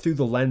at it through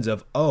the lens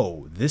of,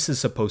 oh, this is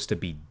supposed to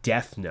be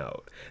Death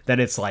Note, then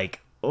it's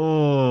like,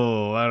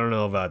 oh, I don't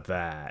know about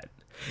that.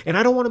 And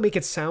I don't want to make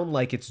it sound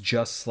like it's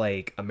just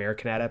like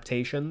American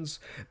adaptations,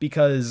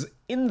 because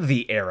in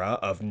the era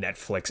of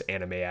Netflix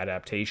anime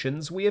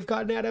adaptations, we have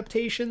gotten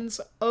adaptations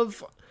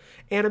of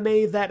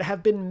anime that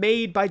have been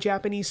made by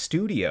Japanese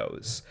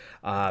studios.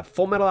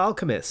 Full Metal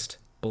Alchemist,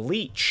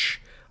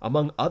 Bleach,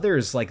 among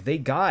others. Like, they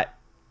got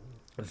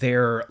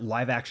their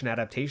live action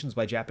adaptations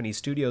by Japanese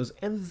studios,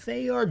 and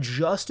they are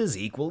just as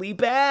equally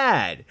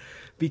bad,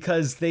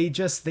 because they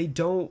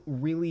don't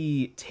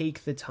really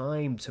take the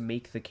time to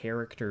make the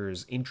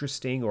characters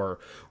interesting or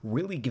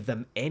really give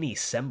them any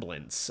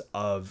semblance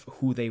of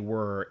who they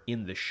were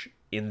in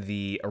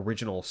the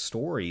original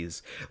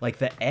stories. Like,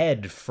 the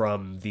Ed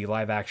from the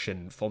live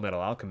action Full Metal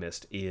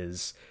Alchemist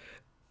is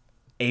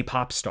a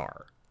pop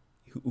star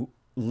who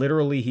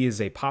literally, he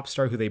is a pop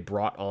star who they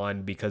brought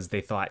on because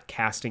they thought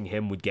casting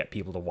him would get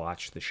people to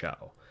watch the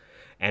show.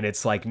 And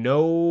it's like,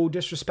 no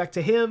disrespect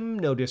to him,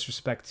 no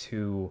disrespect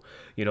to,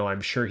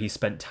 I'm sure he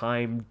spent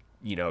time,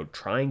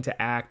 trying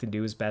to act and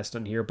do his best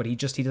on here, but he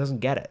doesn't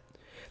get it.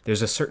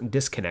 There's a certain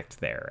disconnect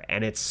there,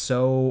 and it's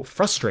so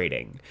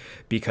frustrating,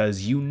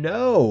 because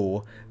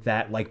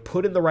that, like,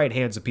 put in the right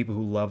hands of people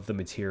who love the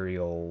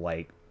material,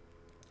 like,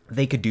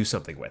 they could do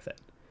something with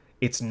it.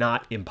 It's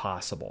not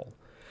impossible.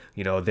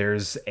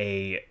 There's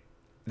an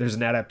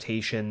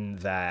adaptation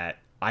that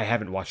I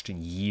haven't watched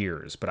in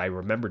years, but I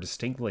remember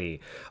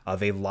distinctly,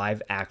 of a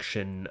live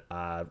action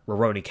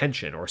Rurouni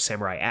Kenshin, or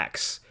Samurai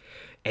X,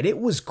 and it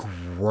was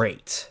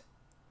great.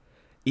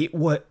 It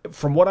was,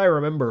 from what I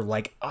remember,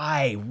 like,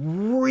 I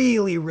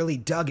really, really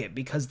dug it,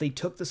 because they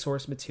took the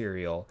source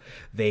material,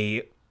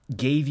 they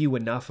gave you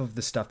enough of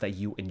the stuff that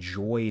you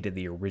enjoyed in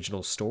the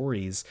original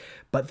stories,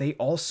 but they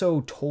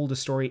also told a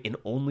story in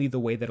only the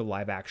way that a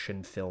live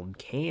action film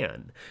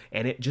can.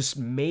 And it just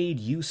made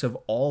use of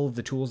all of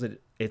the tools at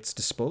its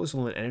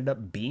disposal and ended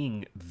up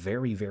being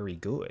very, very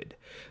good.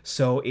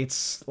 So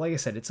it's, like I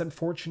said, it's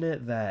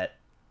unfortunate that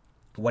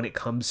when it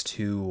comes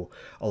to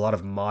a lot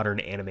of modern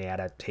anime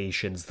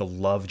adaptations, the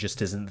love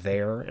just isn't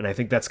there. And I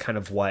think that's kind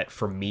of what,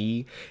 for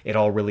me, it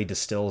all really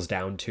distills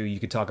down to. You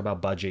could talk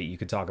about budget, you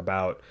could talk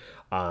about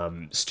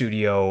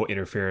studio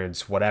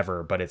interference,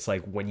 whatever, but it's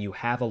like, when you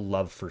have a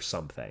love for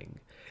something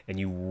and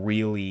you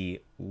really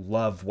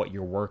love what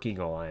you're working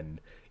on,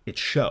 it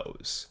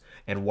shows.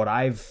 And what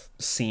I've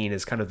seen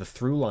is kind of the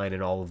through line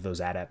in all of those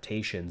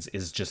adaptations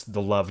is just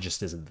the love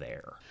just isn't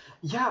there.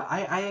 Yeah,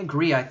 I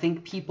agree. I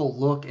think people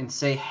look and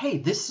say, hey,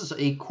 this is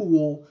a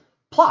cool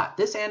plot.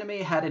 This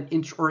anime had an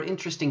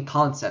interesting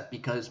concept,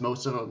 because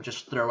most of them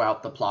just throw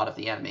out the plot of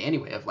the anime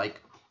anyway, of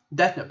like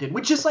Death Note did,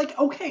 which is like,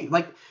 okay,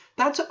 like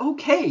that's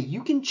okay.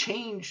 You can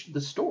change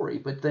the story,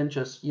 but then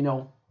just,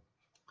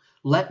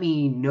 let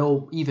me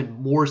know even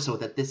more so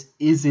that this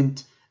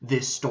isn't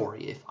this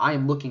story. If I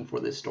am looking for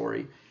this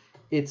story,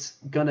 it's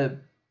gonna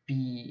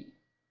be,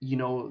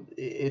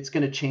 it's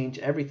gonna change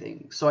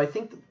everything. So I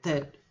think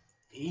that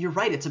you're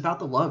right. It's about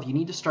the love. You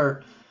need to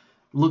start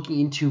looking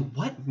into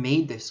what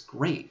made this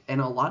great. And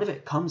a lot of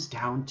it comes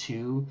down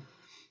to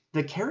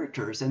the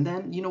characters. And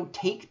then,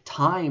 take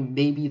time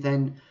maybe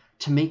then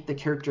to make the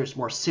characters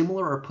more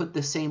similar, or put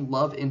the same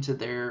love into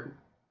their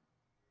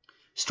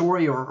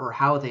story, or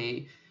how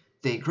they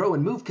grow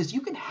and move. Because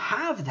you can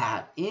have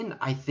that in,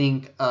 I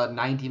think, a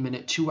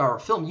 90-minute, 2-hour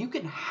film. You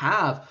can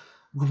have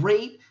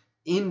great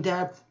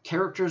in-depth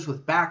characters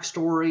with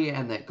backstory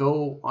and that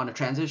go on a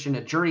transition,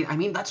 a journey. I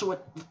mean, that's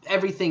what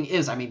everything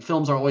is. I mean,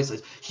 films are always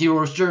like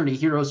hero's journey,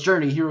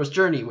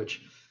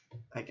 which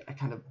I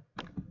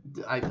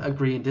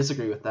agree and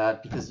disagree with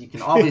that, because you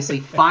can obviously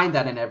find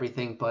that in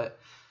everything, but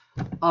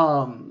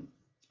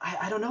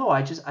I don't know.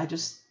 I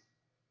just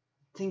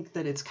think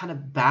that it's kind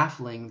of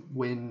baffling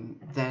when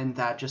then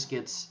that just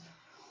gets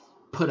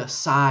put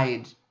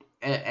aside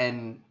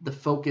and the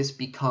focus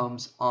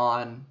becomes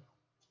on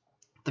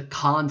the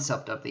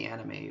concept of the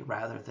anime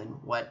rather than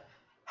what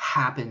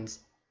happens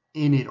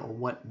in it or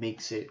what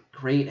makes it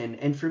great.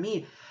 And for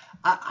me,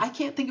 I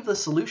can't think of the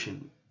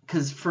solution,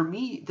 because for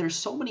me, there's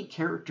so many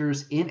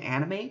characters in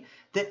anime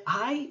that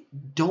I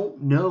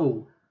don't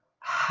know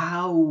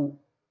how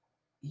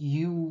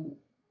you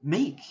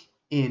make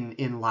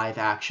in live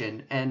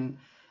action. And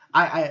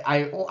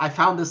I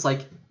found this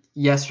like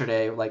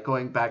yesterday, like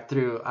going back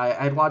through,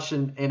 I'd watched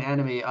an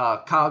anime,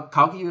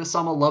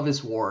 Kaguya-sama Love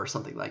is War or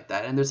something like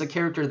that. And there's a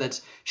character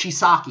that's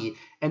Chisaki,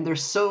 and they're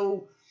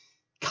so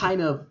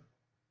kind of,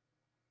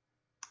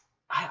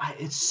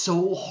 it's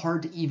so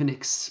hard to even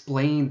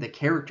explain the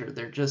character.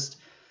 They're just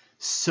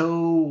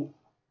so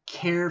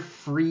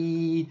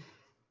carefree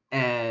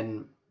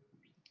and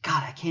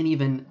God, I can't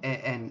even,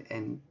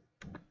 and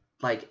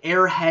like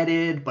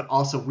airheaded, but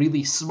also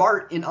really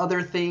smart in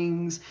other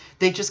things.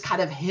 They just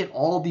kind of hit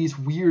all these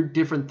weird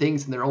different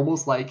things, and they're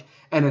almost like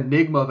an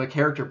enigma of a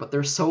character, but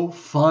they're so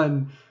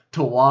fun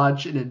to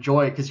watch and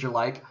enjoy, because you're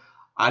like,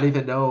 I don't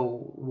even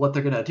know what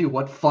they're going to do.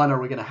 What fun are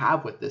we going to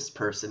have with this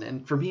person?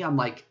 And for me, I'm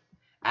like,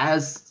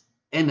 as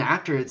an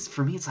actor, it's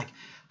like,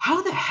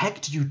 how the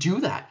heck do you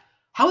do that?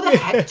 How the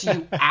heck do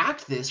you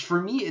act this?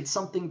 For me, it's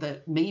something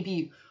that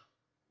maybe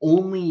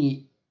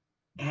only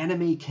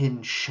anime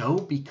can show,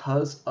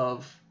 because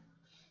of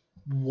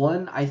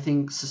one, I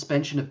think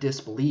suspension of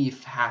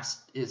disbelief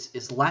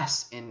is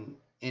less in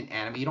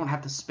anime. You don't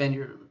have to suspend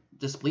your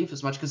disbelief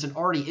as much, because it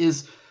already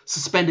is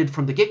suspended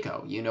from the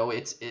get-go.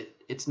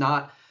 It's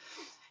not,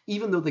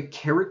 even though the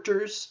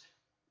characters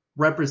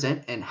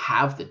represent and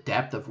have the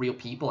depth of real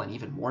people, and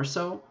even more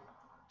so,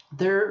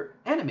 they're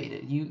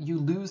animated. You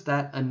lose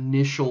that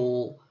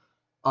initial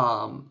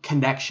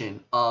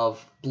connection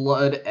of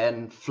blood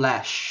and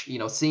flesh,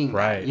 seeing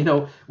right.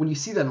 that. When you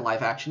see that in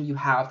live action, you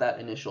have that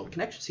initial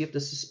connection, so you have to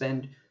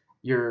suspend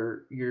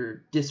your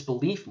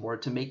disbelief more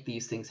to make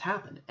these things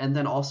happen. And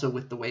then also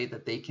with the way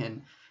that they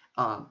can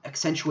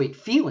accentuate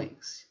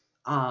feelings.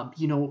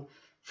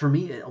 For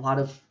me, a lot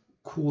of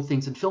cool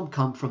things in film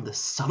come from the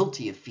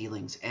subtlety of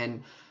feelings,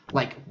 and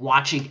like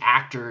watching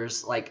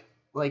actors like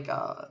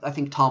I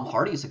think Tom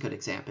Hardy is a good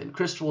example. And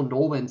Christopher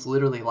Nolan's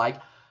literally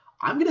like,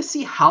 I'm going to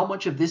see how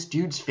much of this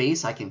dude's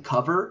face I can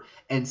cover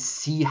and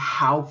see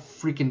how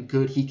freaking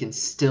good he can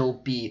still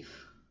be.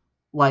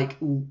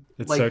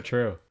 It's so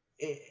true.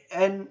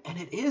 And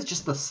it is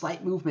just the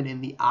slight movement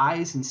in the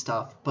eyes and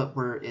stuff. But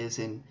whereas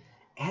in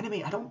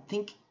anime, I don't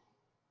think,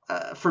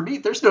 for me,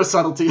 there's no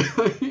subtlety.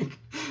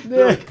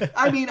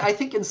 I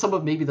think in some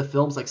of maybe the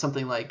films, like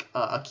something like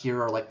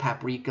Akira or like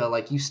Paprika,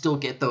 like you still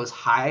get those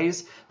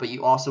highs, but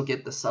you also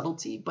get the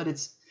subtlety. But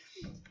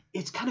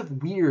it's kind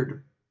of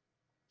weird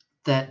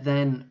that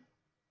then,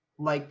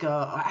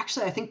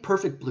 actually, I think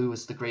Perfect Blue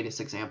is the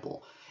greatest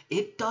example.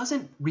 It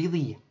doesn't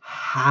really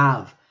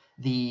have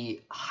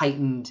the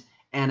heightened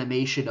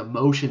animation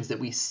emotions that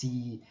we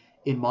see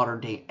in modern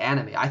day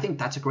anime. I think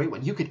that's a great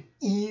one. You could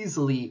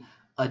easily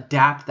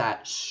adapt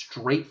that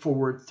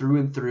straightforward through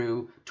and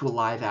through to a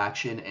live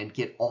action and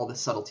get all the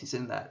subtleties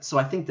in that. So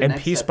I think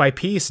piece by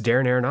piece,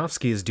 Darren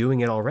Aronofsky is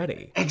doing it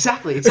already.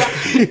 Exactly.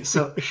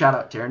 So shout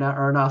out Darren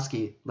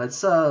Aronofsky.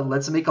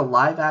 Let's make a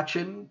live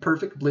action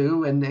Perfect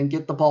Blue and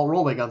get the ball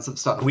rolling on some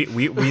stuff. We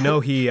know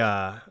he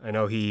I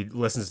know he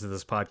listens to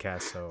this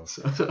podcast, so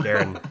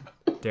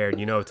Darren,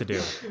 you know what to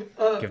do.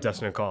 Give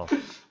Dustin a call.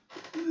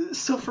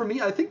 So for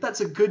me, I think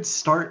that's a good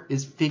start,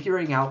 is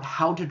figuring out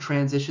how to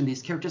transition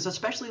these characters,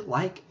 especially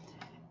like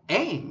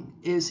Aang.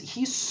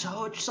 He's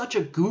such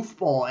a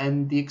goofball,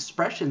 and the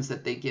expressions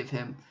that they give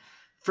him,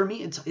 for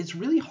me, it's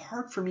really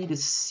hard for me to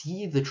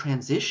see the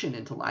transition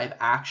into live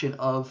action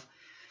of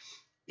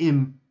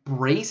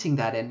embracing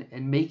that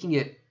and making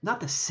it not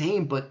the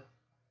same, but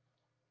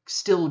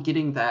still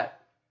getting that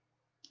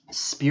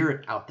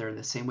spirit out there in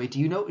the same way. Do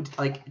you know,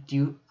 like,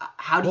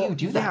 how do you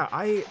do that?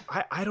 Yeah,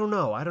 I don't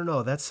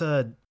know. That's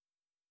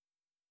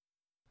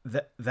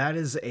that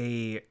is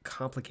a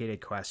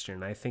complicated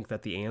question. I think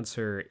that the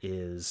answer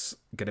is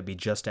going to be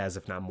just as,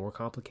 if not more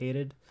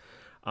complicated.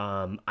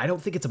 I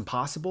don't think it's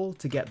impossible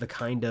to get the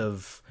kind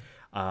of,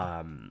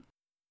 I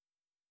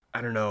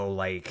don't know,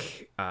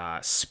 like,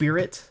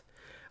 spirit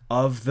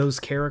of those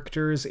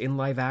characters in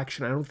live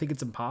action. I don't think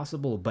it's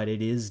impossible, but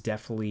it is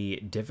definitely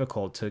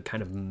difficult to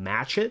kind of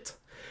match it,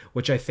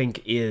 which I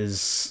think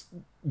is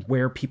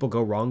where people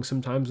go wrong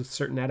sometimes with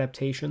certain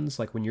adaptations.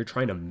 Like when you're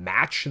trying to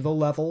match the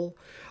level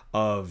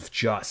of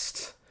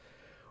just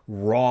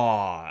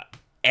raw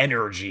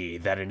energy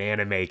that an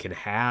anime can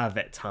have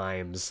at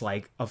times,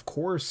 like, of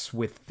course,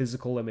 with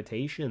physical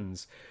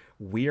limitations,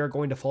 we are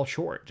going to fall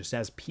short just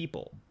as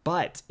people.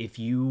 But if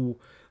you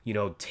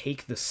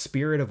take the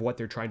spirit of what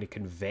they're trying to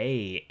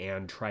convey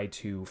and try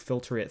to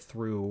filter it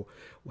through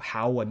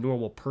how a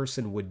normal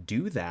person would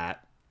do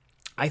that,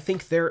 I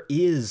think there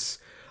is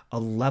a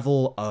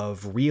level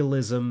of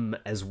realism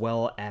as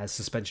well as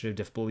suspension of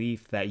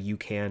disbelief that you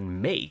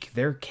can make.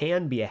 There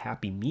can be a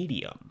happy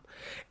medium.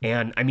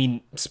 And I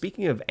mean,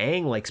 speaking of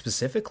Aang, like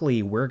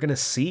specifically, we're going to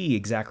see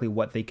exactly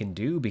what they can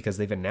do, because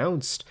they've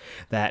announced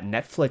that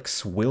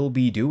Netflix will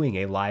be doing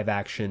a live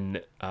action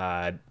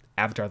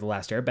Avatar: The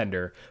Last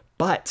Airbender,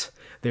 but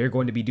they're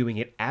going to be doing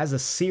it as a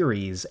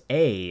series,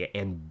 A,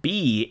 and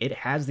B, it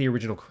has the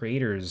original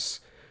creators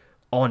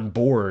on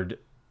board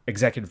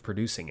executive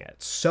producing it.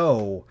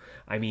 So,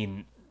 I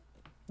mean,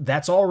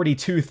 that's already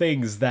two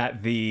things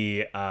that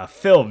the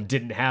film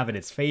didn't have in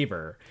its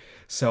favor.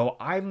 So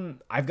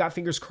I've got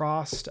fingers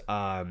crossed.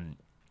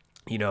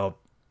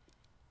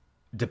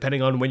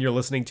 Depending on when you're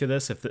listening to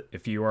this,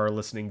 if you are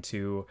listening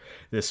to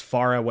this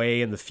far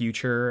away in the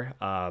future,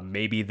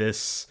 maybe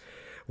this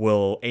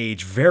will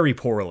age very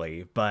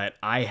poorly, but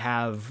I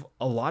have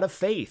a lot of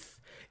faith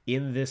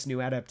in this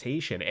new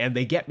adaptation, and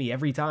they get me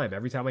every time.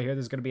 Every time I hear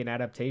there's going to be an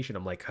adaptation,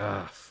 I'm like,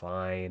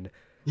 fine.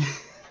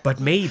 But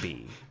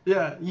maybe.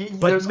 Yeah,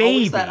 there's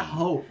always that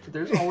hope.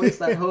 There's always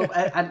that hope.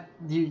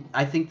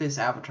 I think this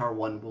Avatar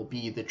one will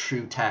be the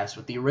true test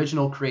with the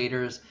original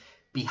creators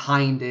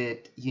behind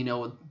it. You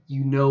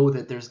know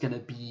that there's going to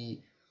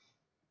be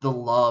the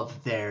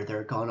love there.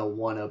 They're going to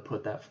want to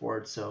put that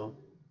forward. So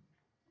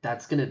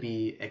that's going to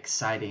be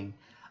exciting.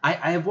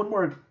 I have one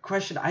more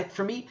question.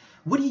 For me,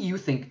 what do you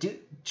think?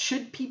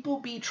 Should people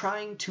be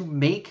trying to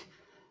make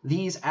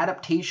these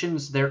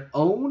adaptations their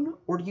own,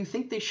 or do you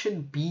think they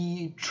should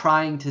be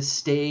trying to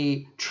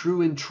stay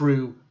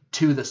true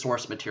to the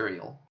source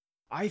material?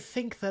 I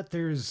think that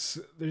there's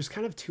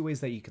kind of two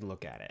ways that you can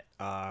look at it.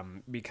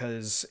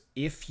 Because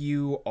if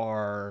you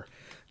are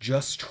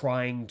just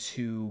trying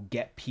to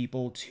get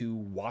people to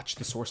watch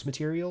the source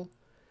material,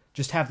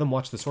 just have them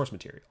watch the source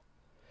material.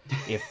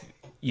 If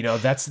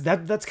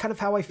that's kind of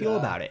how I feel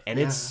about it. And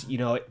it's,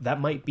 that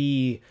might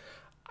be,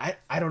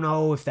 I don't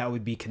know if that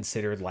would be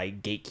considered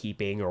like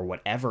gatekeeping or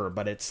whatever,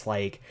 but it's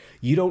like,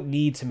 you don't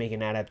need to make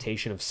an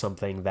adaptation of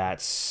something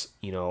that's,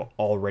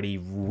 already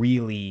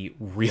really,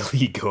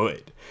 really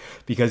good,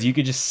 because you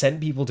could just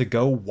send people to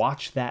go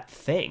watch that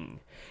thing.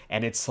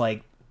 And it's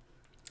like,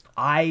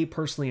 I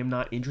personally am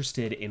not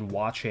interested in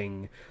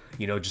watching,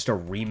 just a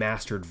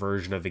remastered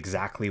version of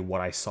exactly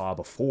what I saw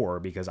before,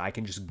 because I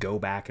can just go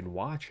back and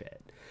watch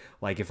it.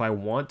 Like, if I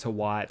want to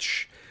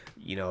watch,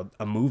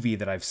 a movie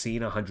that I've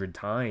seen 100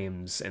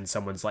 times and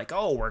someone's like,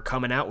 oh, we're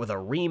coming out with a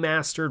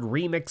remastered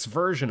remix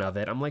version of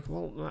it, I'm like,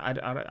 well,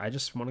 I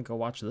just want to go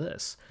watch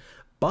this.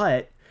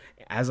 But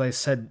as I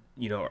said,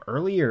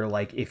 earlier,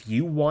 like, if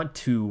you want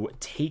to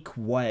take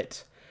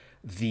what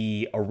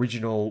the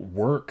original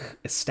work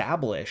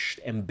established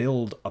and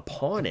build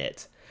upon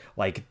it,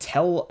 like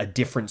tell a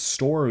different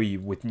story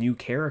with new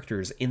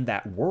characters in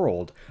that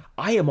world,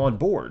 I am on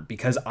board,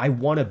 because I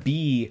want to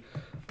be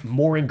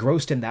more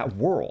engrossed in that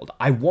world.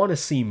 I want to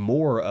see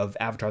more of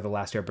Avatar: The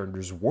Last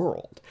Airbender's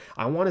world.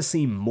 I want to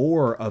see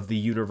more of the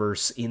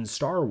universe in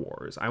Star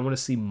Wars. I want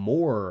to see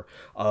more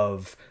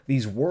of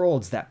these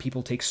worlds that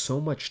people take so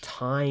much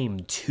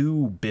time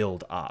to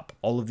build up.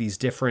 All of these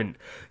different,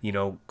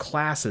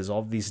 classes, all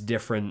of these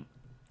different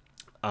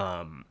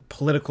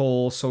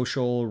political,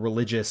 social,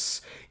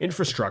 religious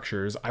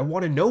infrastructures. I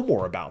want to know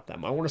more about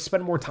them. I want to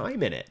spend more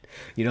time in it.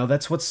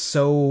 That's what's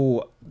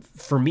so,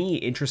 for me,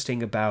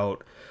 interesting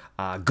about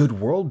good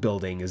world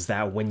building, is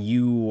that when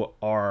you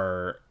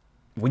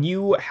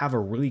have a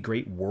really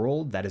great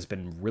world that has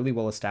been really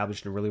well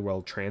established and really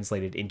well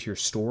translated into your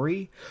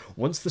story,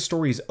 once the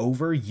story's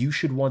over, you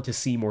should want to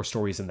see more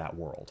stories in that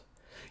world.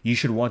 You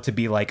should want to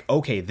be like,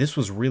 okay, this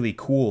was really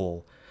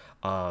cool.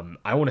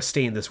 I want to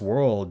stay in this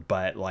world,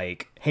 but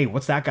like, hey,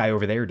 what's that guy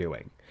over there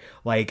doing?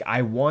 Like,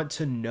 I want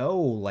to know,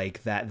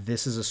 like, that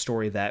this is a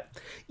story that,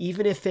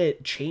 even if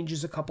it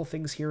changes a couple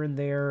things here and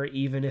there,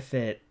 even if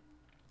it,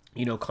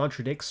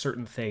 contradicts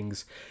certain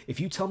things. If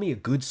you tell me a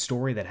good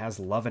story that has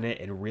love in it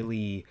and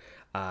really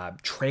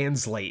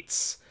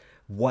translates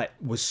what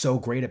was so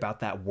great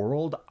about that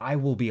world, I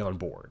will be on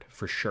board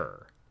for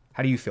sure.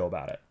 How do you feel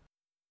about it?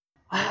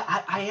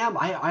 I am.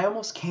 I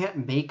almost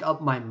can't make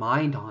up my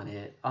mind on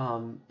it.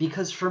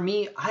 Because for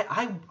me,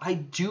 I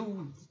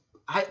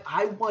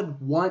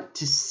would want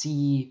to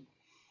see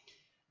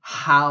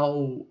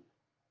how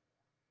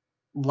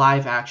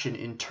live action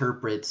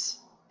interprets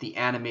the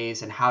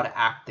animes and how to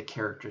act the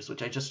characters,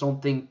 which I just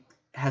don't think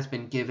has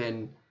been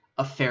given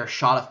a fair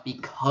shot of,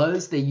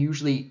 because they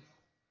usually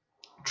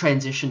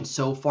transition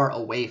so far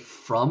away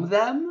from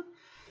them.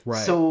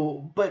 Right.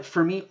 So, but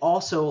for me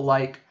also,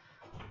 like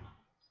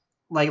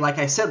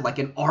I said, like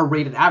an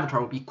R-rated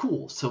Avatar would be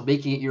cool. So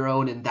making it your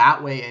own in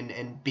that way,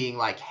 and being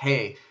like,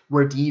 hey,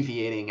 we're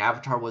deviating.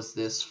 Avatar was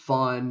this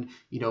fun,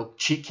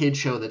 kid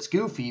show that's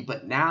goofy,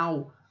 but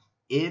now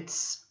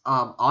its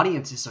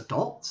audience is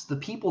adults. The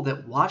people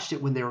that watched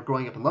it when they were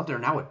growing up and loved it are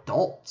now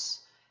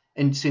adults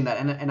and seeing that.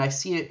 And I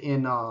see it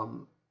in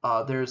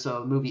there's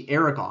a movie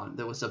Aragon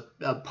that was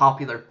a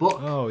popular book.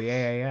 Oh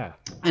yeah.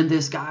 And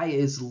this guy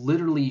is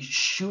literally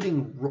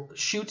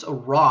shoots a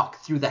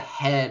rock through the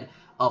head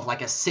of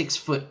like a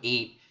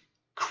 6'8"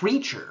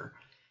 creature,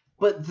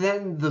 but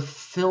then the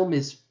film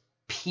is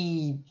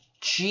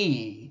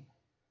PG,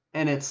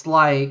 and it's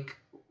like,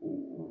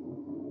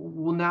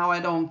 well, now I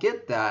don't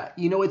get that.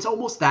 It's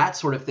almost that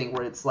sort of thing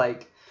where it's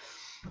like,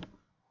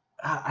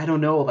 I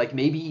don't know, like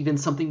maybe even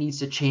something needs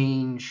to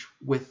change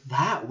with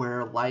that,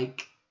 where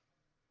like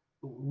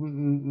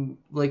for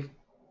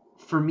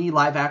me,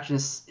 live action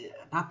is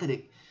not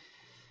that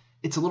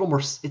it's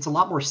a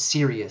lot more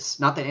serious.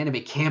 Not that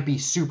anime can't be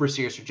super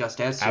serious or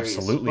just as serious.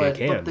 Absolutely, it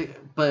can.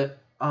 But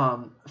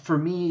for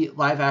me,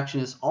 live action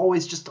is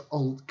always just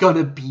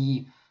gonna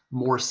be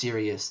more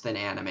serious than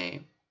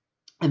anime,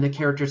 and the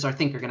characters I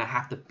think are gonna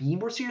have to be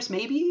more serious,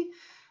 maybe.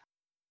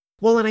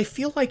 Well, and I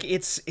feel like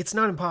it's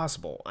not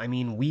impossible. I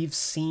mean, we've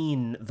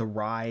seen the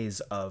rise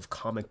of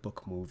comic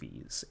book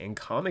movies, and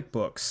comic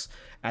books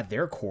at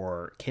their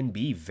core can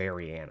be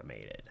very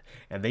animated,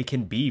 and they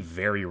can be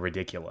very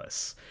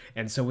ridiculous.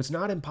 And so it's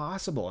not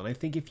impossible. And I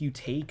think if you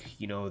take,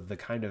 the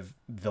kind of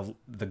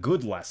the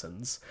good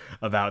lessons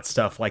about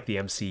stuff like the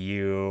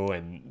MCU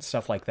and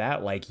stuff like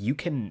that, like you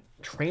can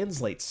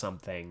translate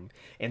something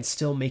and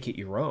still make it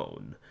your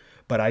own.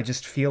 But I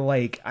just feel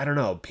like, I don't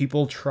know,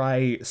 people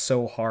try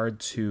so hard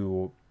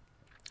to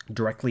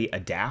directly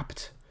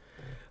adapt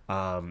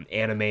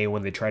anime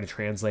when they try to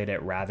translate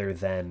it rather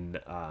than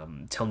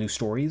tell new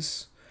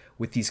stories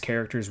with these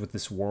characters, with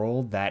this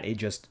world, that it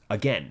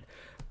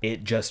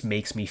just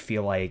makes me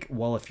feel like,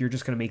 well, if you're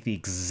just going to make the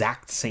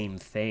exact same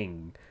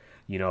thing,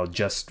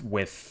 just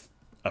with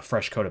a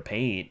fresh coat of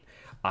paint,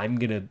 I'm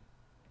going to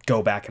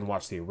go back and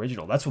watch the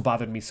original. That's what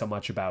bothered me so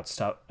much about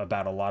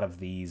a lot of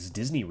these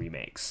Disney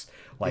remakes.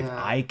 Like,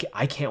 yeah.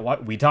 I can't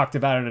watch. We talked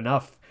about it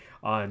enough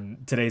on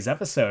today's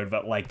episode,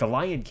 but like The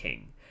Lion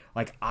King,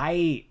 like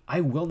I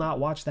will not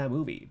watch that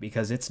movie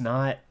because it's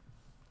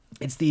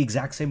the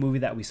exact same movie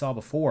that we saw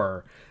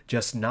before,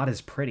 just not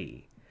as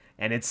pretty.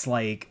 And it's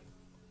like,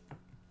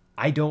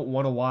 I don't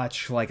want to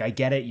watch, like, I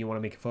get it, you want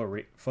to make it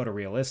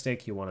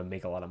photorealistic, you want to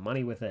make a lot of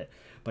money with it,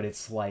 but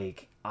it's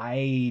like,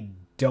 I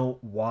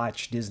don't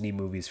watch Disney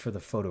movies for the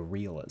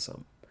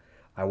photorealism.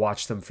 I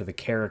watch them for the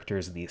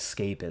characters and the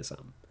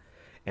escapism.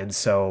 And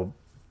so,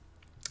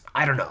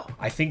 I don't know.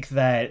 I think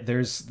that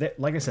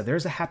like I said,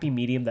 there's a happy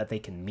medium that they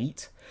can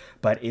meet,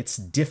 but it's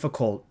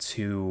difficult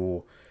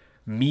to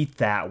meet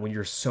that when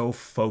you're so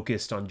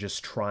focused on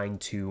just trying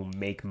to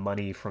make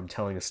money from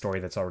telling a story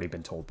that's already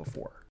been told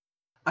before.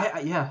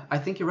 I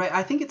think you're right.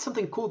 I think it's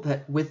something cool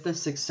that with the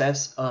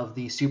success of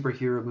the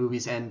superhero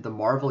movies and the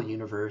Marvel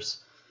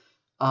universe,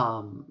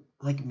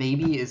 like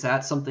maybe is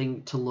that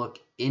something to look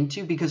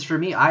into? Because for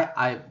me,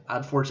 I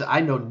unfortunately,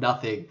 I know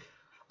nothing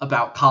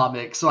about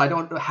comics, so I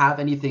don't have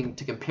anything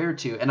to compare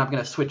to. And I'm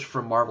going to switch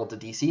from Marvel to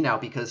DC now,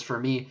 because for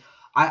me,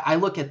 I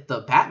look at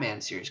the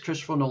Batman series,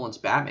 Christopher Nolan's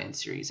Batman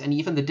series, and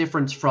even the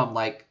difference from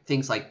like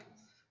things like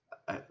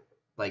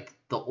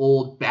the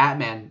old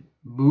Batman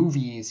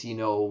movies,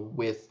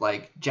 with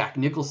like Jack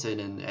Nicholson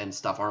and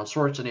stuff, Arnold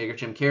Schwarzenegger,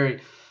 Jim Carrey,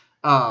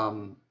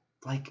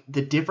 like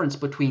the difference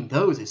between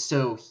those is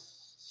so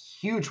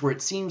huge, where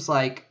it seems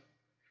like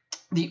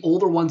the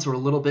older ones are a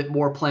little bit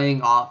more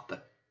playing off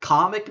the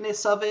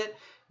comicness of it,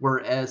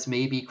 whereas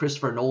maybe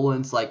Christopher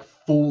Nolan's like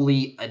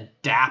fully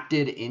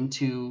adapted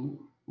into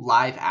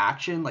live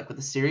action, like with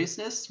the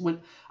seriousness. Which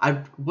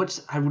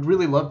I would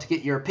really love to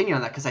get your opinion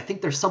on that, because I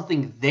think there's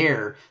something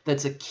there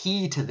that's a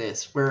key to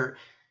this, where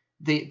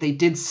they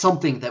did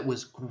something that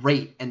was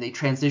great and they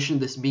transitioned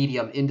this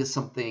medium into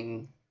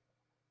something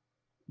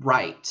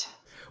right.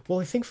 Well,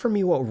 I think for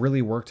me, what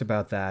really worked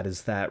about that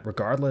is that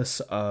regardless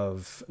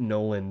of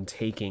Nolan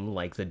taking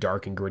like the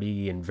dark and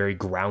gritty and very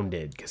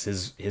grounded,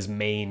 because his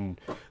main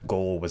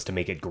goal was to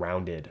make it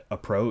grounded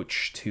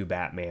approach to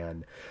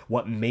Batman,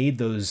 what made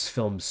those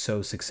films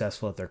so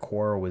successful at their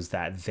core was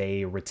that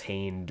they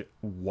retained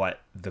what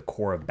the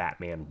core of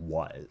Batman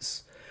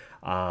was.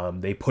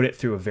 They put it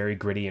through a very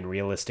gritty and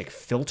realistic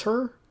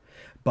filter,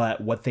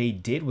 but what they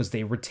did was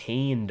they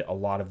retained a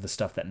lot of the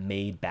stuff that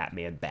made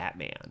Batman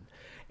Batman.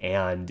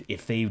 And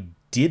if they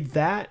did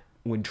that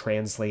when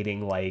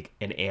translating like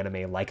an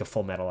anime like a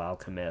Full Metal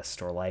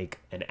Alchemist or like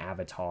an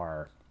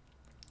Avatar,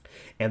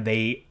 and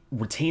they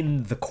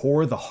retain the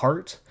core, the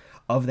heart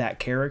of that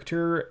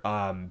character,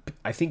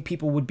 I think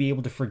people would be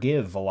able to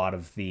forgive a lot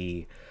of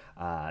the,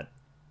 I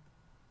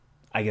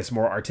guess,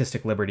 more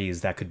artistic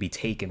liberties that could be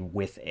taken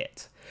with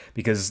it.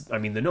 Because, I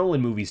mean, the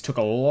Nolan movies took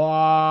a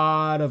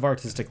lot of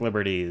artistic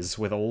liberties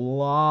with a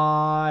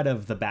lot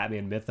of the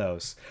Batman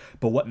mythos.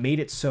 But what made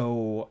it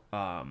so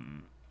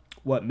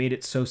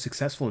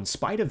successful in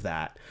spite of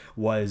that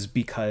was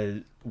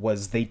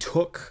they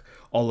took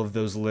all of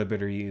those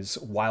liberties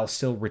while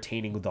still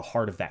retaining the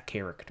heart of that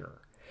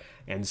character.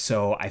 And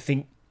so I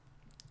think,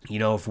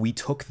 if we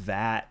took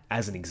that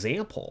as an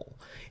example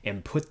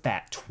and put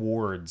that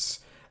towards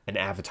an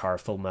Avatar,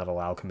 Full Metal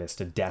Alchemist,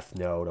 a Death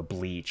Note, a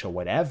Bleach, or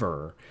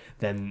whatever,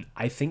 then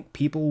I think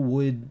people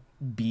would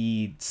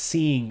be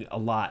seeing a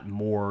lot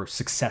more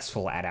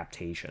successful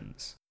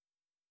adaptations.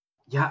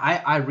 Yeah,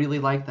 I really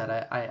like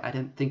that. I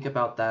didn't think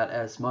about that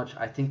as much.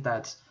 I think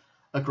that's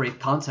a great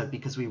concept,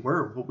 because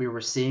what we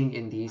were seeing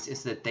in these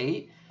is that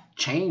they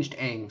changed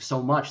Aang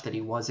so much that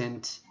he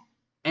wasn't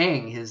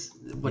Aang.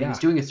 What he was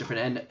doing is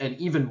different, and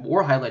even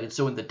more highlighted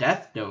so in the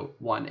Death Note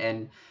one.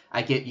 And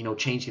I get,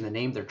 changing the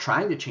name, they're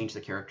trying to change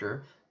the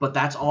character, but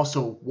that's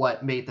also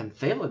what made them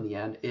fail in the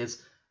end,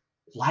 is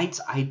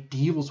Light's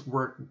ideals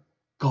were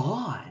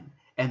gone.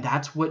 And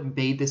that's what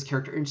made this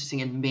character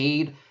interesting and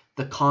made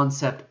the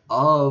concept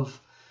of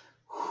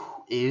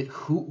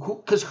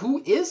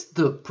who is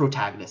the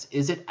protagonist?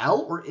 Is it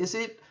L or is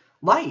it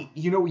Light?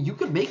 You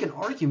could make an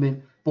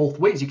argument both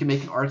ways. You can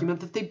make an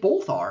argument that they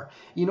both are,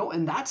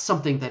 and that's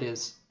something that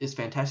is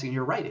fantastic. And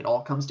you're right, it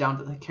all comes down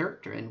to the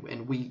character,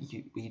 and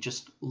we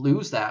just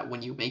lose that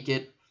when you make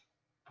it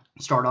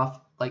start off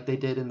like they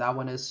did in that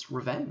one as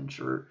revenge,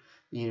 or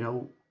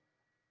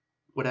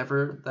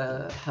whatever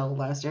the hell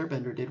Last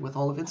Airbender did with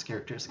all of its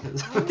characters.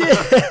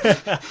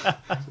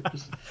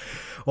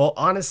 Well,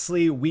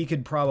 honestly, we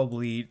could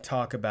probably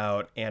talk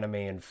about anime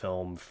and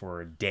film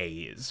for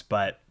days,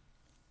 but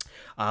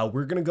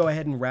we're going to go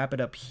ahead and wrap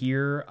it up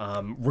here.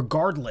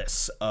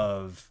 Regardless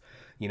of,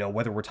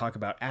 whether we're talking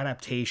about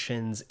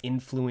adaptations,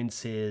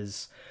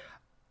 influences,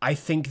 I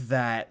think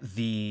that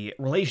the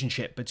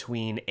relationship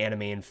between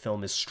anime and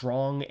film is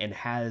strong and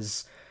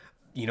has,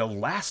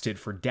 lasted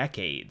for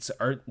decades.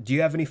 Do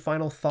you have any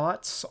final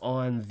thoughts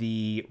on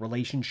the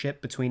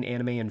relationship between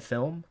anime and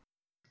film?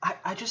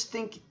 I just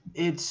think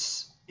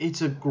it's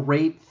a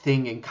great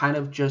thing, and kind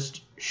of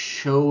just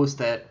shows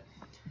that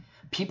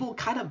people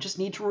kind of just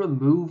need to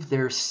remove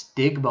their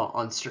stigma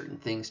on certain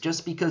things.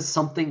 Just because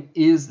something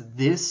is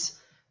this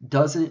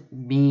doesn't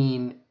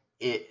mean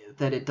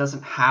that it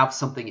doesn't have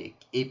something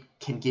it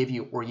can give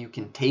you or you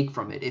can take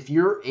from it. If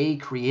you're a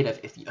creative,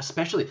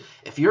 especially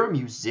if you're a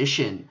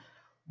musician,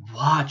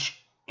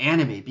 watch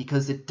anime,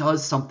 because it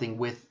does something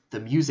with the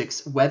music.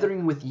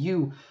 Weathering with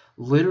You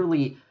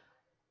literally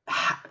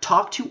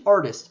talked to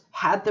artists,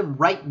 had them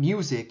write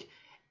music,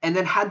 and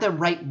then had them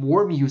write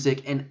more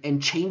music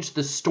and change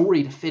the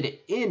story to fit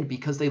it in,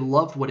 because they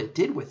loved what it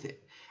did with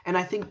it. And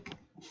I think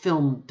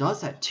film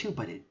does that too,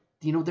 but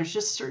there's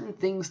just certain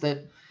things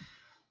that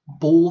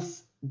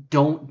both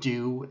don't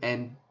do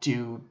and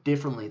do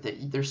differently,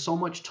 that there's so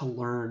much to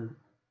learn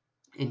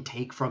and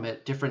take from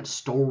it, different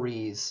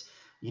stories,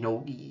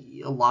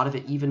 a lot of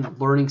it, even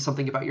learning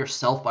something about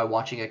yourself by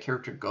watching a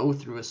character go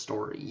through a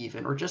story,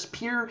 even, or just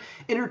pure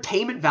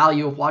entertainment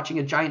value of watching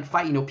a giant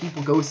fight.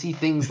 People go see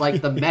things like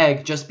The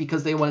Meg just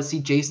because they want to see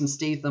Jason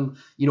Statham,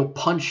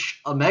 punch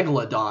a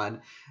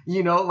megalodon.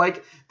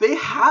 Like, they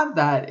have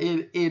that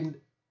in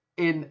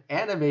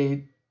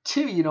anime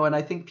too, and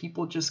I think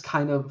people just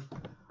kind of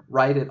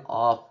write it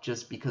off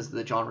just because of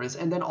the genres,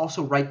 and then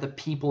also write the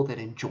people that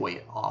enjoy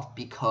it off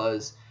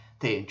because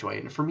they enjoy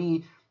it. And for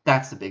me,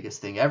 that's the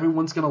biggest thing.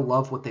 Everyone's going to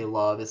love what they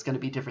love. It's going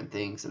to be different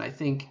things. And I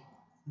think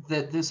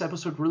that this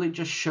episode really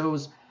just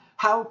shows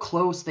how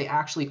close they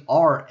actually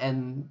are,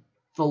 and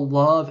the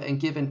love and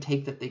give and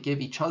take that they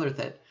give each other,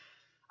 that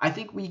I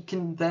think we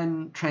can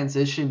then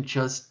transition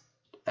just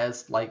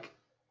as like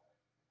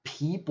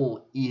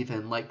people,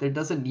 even. Like, there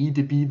doesn't need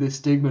to be this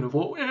stigma of,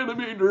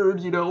 anime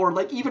nerd, or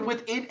like even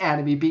within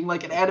anime being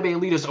like an anime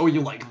elitist. Oh,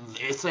 you like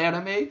this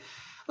anime?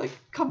 Like,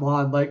 come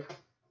on, like,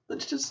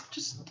 let's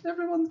just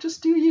everyone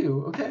just do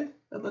you, okay?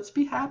 And let's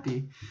be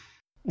happy.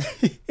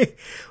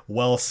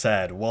 Well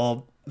said.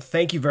 Well,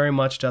 thank you very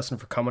much, Dustin,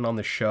 for coming on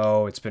the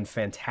show. It's been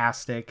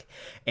fantastic.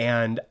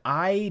 And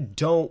I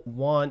don't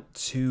want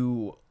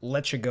to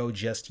let you go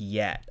just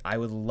yet. I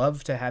would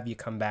love to have you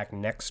come back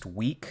next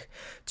week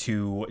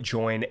to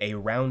join a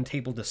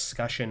roundtable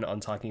discussion on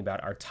talking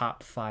about our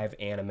top 5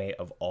 anime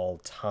of all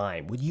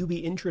time. Would you be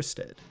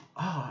interested?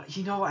 Oh,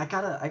 I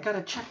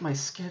gotta check my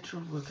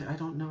schedule. Look, I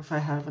don't know if I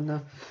have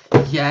enough.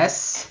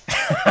 Yes.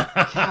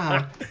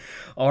 Yeah.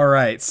 All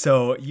right,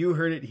 so you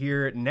heard it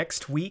here.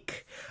 Next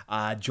week,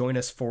 join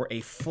us for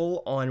a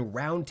full-on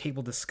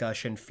roundtable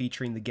discussion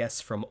featuring the guests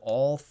from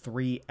all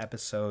 3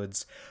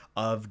 episodes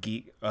of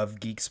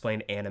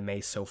Geeksplained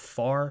anime so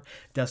far.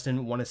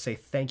 Dustin, want to say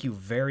thank you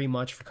very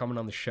much for coming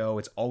on the show.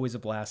 It's always a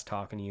blast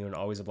talking to you and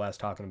always a blast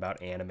talking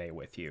about anime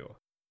with you.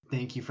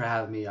 Thank you for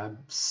having me.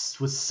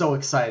 Was so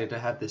excited to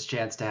have this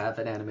chance to have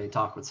an anime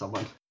talk with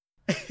someone.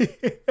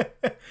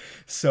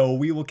 So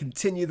we will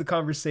continue the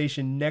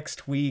conversation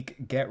next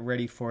week. Get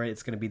ready for it.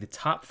 It's going to be the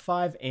top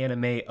 5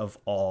 anime of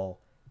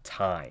all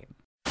time.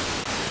 You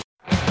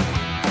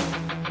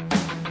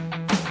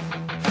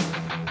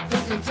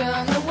can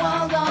turn the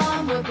world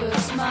on with a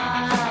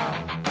smile.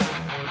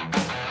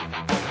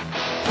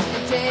 You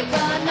can take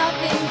a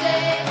nothing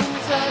day and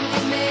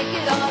suddenly make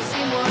it all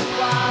seem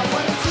worthwhile.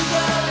 When it's a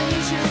girl and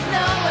you should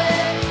know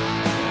it.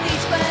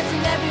 Each glance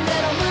and every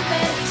little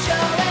movement to show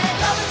it.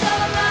 Love is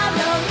all around,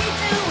 no need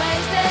to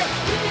waste it.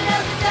 You can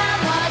have the time,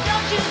 why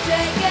don't you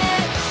take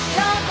it?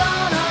 You're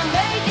gonna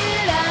make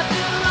it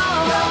after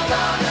all. You're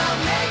gonna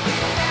make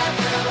it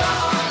after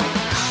all.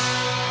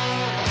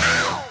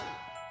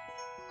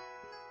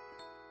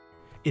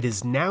 It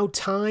is now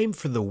time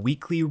for the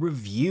weekly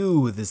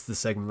review. This is the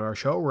segment of our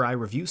show where I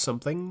review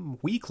something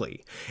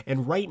weekly.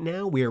 And right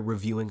now we are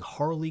reviewing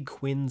Harley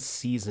Quinn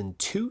Season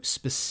 2,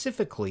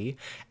 specifically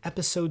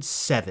Episode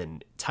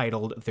 7,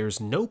 titled There's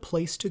No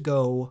Place to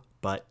Go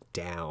But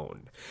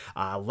Down.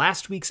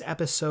 Last week's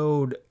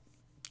episode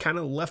kind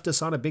of left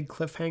us on a big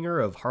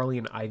cliffhanger of Harley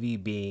and Ivy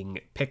being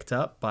picked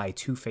up by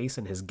Two-Face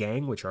and his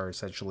gang, which are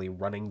essentially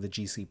running the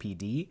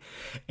GCPD.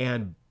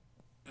 And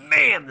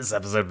man, this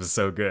episode was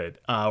so good.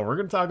 We're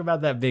going to talk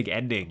about that big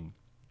ending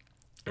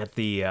at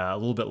the a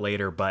little bit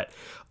later, but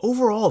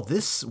overall,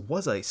 this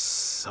was a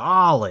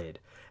solid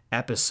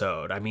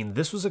episode. I mean,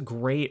 this was a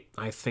great,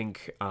 I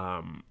think,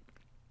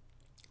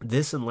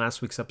 this and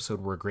last week's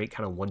episode were a great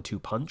kind of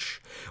 1-2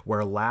 punch,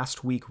 where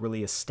last week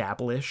really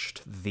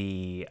established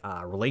the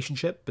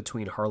relationship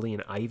between Harley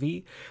and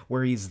Ivy,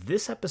 whereas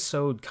this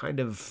episode kind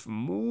of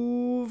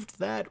moved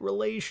that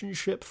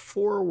relationship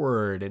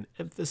forward, an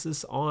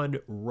emphasis on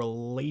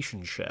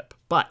relationship.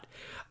 But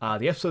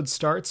the episode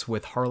starts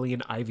with Harley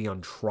and Ivy on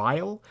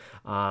trial.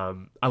 I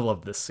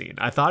love this scene.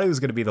 I thought it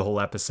was going to be the whole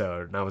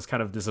episode, and I was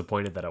kind of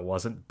disappointed that it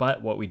wasn't,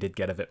 but what we did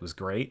get of it was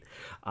great.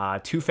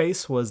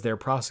 Two-Face was their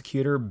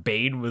prosecutor.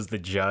 Bane was the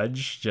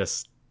judge.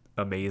 Just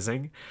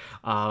amazing.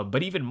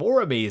 But even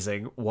more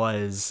amazing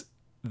was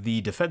the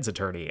defense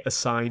attorney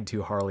assigned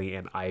to Harley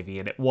and Ivy,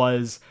 and it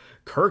was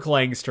Kirk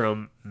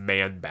Langstrom,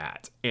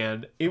 Man-Bat.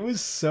 And it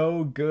was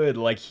so good.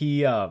 Like,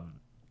 he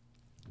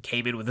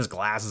came in with his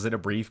glasses and a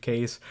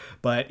briefcase,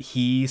 but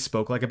he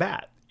spoke like a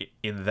bat,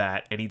 in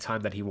that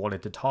anytime that he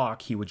wanted to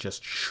talk, he would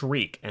just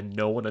shriek and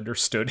no one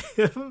understood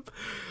him.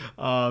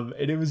 And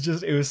it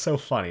was so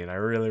funny, and I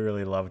really,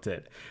 really loved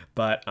it.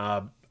 But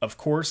of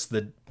course,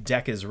 the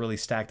deck is really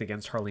stacked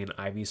against Harley and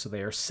Ivy, so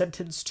they are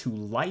sentenced to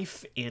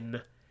life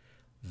in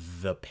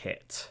the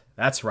pit.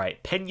 That's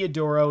right,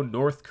 Peñadoro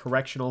North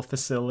Correctional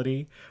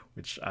Facility,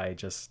 which I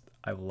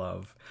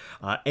love,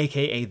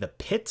 aka the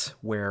pit,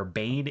 where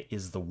Bane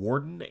is the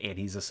warden, and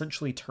he's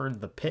essentially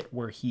turned the pit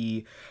where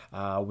he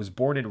was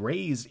born and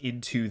raised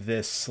into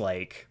this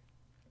like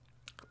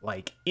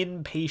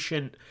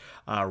inpatient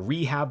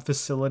rehab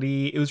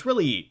facility. It was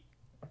really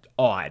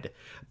odd,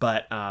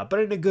 but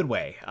in a good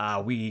way.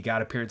 We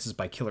got appearances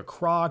by Killer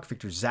Croc,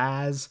 Victor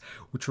Zsasz,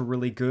 which were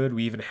really good.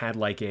 We even had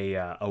like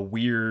a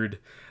weird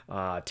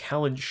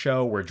talent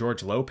show where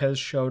George Lopez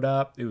showed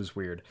up. It was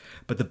weird,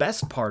 but the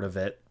best part of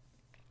it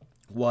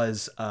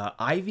was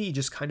Ivy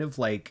just kind of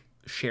like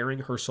sharing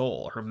her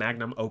soul, her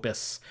magnum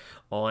opus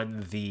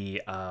on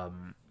the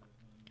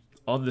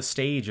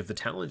stage of the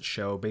talent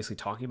show, basically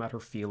talking about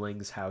her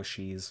feelings, how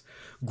she's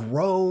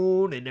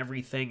grown and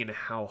everything, and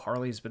how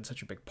Harley's been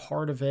such a big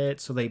part of it.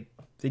 So they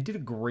did a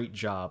great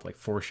job like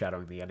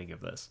foreshadowing the ending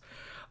of this.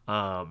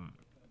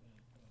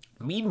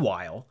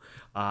 Meanwhile,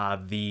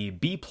 the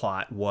B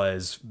plot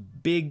was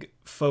big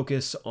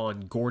focus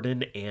on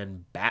Gordon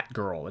and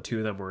Batgirl. The two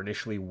of them were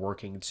initially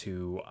working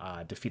to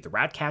defeat the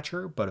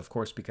Ratcatcher, but of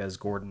course, because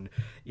Gordon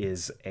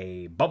is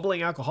a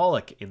bumbling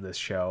alcoholic in this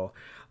show,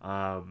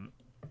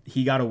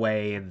 he got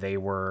away and they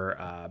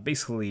were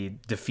basically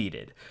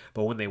defeated.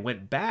 But when they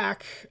went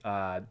back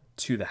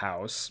to the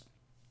house,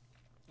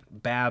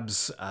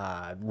 Babs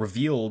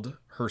revealed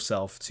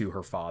herself to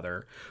her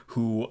father,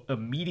 who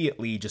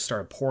immediately just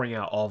started pouring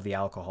out all of the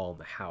alcohol in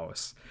the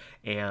house.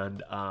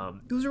 And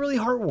it was really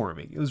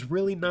heartwarming. It was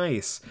really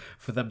nice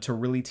for them to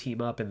really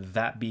team up and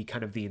that be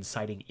kind of the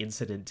inciting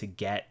incident to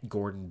get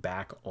Gordon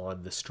back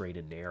on the straight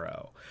and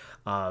narrow.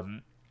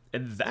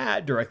 And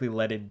that directly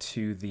led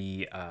into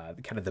the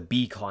kind of the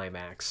B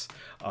climax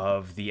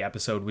of the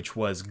episode, which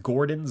was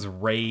Gordon's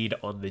raid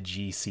on the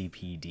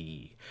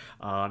GCPD.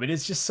 And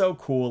it's just so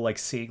cool, like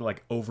seeing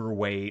like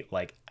overweight,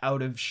 like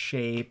out of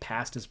shape,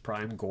 past his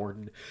prime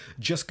Gordon,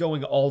 just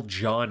going all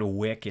John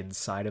Wick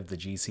inside of the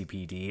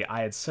GCPD.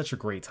 I had such a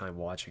great time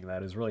watching that.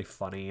 It was really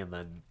funny. And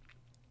then,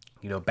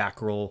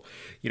 Batgirl,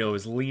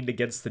 is leaned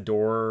against the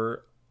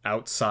door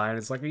outside.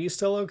 It's like, are you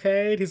still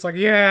okay? And he's like,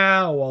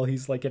 yeah, while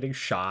he's like getting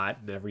shot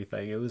and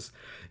everything. It was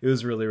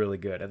really, really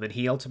good. And then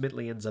he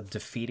ultimately ends up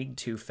defeating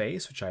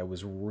Two-Face, which I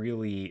was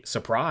really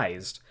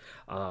surprised,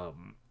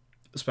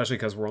 especially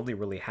because we're only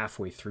really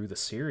halfway through the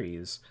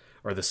series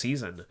or the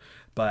season.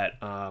 But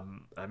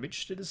I'm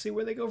interested to see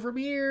where they go from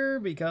here,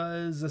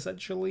 because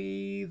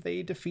essentially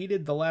they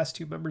defeated the last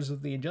two members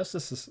of the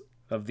Injustice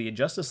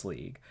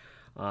League.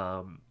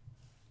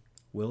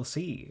 We'll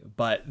see.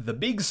 But the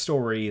big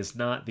story is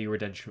not the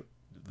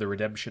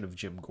redemption of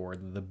Jim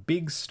Gordon. The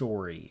big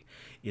story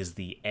is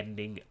the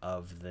ending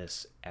of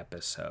this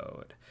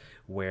episode,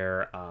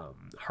 where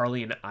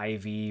Harley and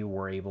Ivy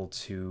were able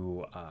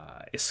to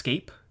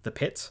escape the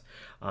pit.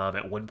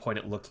 At one point,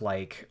 it looked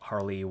like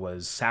Harley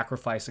was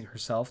sacrificing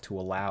herself to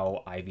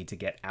allow Ivy to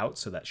get out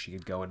so that she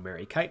could go and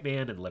marry Kite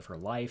Man and live her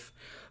life.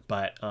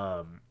 But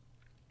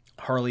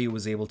Harley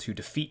was able to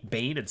defeat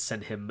Bane and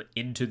send him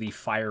into the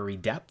fiery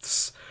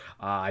depths.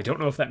 I don't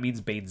know if that means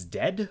Bane's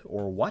dead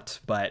or what,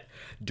 but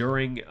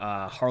during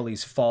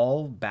Harley's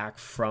fall back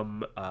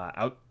from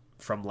out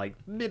from like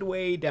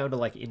midway down to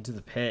like into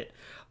the pit,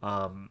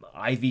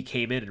 Ivy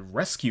came in and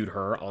rescued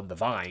her on the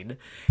vine.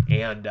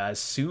 And as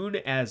soon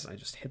as I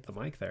just hit the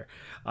mic there,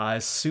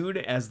 as soon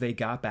as they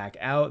got back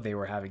out, they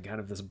were having kind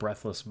of this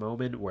breathless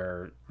moment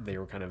where they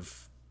were kind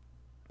of,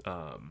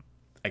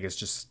 I guess,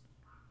 just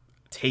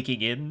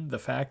taking in the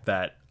fact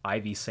that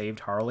Ivy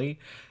saved Harley,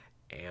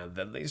 and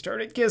then they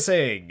started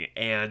kissing,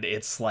 and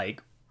it's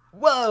like,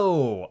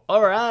 whoa,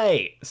 all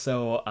right.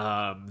 So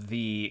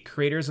the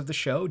creators of the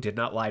show did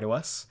not lie to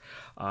us.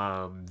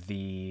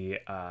 The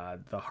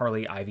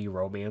Harley Ivy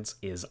romance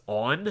is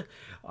on.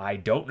 I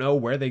don't know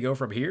where they go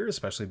from here,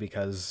 especially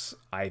because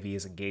Ivy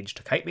is engaged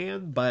to Kite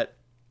Man, but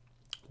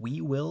we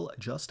will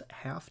just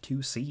have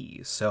to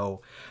see.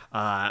 So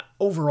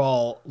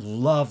overall,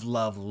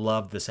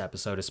 love this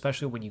episode,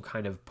 especially when you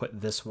kind of put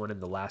this one and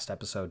the last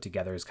episode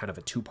together as kind of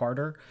a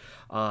two-parter.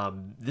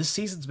 This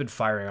season's been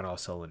firing on all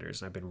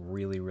cylinders, and I've been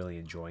really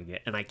enjoying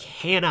it. And I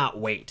cannot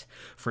wait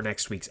for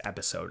next week's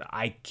episode.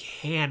 I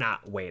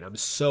cannot wait. I'm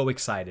so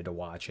excited to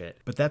watch it.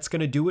 But that's going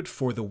to do it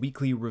for the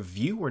weekly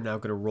review. We're now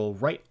going to roll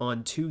right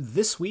on to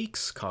this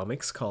week's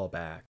Comics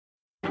Callback.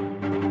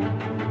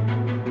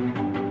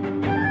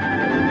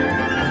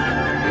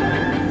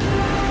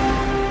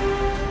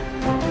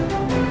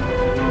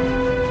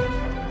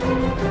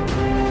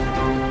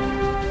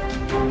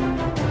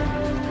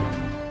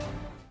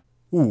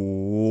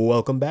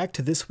 Welcome back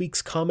to this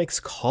week's Comics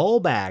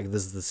Callback.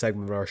 This is the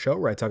segment of our show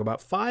where I talk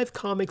about 5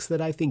 comics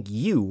that I think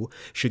you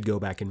should go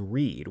back and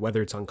read,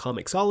 whether it's on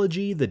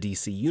Comixology, the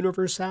DC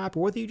Universe app,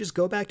 or whether you just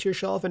go back to your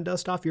shelf and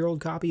dust off your old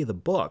copy of the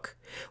book.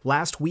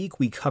 Last week,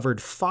 we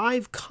covered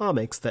 5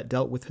 comics that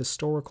dealt with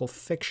historical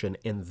fiction,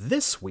 and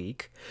this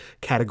week,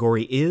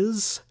 category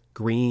is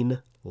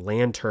Green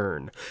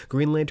Lantern.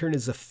 Green Lantern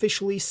is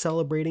officially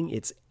celebrating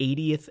its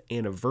 80th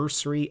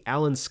anniversary.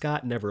 Alan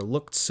Scott never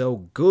looked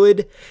so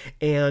good,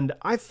 and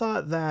I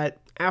thought that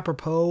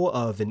apropos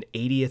of an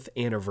 80th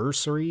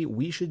anniversary,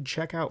 we should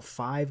check out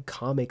 5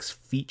 comics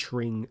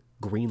featuring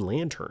Green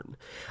Lantern.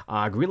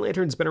 Green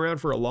Lantern's been around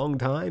for a long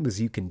time,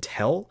 as you can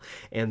tell,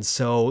 and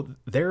so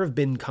there have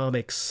been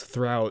comics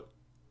throughout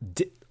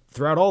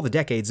all the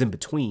decades in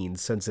between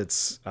since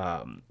its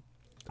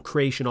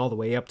creation all the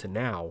way up to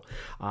now,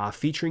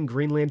 featuring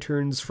Green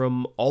Lanterns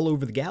from all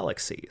over the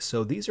galaxy.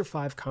 So these are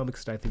 5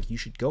 comics that I think you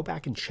should go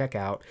back and check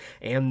out,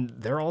 and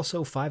they're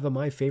also 5 of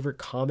my favorite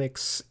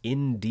comics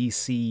in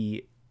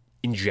DC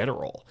in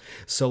general.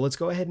 So let's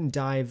go ahead and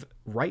dive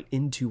right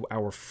into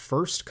our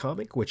first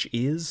comic, which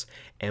is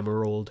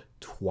Emerald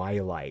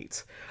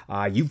Twilight.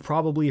 You've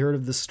probably heard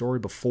of this story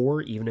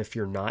before, even if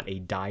you're not a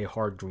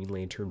die-hard Green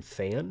Lantern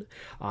fan,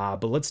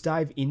 but let's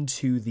dive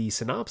into the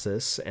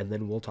synopsis, and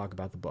then we'll talk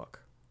about the book.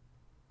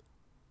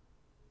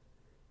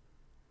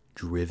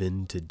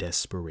 Driven to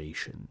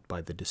desperation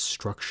by the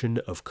destruction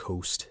of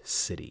Coast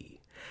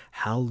City,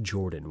 Hal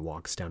Jordan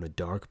walks down a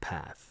dark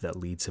path that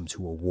leads him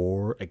to a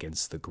war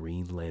against the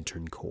Green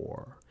Lantern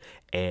Corps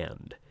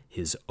and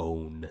his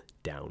own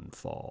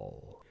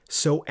downfall.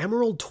 So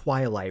Emerald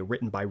Twilight,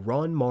 written by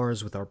Ron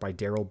Mars with art by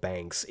Darryl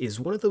Banks, is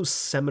one of those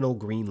seminal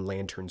Green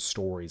Lantern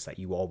stories that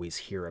you always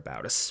hear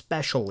about,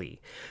 especially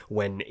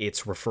when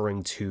it's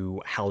referring to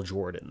Hal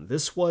Jordan.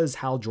 This was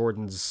Hal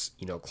Jordan's,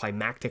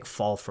 climactic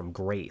fall from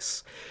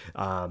grace.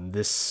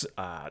 This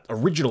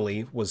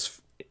originally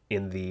was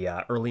in the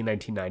early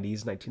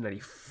 1990s,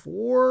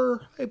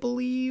 1994, I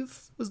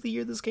believe, was the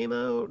year this came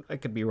out. I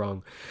could be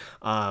wrong.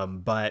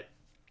 But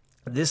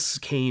this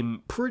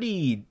came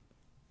pretty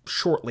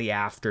shortly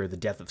after the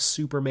death of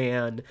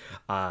Superman.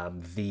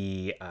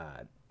 The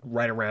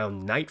right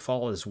around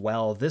Nightfall as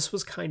well. This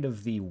was kind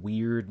of the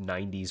weird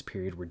 90s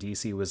period where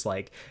DC was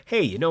like,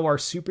 hey, you know our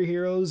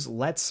superheroes?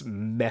 Let's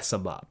mess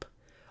them up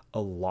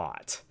a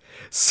lot.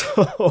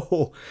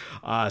 So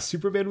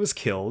Superman was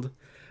killed,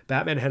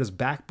 Batman had his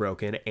back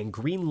broken, and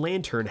Green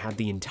Lantern had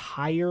the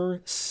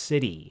entire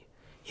city,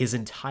 his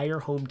entire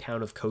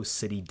hometown of Coast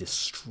City,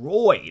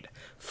 destroyed,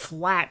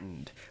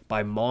 flattened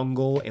by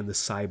Mongul and the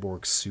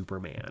cyborg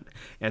Superman.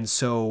 And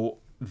so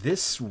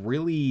this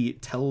really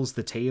tells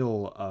the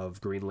tale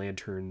of Green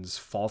Lantern's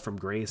fall from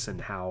grace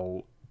and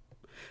how,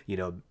 you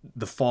know,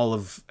 the fall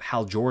of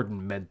Hal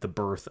Jordan meant the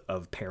birth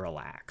of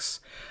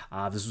Parallax.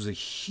 This was a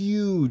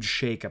huge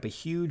shakeup, a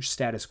huge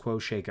status quo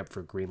shakeup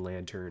for Green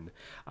Lantern,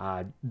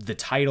 the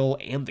title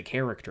and the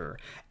character,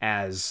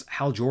 as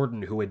Hal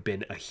Jordan, who had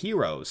been a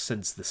hero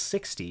since the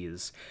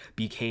 60s,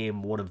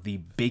 became one of the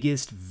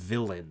biggest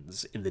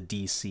villains in the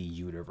DC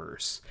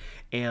universe.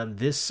 And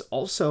this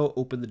also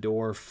opened the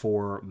door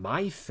for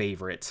my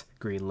favorite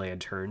Green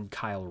Lantern,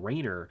 Kyle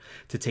Rayner,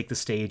 to take the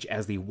stage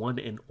as the one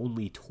and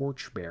only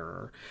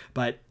torchbearer.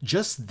 But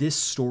just this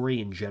story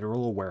in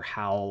general, where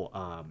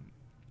Hal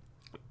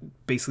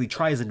basically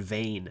tries in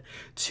vain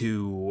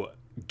to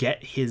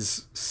get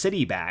his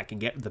city back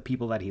and get the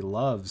people that he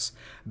loves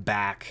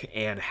back,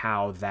 and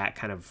how that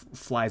kind of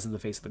flies in the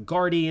face of the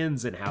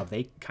Guardians and how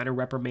they kind of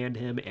reprimand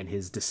him, and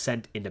his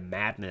descent into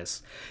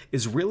madness,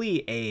 is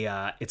really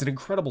it's an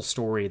incredible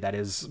story that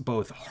is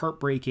both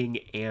heartbreaking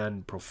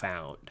and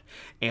profound.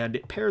 And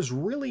it pairs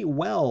really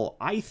well,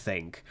 I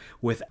think,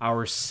 with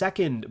our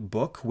second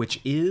book,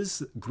 which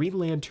is Green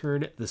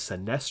Lantern, the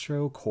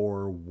Sinestro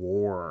Corps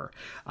War.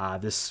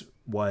 This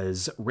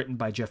was written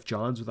by Jeff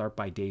Johns with art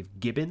by Dave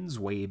Gibbons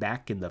way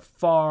back in the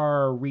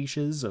far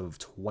reaches of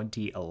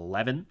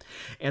 2011.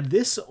 And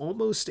this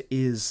almost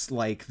is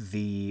like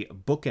the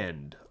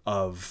bookend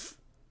of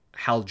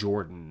Hal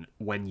Jordan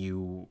when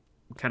you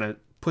kind of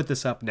put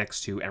this up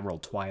next to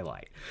Emerald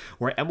Twilight,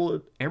 where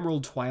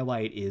Emerald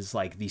Twilight is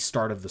like the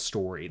start of the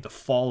story, the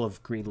fall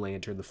of Green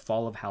Lantern, the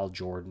fall of Hal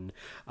Jordan.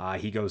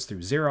 He goes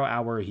through Zero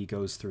Hour, he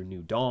goes through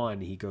New Dawn,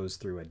 he goes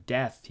through a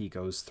death, he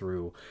goes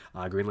through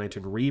Green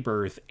Lantern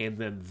Rebirth, and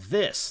then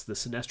this, the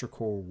Sinestro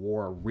Corps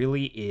War,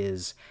 really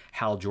is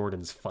Hal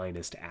Jordan's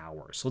finest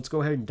hour. So let's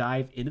go ahead and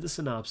dive into the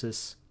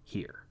synopsis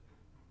here.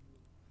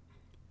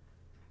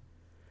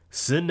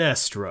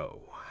 Sinestro,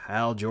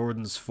 Hal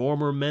Jordan's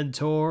former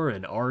mentor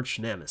and arch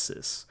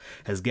nemesis,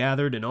 has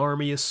gathered an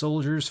army of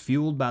soldiers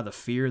fueled by the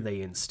fear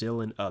they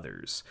instill in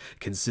others,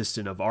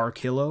 consisting of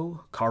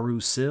Arkillo,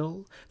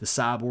 Carusil, the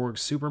cyborg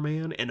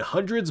Superman, and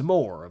hundreds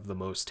more of the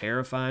most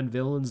terrifying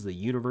villains the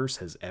universe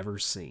has ever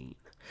seen.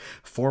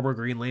 Former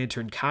Green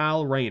Lantern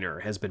Kyle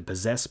Rayner has been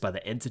possessed by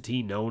the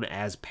entity known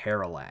as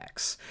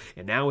Parallax,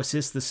 and now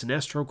assists the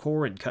Sinestro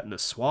Corps in cutting a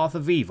swath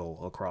of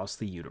evil across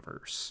the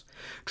universe.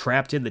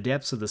 Trapped in the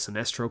depths of the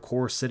Sinestro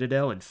Corps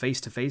citadel and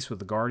face-to-face with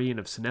the guardian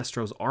of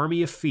Sinestro's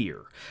army of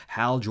fear,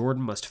 Hal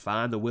Jordan must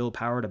find the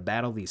willpower to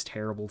battle these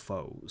terrible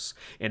foes.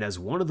 And as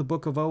one of the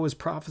Book of Oa's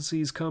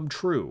prophecies come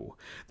true,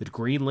 the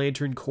Green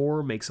Lantern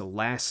Corps makes a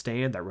last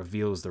stand that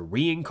reveals the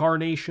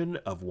reincarnation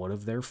of one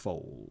of their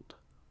fold.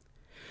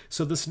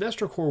 So the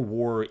Sinestro Corps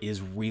War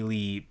is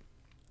really,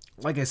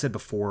 like I said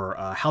before,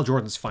 Hal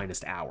Jordan's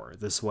finest hour.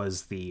 This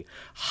was the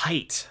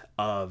height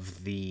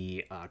of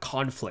the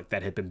conflict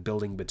that had been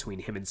building between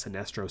him and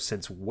Sinestro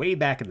since way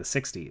back in the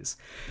 60s.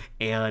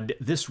 And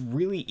this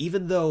really,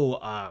 even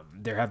though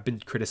there have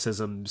been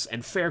criticisms,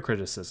 and fair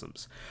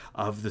criticisms,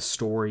 of the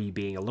story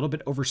being a little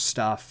bit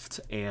overstuffed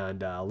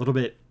and a little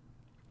bit,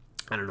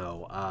 I don't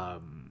know,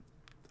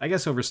 I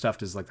guess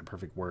overstuffed is like the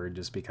perfect word,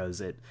 just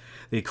because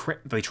they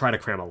try to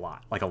cram a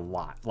lot.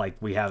 Like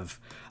we have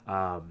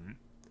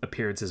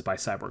appearances by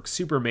Cyborg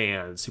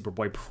Superman,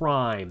 Superboy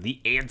Prime, the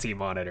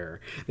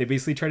Anti-Monitor. They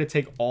basically try to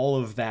take all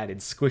of that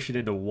and squish it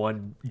into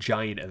one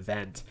giant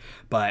event.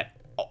 But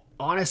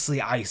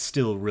honestly, I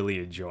still really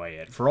enjoy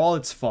it. For all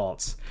its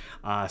faults,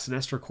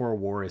 Sinestro Corps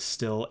War is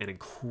still an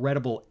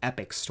incredible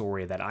epic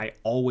story that I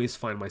always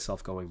find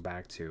myself going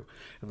back to.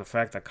 And the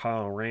fact that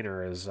Kyle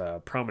Rayner is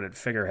a prominent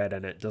figurehead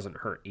in it doesn't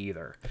hurt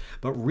either.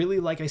 But really,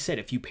 like I said,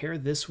 if you pair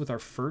this with our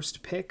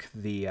first pick,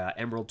 the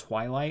Emerald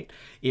Twilight,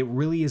 it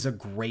really is a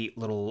great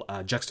little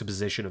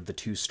juxtaposition of the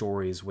two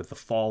stories, with the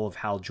fall of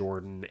Hal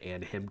Jordan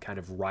and him kind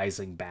of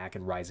rising back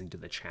and rising to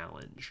the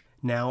challenge.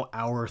 Now,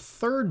 our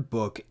third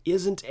book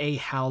isn't a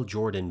Hal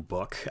Jordan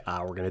book.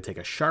 We're going to take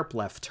a sharp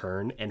left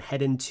turn and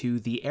head into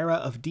the era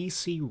of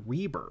DC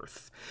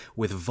Rebirth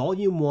with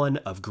Volume 1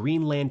 of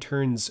Green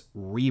Lantern's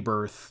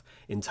Rebirth,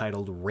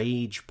 entitled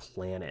Rage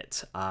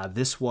Planet.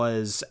 This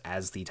was,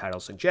 as the title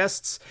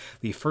suggests,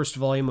 the first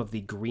volume of the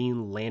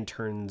Green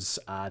Lantern's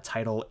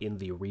title in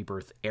the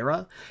Rebirth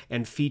era,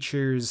 and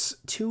features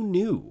two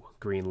new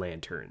Green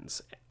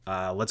Lanterns.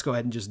 Let's go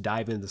ahead and just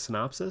dive into the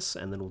synopsis,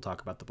 and then we'll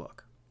talk about the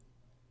book.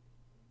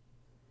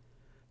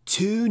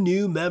 2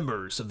 new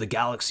members of the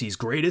galaxy's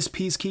greatest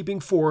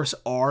peacekeeping force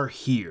are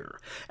here,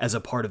 as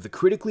a part of the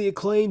critically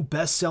acclaimed,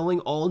 best-selling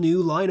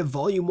all-new line of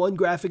Volume 1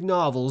 graphic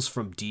novels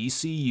from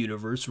DC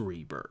Universe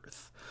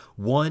Rebirth.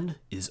 One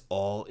is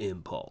All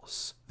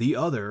Impulse, the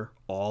other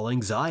All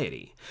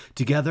Anxiety.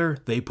 Together,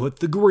 they put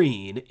the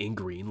green in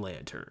Green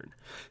Lantern.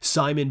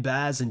 Simon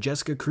Baz and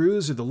Jessica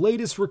Cruz are the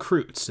latest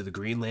recruits to the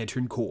Green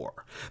Lantern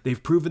Corps.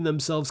 They've proven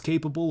themselves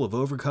capable of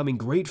overcoming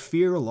great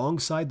fear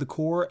alongside the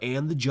Corps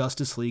and the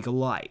Justice League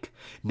alike.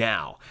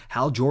 Now,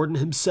 Hal Jordan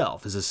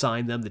himself has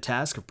assigned them the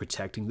task of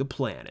protecting the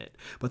planet,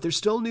 but they're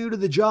still new to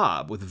the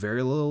job with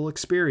very little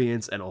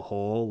experience and a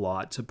whole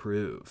lot to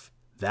prove.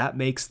 That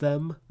makes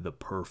them the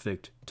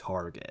perfect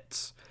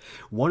targets.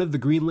 One of the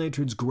Green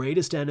Lantern's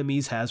greatest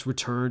enemies has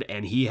returned,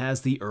 and he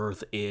has the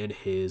Earth in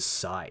his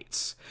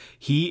sights.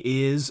 He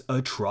is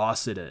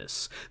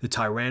Atrocitus, the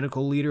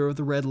tyrannical leader of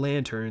the Red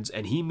Lanterns,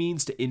 and he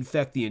means to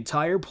infect the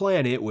entire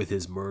planet with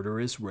his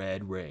murderous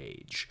red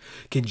rage.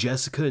 Can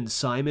Jessica and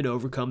Simon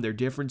overcome their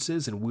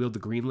differences and wield the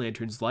Green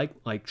Lanterns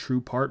like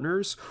true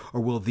partners,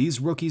 or will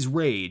these rookies'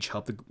 rage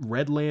help the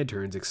Red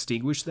Lanterns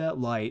extinguish that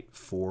light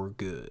for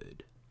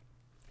good?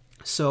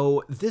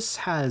 So this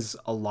has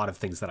a lot of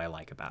things that I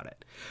like about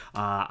it.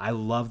 I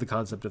love the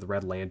concept of the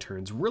Red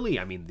Lanterns, really,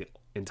 I mean, the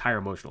entire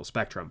emotional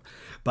spectrum,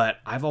 but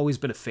I've always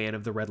been a fan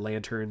of the Red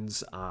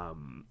Lanterns.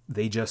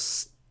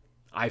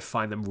 I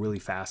find them really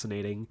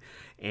fascinating,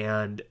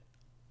 and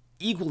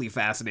equally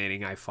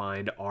fascinating, I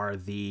find, are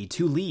the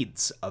 2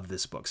 leads of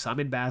this book,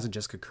 Simon Baz and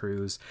Jessica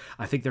Cruz.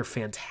 I think they're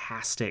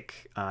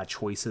fantastic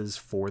choices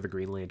for the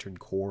Green Lantern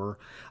Corps.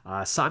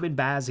 Simon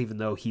Baz, even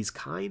though he's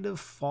kind of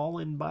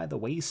fallen by the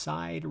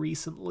wayside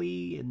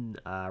recently in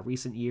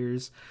recent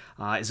years,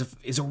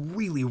 is a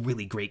really,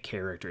 really great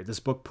character. This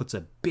book puts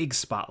a big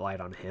spotlight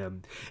on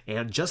him,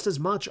 and just as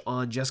much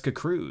on Jessica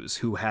Cruz,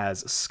 who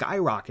has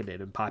skyrocketed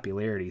in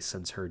popularity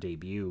since her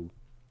debut.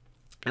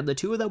 And the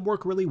 2 of them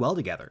work really well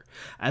together.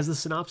 As the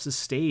synopsis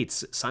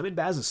states, Simon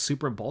Baz is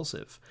super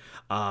impulsive.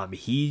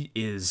 He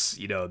is,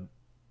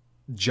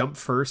 jump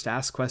first,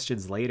 ask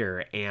questions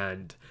later,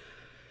 and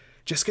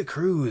Jessica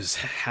Cruz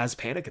has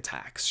panic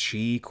attacks.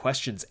 She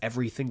questions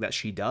everything that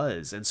she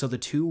does, and so the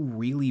 2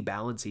 really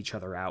balance each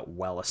other out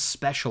well,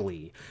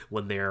 especially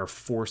when they're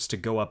forced to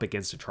go up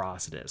against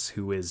Atrocitus,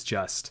 who is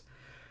just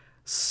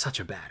such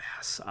a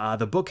badass.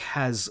 The book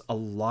has a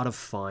lot of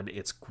fun.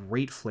 It's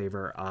great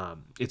flavor.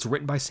 It's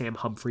written by Sam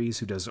Humphries,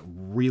 who does a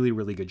really,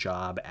 really good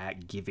job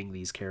at giving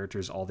these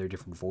characters all their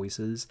different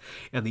voices.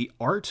 And the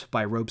art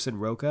by Robson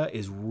Roca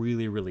is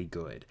really, really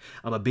good.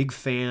 I'm a big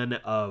fan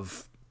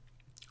of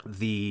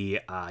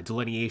the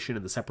delineation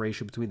and the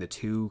separation between the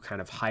 2,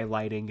 kind of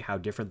highlighting how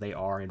different they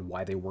are and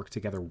why they work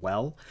together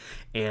well.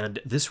 And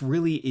this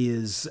really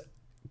is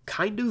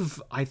kind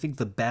of, I think,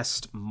 the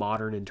best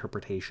modern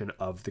interpretation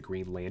of the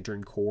Green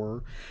Lantern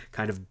Corps,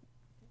 kind of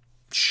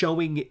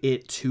showing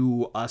it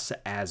to us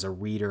as a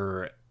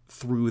reader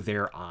through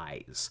their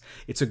eyes.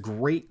 It's a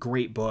great,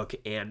 great book,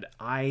 and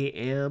I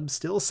am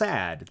still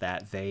sad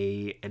that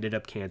they ended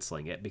up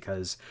canceling it,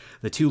 because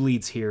the 2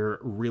 leads here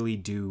really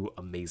do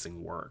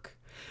amazing work.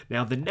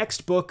 Now, the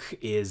next book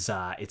is,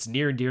 it's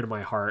near and dear to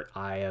my heart.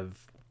 I have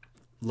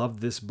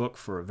loved this book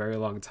for a very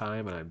long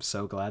time, and I'm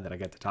so glad that I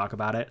get to talk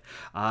about it.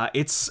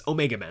 It's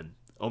Omega Men.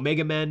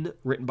 Omega Men,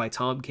 written by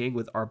Tom King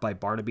with art by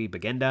Barnaby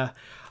Bagenda.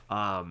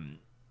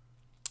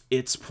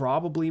 It's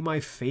probably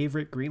my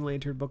favorite Green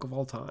Lantern book of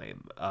all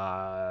time.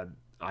 I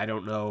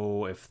don't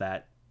know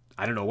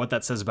what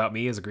that says about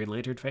me as a Green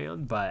Lantern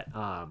fan, but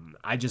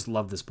I just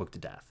love this book to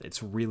death.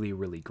 It's really,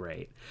 really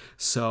great.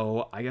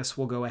 So I guess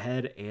we'll go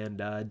ahead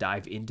and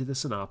dive into the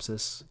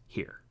synopsis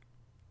here.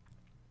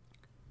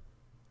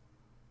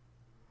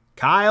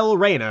 Kyle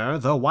Rayner,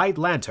 the White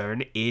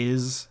Lantern,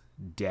 is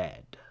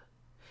dead,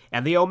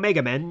 and the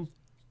Omega Men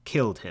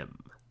killed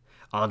him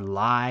on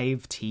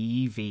live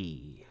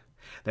TV.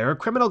 They're a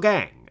criminal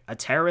gang, a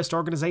terrorist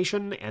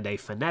organization, and a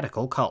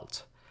fanatical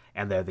cult,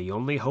 and they're the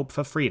only hope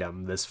for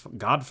freedom this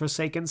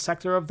godforsaken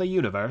sector of the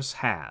universe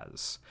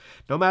has.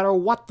 No matter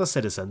what the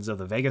citizens of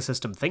the Vega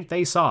system think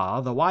they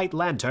saw, the White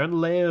Lantern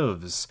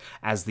lives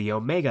as the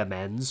Omega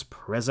Men's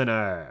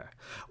prisoner.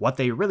 What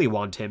they really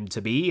want him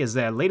to be is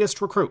their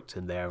latest recruit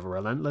in their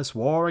relentless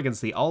war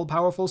against the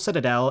all-powerful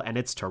Citadel and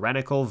its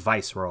tyrannical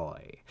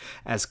viceroy.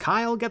 As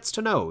Kyle gets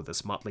to know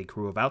this motley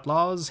crew of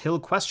outlaws, he'll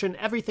question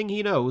everything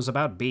he knows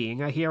about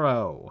being a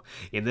hero.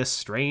 In this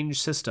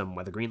strange system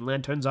where the Green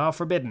Lanterns are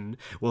forbidden,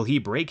 will he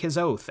break his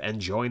oath and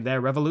join their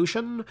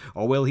revolution,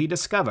 or will he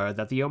discover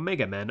that the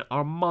Omega Men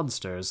are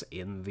monsters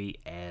in the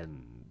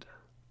end?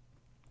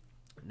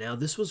 Now,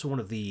 this was one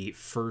of the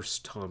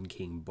first Tom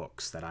King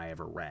books that I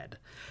ever read,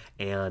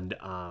 and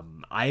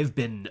I've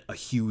been a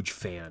huge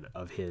fan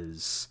of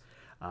his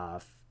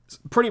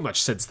pretty much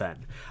since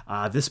then.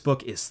 This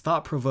book is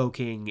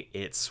thought-provoking,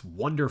 it's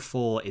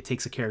wonderful, it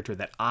takes a character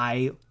that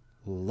I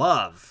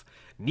love,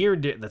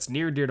 that's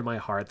near and dear to my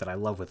heart, that I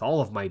love with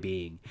all of my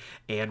being,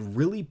 and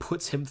really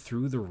puts him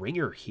through the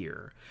ringer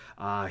here.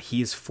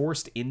 He is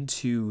forced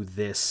into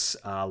this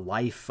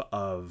life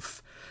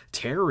of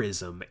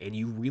terrorism, and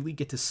you really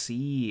get to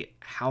see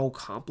how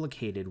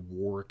complicated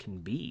war can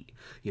be.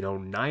 You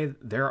know,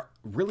 there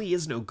really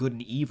is no good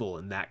and evil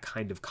in that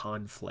kind of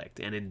conflict,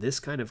 and in this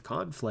kind of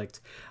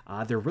conflict,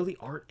 there really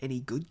aren't any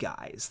good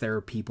guys. There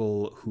are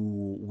people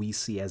who we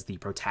see as the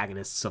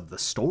protagonists of the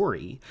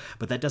story,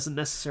 but that doesn't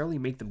necessarily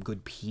make them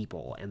good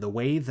people. And the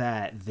way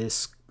that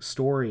this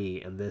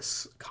story and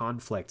this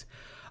conflict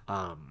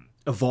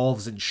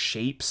evolves and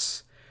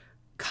shapes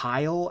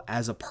Kyle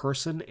as a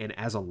person and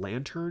as a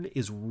lantern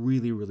is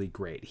really, really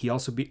great. He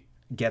also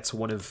gets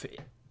one of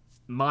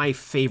my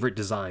favorite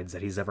designs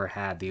that he's ever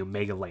had, the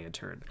Omega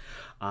Lantern.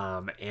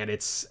 And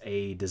it's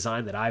a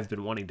design that I've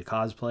been wanting to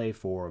cosplay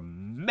for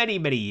many,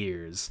 many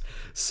years.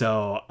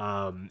 So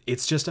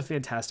it's just a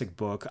fantastic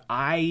book.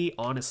 I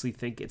honestly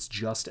think it's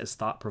just as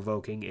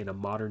thought-provoking in a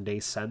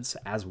modern-day sense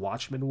as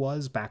Watchmen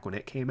was back when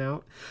it came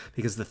out,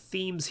 because the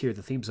themes here,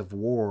 the themes of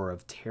war,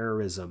 of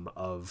terrorism,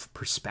 of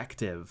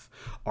perspective,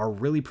 are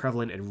really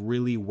prevalent and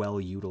really well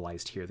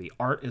utilized here. The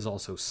art is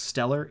also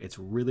stellar. It's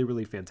really,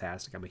 really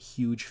fantastic. I'm a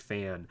huge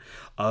fan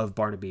of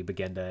Barnaby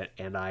Bagenda,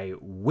 and I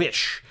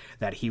wish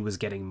that he was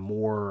getting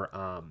more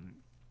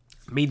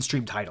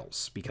mainstream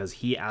titles, because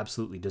he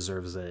absolutely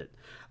deserves it,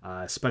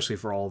 especially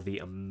for all the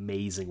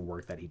amazing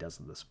work that he does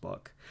in this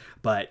book.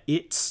 But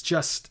it's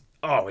just,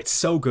 it's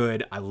so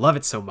good. I love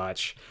it so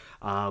much.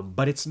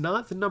 But it's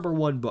not the number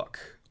one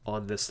book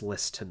on this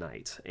list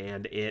tonight,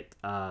 and it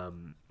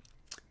hurts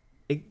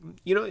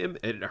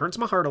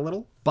my heart a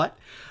little, but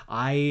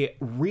I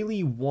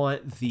really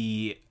want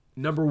the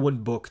number one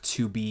book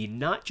to be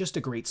not just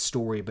a great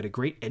story, but a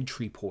great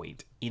entry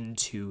point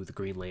into the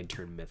Green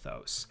Lantern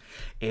mythos.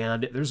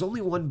 And there's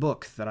only one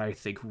book that I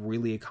think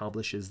really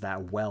accomplishes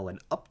that well and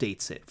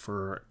updates it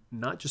for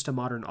not just a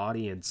modern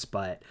audience,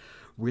 but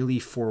really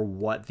for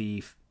what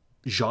the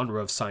genre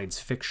of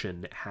science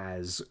fiction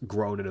has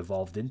grown and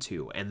evolved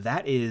into. And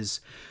that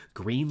is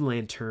Green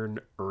Lantern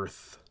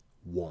Earth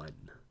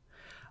 1.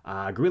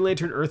 Green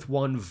Lantern Earth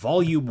 1,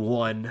 Volume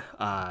 1,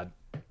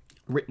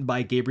 written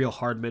by Gabriel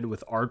Hardman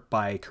with art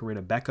by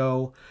Corinna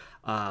Bechko,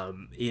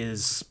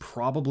 is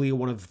probably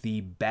one of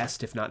the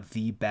best, if not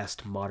the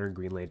best, modern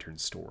Green Lantern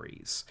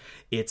stories.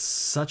 It's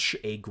such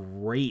a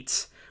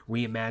great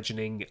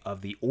reimagining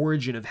of the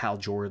origin of Hal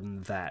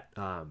Jordan that,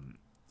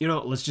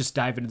 let's just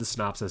dive into the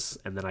synopsis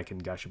and then I can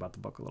gush about the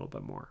book a little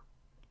bit more.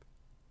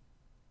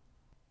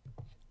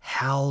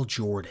 Hal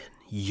Jordan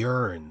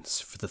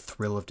yearns for the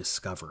thrill of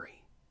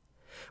discovery.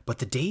 But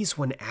the days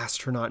when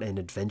astronaut and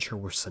adventure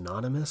were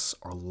synonymous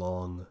are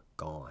long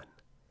gone.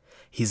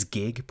 His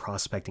gig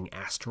prospecting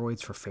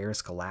asteroids for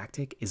Ferris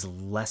Galactic is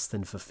less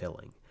than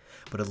fulfilling,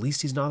 but at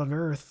least he's not on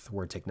Earth,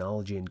 where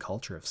technology and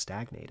culture have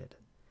stagnated.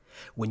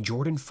 When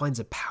Jordan finds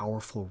a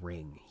powerful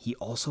ring, he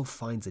also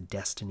finds a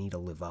destiny to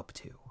live up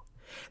to.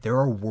 There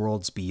are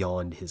worlds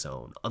beyond his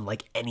own,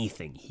 unlike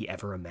anything he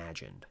ever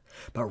imagined,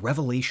 but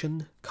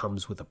revelation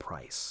comes with a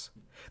price.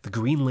 The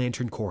Green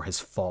Lantern Corps has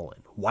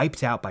fallen,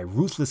 wiped out by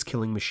ruthless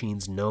killing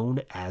machines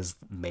known as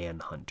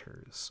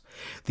Manhunters.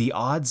 The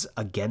odds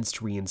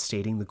against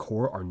reinstating the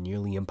Corps are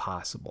nearly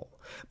impossible,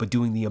 but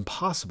doing the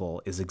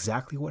impossible is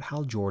exactly what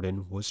Hal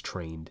Jordan was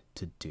trained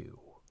to do.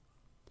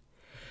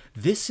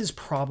 This is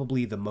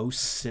probably the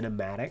most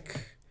cinematic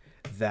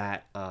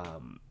that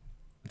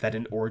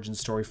an origin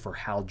story for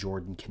Hal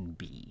Jordan can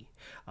be.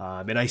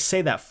 And I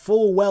say that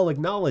full well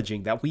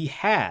acknowledging that we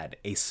had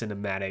a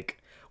cinematic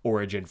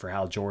origin for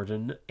Hal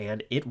Jordan,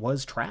 and it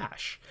was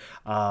trash.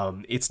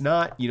 It's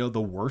not,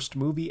 the worst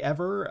movie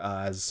ever,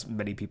 as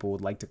many people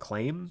would like to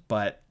claim,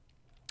 but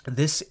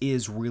this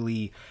is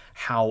really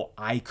how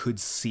I could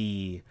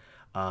see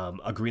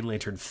a Green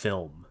Lantern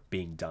film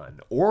being done,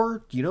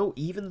 or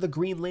even the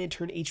Green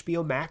Lantern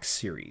HBO Max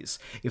series.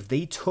 If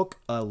they took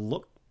a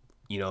look,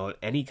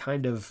 any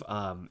kind of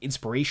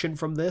inspiration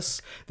from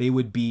this, they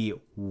would be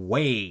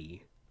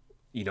way,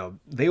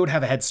 they would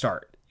have a head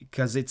start,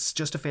 because it's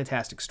just a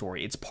fantastic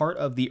story. It's part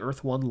of the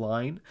Earth One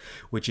line,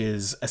 which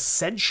is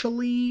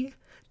essentially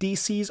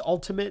DC's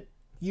Ultimate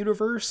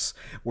Universe,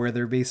 where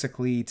they're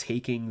basically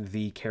taking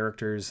the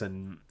characters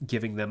and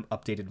giving them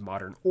updated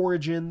modern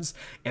origins.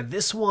 And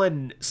this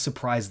one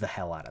surprised the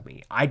hell out of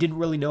me. I didn't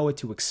really know what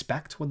to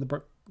expect when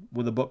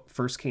the book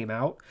first came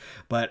out,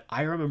 but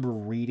I remember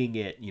reading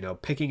it,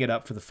 picking it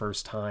up for the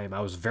first time. I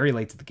was very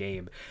late to the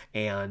game,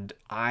 and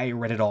I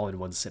read it all in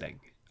one sitting.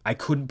 I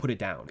couldn't put it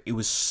down. It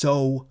was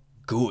so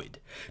good.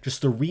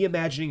 Just the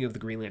reimagining of the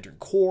Green Lantern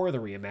Corps, the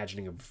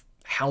reimagining of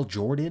Hal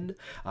Jordan,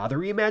 the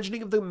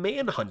reimagining of the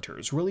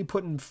Manhunters, really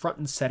putting front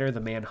and center the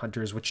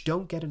Manhunters, which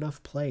don't get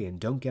enough play and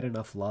don't get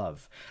enough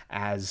love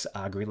as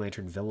Green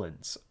Lantern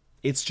villains.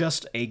 It's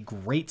just a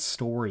great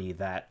story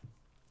that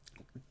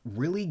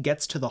really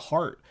gets to the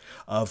heart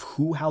of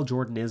who Hal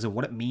Jordan is and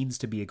what it means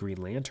to be a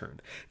Green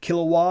Lantern.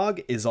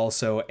 Kilowog is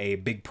also a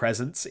big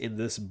presence in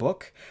this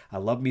book. I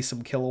love me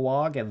some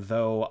Kilowog, and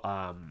though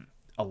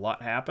a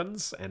lot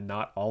happens and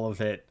not all of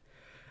it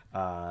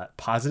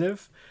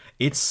positive.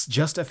 It's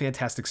just a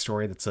fantastic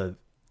story that's a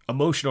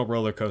emotional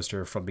roller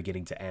coaster from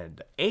beginning to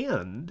end.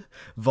 And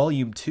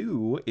Volume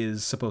 2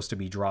 is supposed to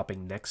be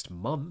dropping next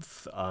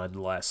month,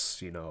 unless,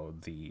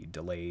 the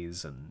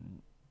delays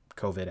and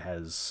COVID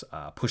has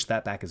pushed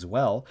that back as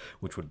well,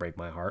 which would break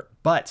my heart.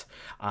 But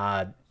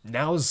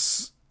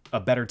now's a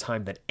better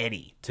time than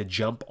any to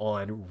jump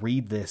on,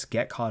 read this,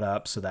 get caught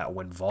up, so that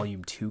when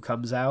Volume 2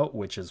 comes out,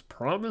 which is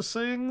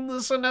promising the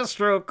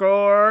Sinestro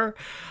Corps,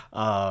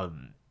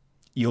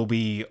 you'll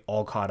be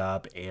all caught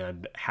up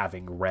and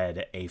having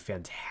read a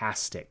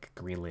fantastic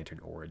Green Lantern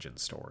origin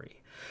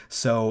story.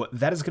 So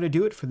that is going to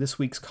do it for this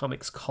week's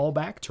Comics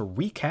Callback. To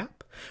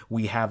recap,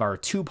 we have our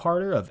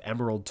two-parter of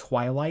Emerald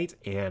Twilight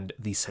and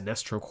the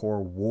Sinestro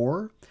Corps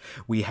War.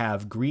 We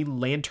have Green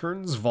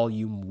Lanterns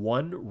Volume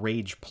 1,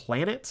 Rage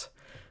Planet.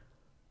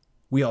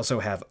 We also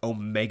have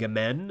Omega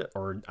Men,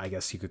 or I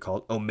guess you could call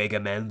it Omega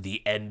Men,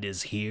 The End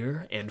Is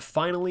Here. And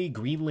finally,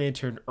 Green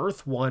Lantern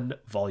Earth 1,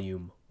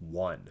 Volume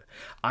 1.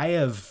 I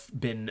have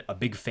been a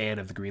big fan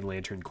of the Green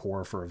Lantern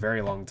Corps for a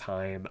very long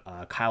time.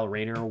 Kyle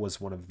Rayner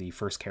was one of the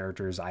first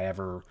characters I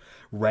ever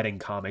read in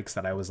comics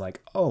that I was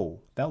like, oh,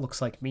 that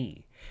looks like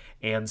me.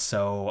 And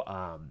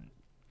so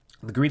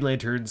the Green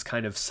Lanterns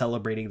kind of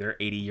celebrating their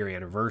 80-year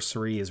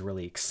anniversary is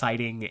really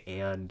exciting,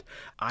 and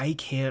I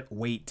can't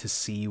wait to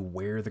see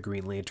where the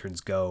Green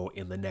Lanterns go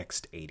in the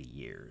next 80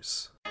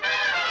 years.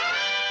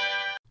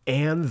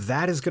 And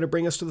that is going to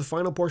bring us to the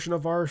final portion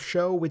of our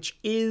show, which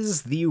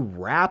is the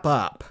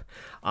wrap-up.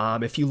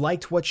 If you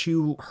liked what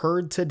you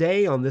heard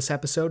today on this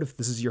episode, if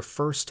this is your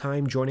first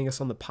time joining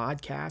us on the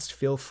podcast,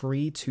 feel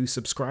free to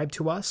subscribe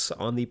to us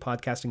on the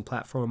podcasting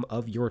platform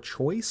of your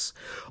choice.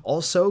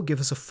 Also, give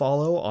us a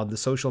follow on the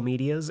social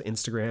medias,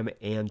 Instagram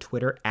and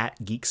Twitter, at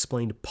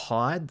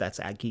GeekSplainedPod. That's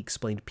at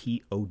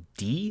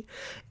GeekSplainedPod.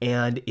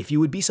 And if you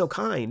would be so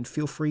kind,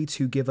 feel free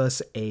to give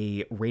us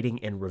a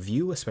rating and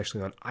review,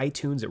 especially on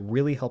iTunes. It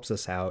really helps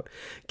us out,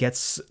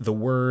 gets the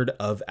word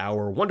of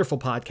our wonderful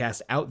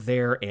podcast out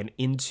there and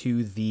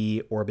into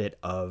the orbit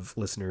of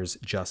listeners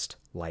just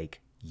like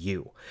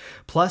you.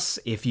 Plus,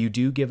 if you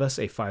do give us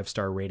a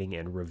 5-star rating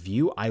and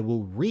review, I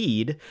will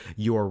read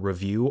your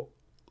review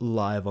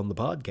live on the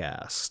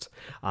podcast.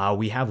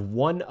 We have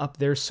one up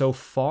there so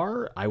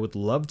far. I would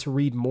love to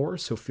read more,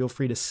 so feel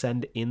free to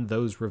send in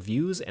those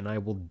reviews and I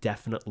will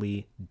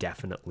definitely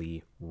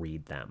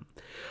read them.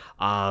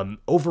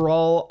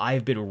 Overall,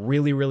 I've been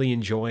really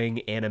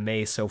enjoying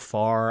anime so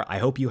far. I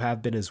hope you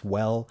have been as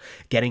well.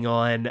 Getting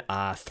on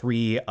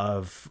 3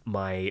 of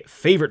my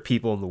favorite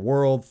people in the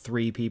world,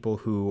 3 people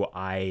who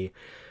I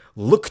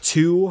look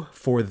to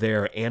for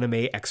their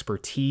anime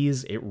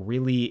expertise. It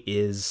really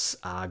is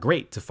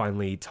great to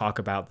finally talk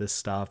about this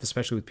stuff,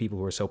 especially with people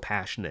who are so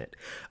passionate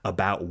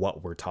about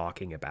what we're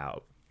talking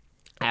about.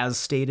 As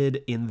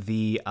stated in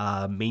the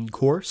main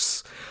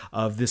course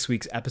of this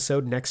week's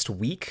episode, next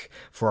week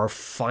for our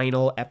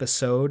final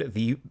episode,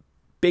 the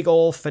big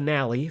ol'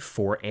 finale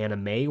for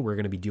anime, we're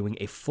going to be doing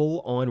a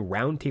full-on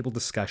roundtable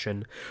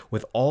discussion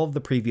with all of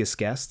the previous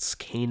guests,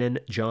 Kanan,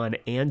 John,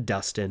 and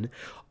Dustin,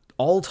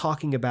 all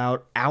talking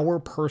about our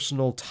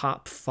personal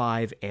top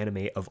 5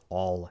 anime of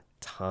all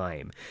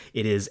time.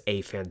 It is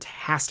a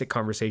fantastic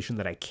conversation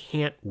that I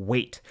can't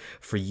wait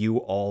for you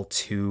all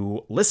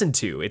to listen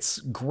to. It's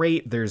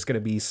great. There's going to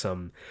be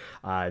some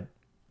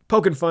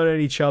poking fun at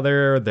each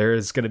other.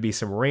 There's going to be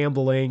some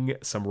rambling,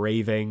 some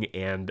raving,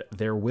 and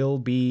there will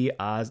be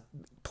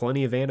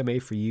plenty of anime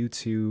for you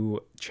to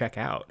check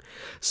out.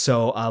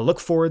 So look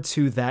forward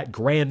to that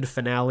grand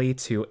finale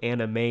to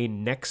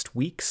anime next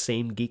week.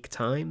 Same geek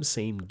time,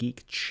 same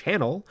geek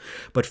channel.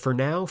 But for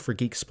now, for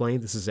Geek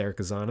Explained, this is Eric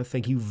Azana.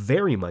 Thank you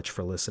very much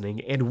for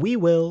listening, and we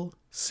will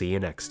see you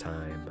next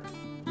time.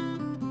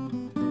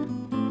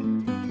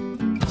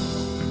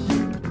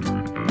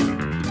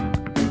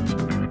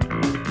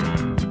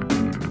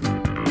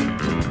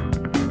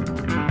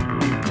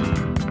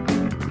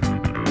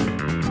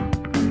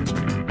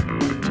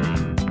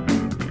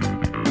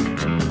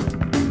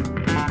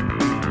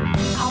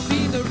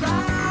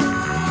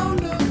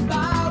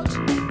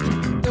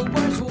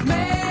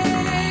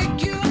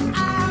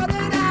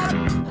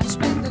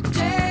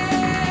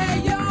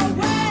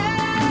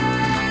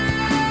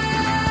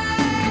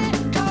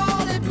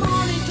 Call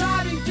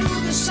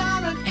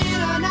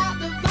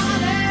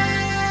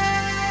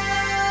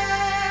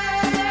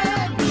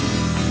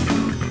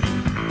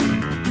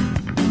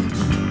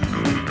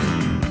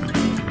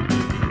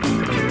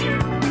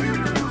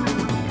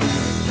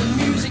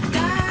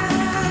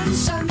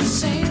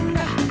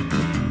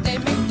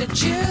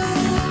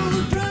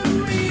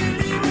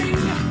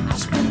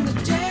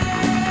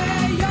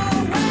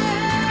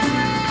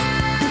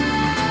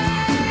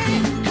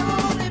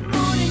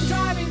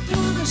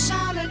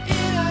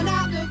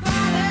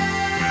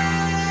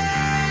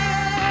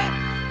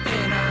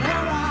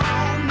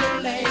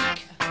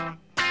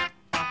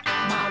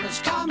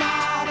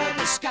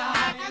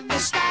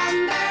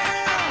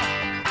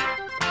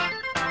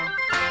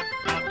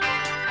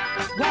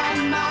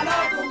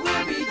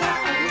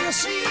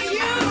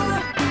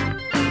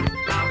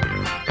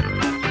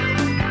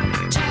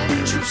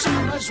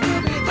summers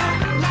will be there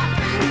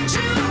laughing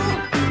too.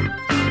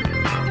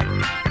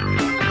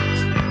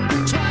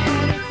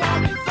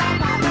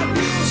 2045, I love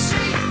you,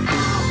 see,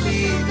 I'll be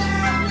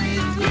there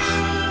with you.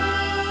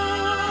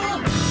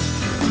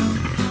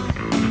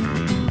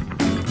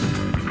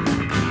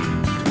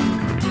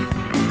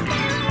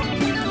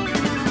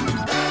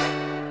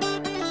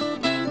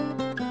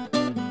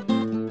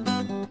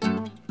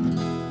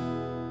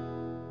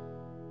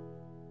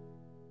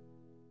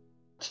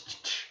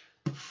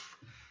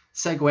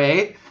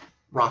 Segway,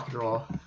 rock and roll.